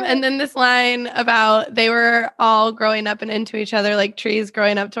 And then this line about they were all growing up and into each other like trees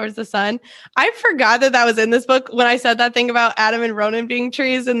growing up towards the sun. I forgot that was in this book when I said that thing about Adam and Ronan being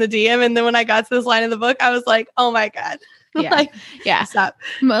trees in the DM. And then when I got to this line in the book, I was like, oh my God. Yeah. Like, yeah. stop.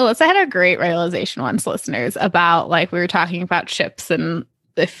 Melissa had a great realization once, listeners, about like we were talking about ships and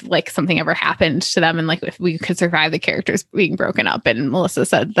if like something ever happened to them and like if we could survive the characters being broken up. And Melissa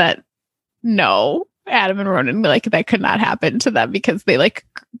said that no, Adam and Ronan, like that could not happen to them because they like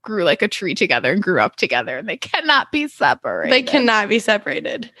grew like a tree together and grew up together and they cannot be separated. They cannot be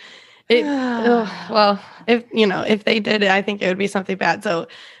separated. Well, if they did, I think it would be something bad. So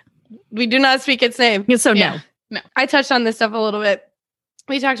we do not speak its name. So Yeah. no. I touched on this stuff a little bit.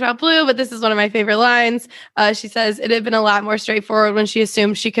 We talked about Blue, but this is one of my favorite lines. She says, it had been a lot more straightforward when she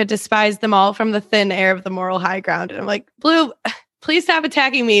assumed she could despise them all from the thin air of the moral high ground. And I'm like, Blue, please stop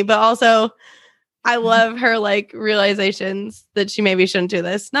attacking me. But also, I love her like realizations that she maybe shouldn't do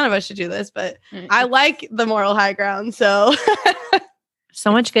this. None of us should do this, but I like the moral high ground. So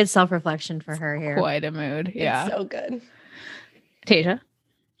So much good self-reflection for her here. Quite a mood. Yeah. it's so good. Tasia.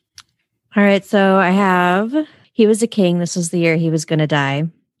 All right, so I have he was a king. This was the year he was going to die.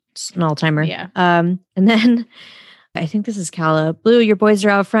 Just an all-timer. Yeah. And then I think this is Calla. Blue, your boys are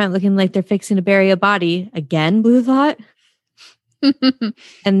out front looking like they're fixing to bury a body. Again, Blue thought.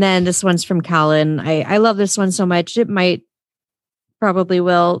 And then this one's from Callan. I love this one so much. It probably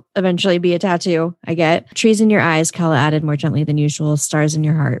will eventually be a tattoo I get. Trees in your eyes, Calla added more gently than usual. Stars in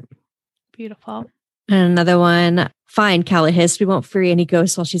your heart. Beautiful. And another one. Fine, Calla hissed. We won't free any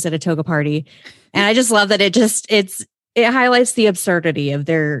ghosts while she's at a toga party. And I just love that it highlights the absurdity of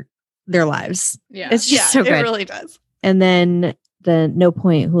their lives. Yeah. It's just so good. It really does. And then the no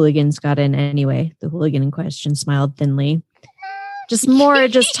point hooligans got in anyway. The hooligan in question smiled thinly. Just more,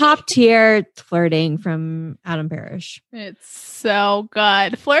 just top tier flirting from Adam Parrish. It's so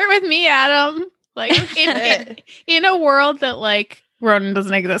good. Flirt with me, Adam. Like in a world that like Ronan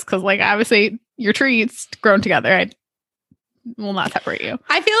doesn't exist because like obviously your trees grown together. I will not separate you.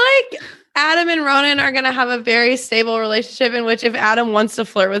 I feel like Adam and Ronan are going to have a very stable relationship in which if Adam wants to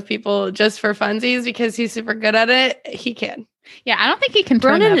flirt with people just for funsies because he's super good at it, he can. Yeah, I don't think he can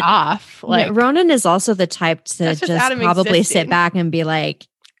turn Ronan- that off. Like Ronan is also the type to That's just just Adam probably existing. sit back and be like,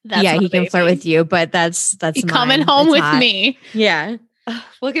 that's yeah, my he can flirt baby. with you, but that's He mine. coming home It's with hot. me. Yeah.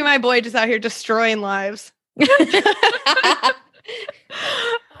 Look at my boy just out here destroying lives.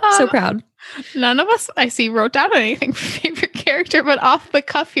 So proud. None of us, I see, wrote down anything for favorite character, but off the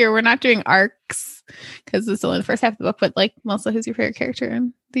cuff here, we're not doing arcs because it's only the first half of the book. But like, Melissa, who's your favorite character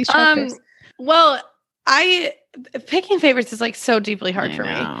in these chapters? Well, picking favorites is like so deeply hard for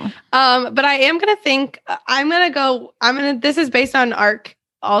me. But I am going to think this is based on arc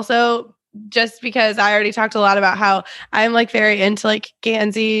also, just because I already talked a lot about how I'm like very into like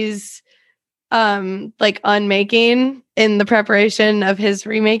Gansey's like unmaking in the preparation of his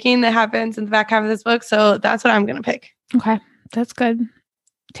remaking that happens in the back half of this book. So that's what I'm going to pick. Okay, that's good.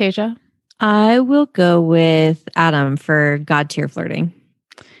 Tasia. I will go with Adam for God tier flirting.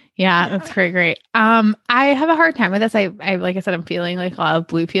 Yeah, that's pretty great. I have a hard time with this. I like I said, I'm feeling like a lot of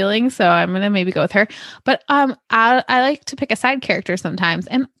blue feelings, so I'm gonna maybe go with her. But I like to pick a side character sometimes,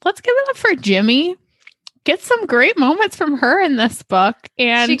 and let's give it up for Jimmy. get some great moments from her in this book.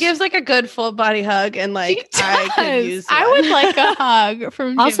 And she gives like a good full body hug, and like I could use one. I would like a hug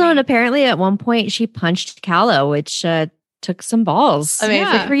from Also, Jimmy. and apparently at one point she punched Callow, which took some balls.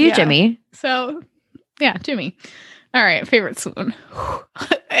 Amazing. Good for you, Jimmy. So, yeah, Jimmy. All right, favorite swoon.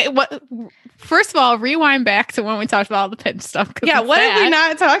 First of all, rewind back to when we talked about all the pinch stuff. Yeah, what have we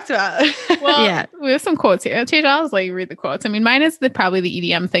not talked about? Well, we have some quotes here. Tasha, I'll just let you read the quotes. I mean, mine is probably the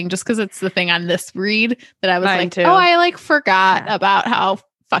EDM thing, just because it's the thing on this read that I was Mine like, too. oh, I like forgot about how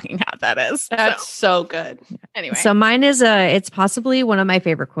fucking hot that is. That's so good. Anyway, So mine is it's possibly one of my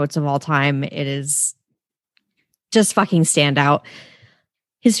favorite quotes of all time. It is just fucking stand out.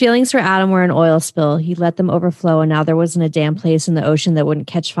 His feelings for Adam were an oil spill. He let them overflow, and now there wasn't a damn place in the ocean that wouldn't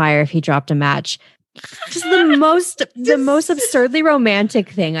catch fire if he dropped a match. Just the most absurdly romantic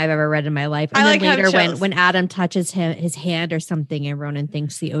thing I've ever read in my life. And I then like later when Adam touches his hand or something, and Ronan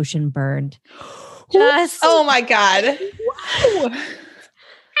thinks the ocean burned. Just oh my god, wow.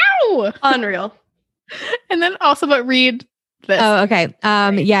 Ow! Unreal. And then also, but read this. Oh, okay.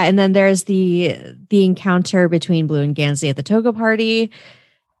 Yeah, and then there's the encounter between Blue and Gansey at the toga party.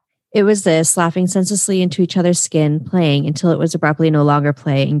 It was this, laughing senselessly into each other's skin, playing until it was abruptly no longer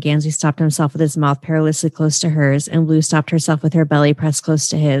play, and Gansey stopped himself with his mouth perilously close to hers, and Blue stopped herself with her belly pressed close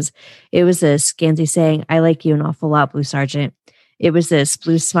to his. It was this, Gansey saying, I like you an awful lot, Blue Sergeant. It was this,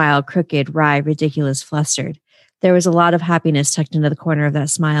 Blue smile, crooked, wry, ridiculous, flustered. There was a lot of happiness tucked into the corner of that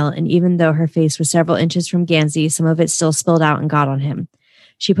smile, and even though her face was several inches from Gansey, some of it still spilled out and got on him.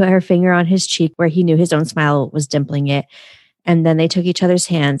 She put her finger on his cheek where he knew his own smile was dimpling it, and then they took each other's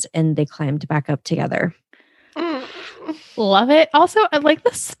hands and they climbed back up together. Love it. Also, I like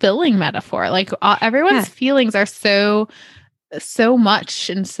the spilling metaphor. Like everyone's feelings are so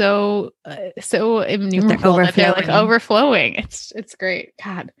much and so innumerable that they're like overflowing. It's great.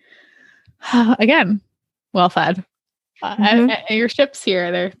 God, again, well fed. And your ships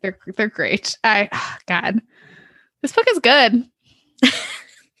here, they're great. God, this book is good.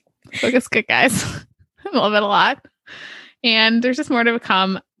 This book is good, guys. I love it a lot. And there's just more to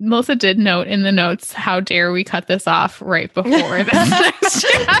come. Melissa did note in the notes, how dare we cut this off right before this next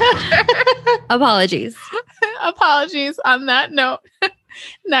chapter. Apologies. Apologies on that note.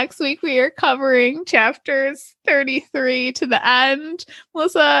 Next week, we are covering chapters 33 to the end.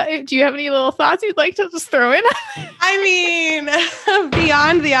 Melissa, do you have any little thoughts you'd like to just throw in? I mean,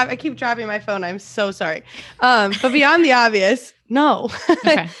 beyond the I keep dropping my phone. I'm so sorry. But beyond the obvious, no.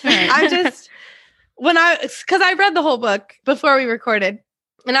 Okay. All right. I just... because I read the whole book before we recorded,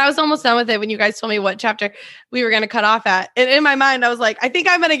 and I was almost done with it when you guys told me what chapter we were going to cut off at. And in my mind, I was like, I think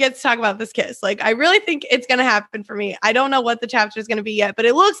I'm going to get to talk about this kiss. Like, I really think it's going to happen for me. I don't know what the chapter is going to be yet, but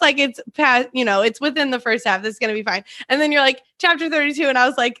it looks like it's past, it's within the first half. This is going to be fine. And then you're like, chapter 32. And I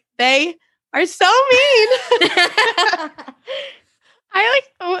was like, they are so mean. I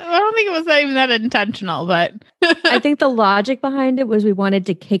don't think it was even that intentional, but I think the logic behind it was we wanted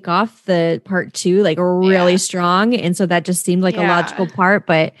to kick off the part 2 like really strong, and so that just seemed like a logical part,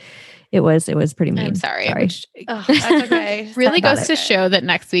 but it was pretty mean. I'm sorry. That's okay. Really goes to show that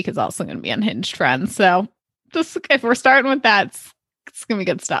next week is also going to be Unhinged, friends. So just if we're starting with that, it's going to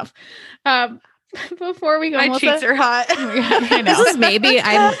be good stuff. Before we go, my Melissa, cheeks are hot. I know. This is maybe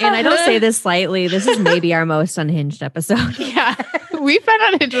and I don't say this lightly. This is maybe our most unhinged episode. Yeah, we've been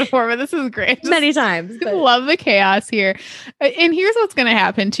unhinged before, but this is great. Just Many times. But. Love the chaos here. And here's what's going to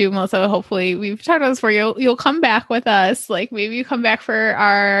happen too, Melissa. Hopefully, we've talked about this before. You'll come back with us. Like maybe you come back for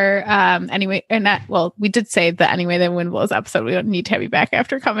our anyway. And that, well, we did say that anyway. The Wind Blows episode. We don't need to have you back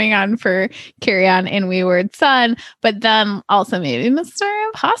after coming on for Carry On and Wayward Son. But then also maybe Mr.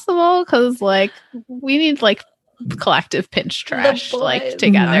 Impossible, because like we need like collective pinch trash like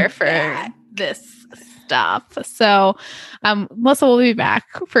together for this stuff. So Melissa will be back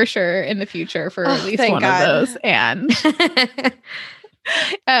for sure in the future for at least one of those. And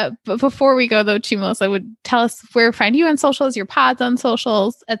but before we go though, too, Melissa, would tell us where to find you on socials, your pods on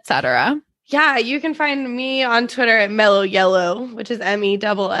socials, etc. Yeah, you can find me on Twitter at Mellow Yellow, which is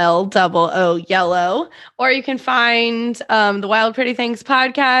MELLOO Yellow. Or you can find the Wild Pretty Things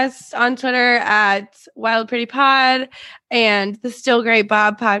podcast on Twitter at Wild Pretty Pod, and the Still Great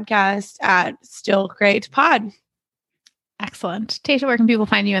Bob podcast at Still Great Pod. Excellent. Tasha, where can people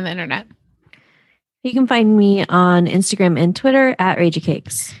find you on the internet? You can find me on Instagram and Twitter at Ragey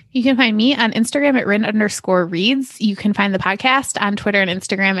Cakes. You can find me on Instagram at Rin_reads. You can find the podcast on Twitter and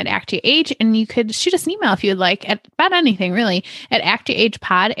Instagram at ActUage. And you could shoot us an email if you would like about anything really at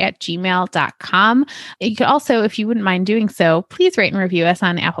actuagepod@gmail.com. You could also, if you wouldn't mind doing so, please rate and review us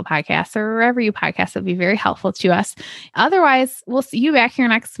on Apple Podcasts or wherever you podcast. It would be very helpful to us. Otherwise, we'll see you back here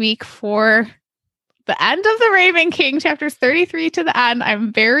next week for the end of The Raven King, chapters 33 to the end.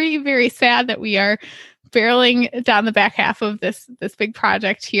 I'm very, very sad that we are barreling down the back half of this big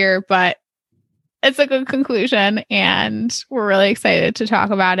project here, but it's a good conclusion and we're really excited to talk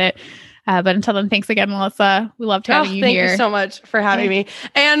about it. But until then, thanks again, Melissa. We loved having you here. Thank you so much for having me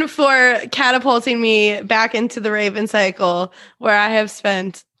and for catapulting me back into the Raven cycle where I have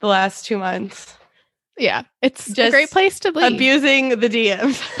spent the last 2 months. Yeah, it's just a great place to be. Abusing the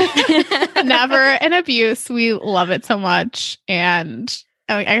DMs. Never an abuse. We love it so much. And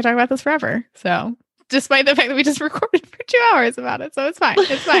I can talk about this forever. So despite the fact that we just recorded for 2 hours about it. So it's fine.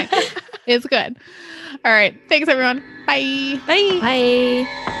 It's fine. It's good. All right. Thanks, everyone. Bye. Bye.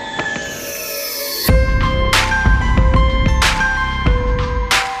 Bye.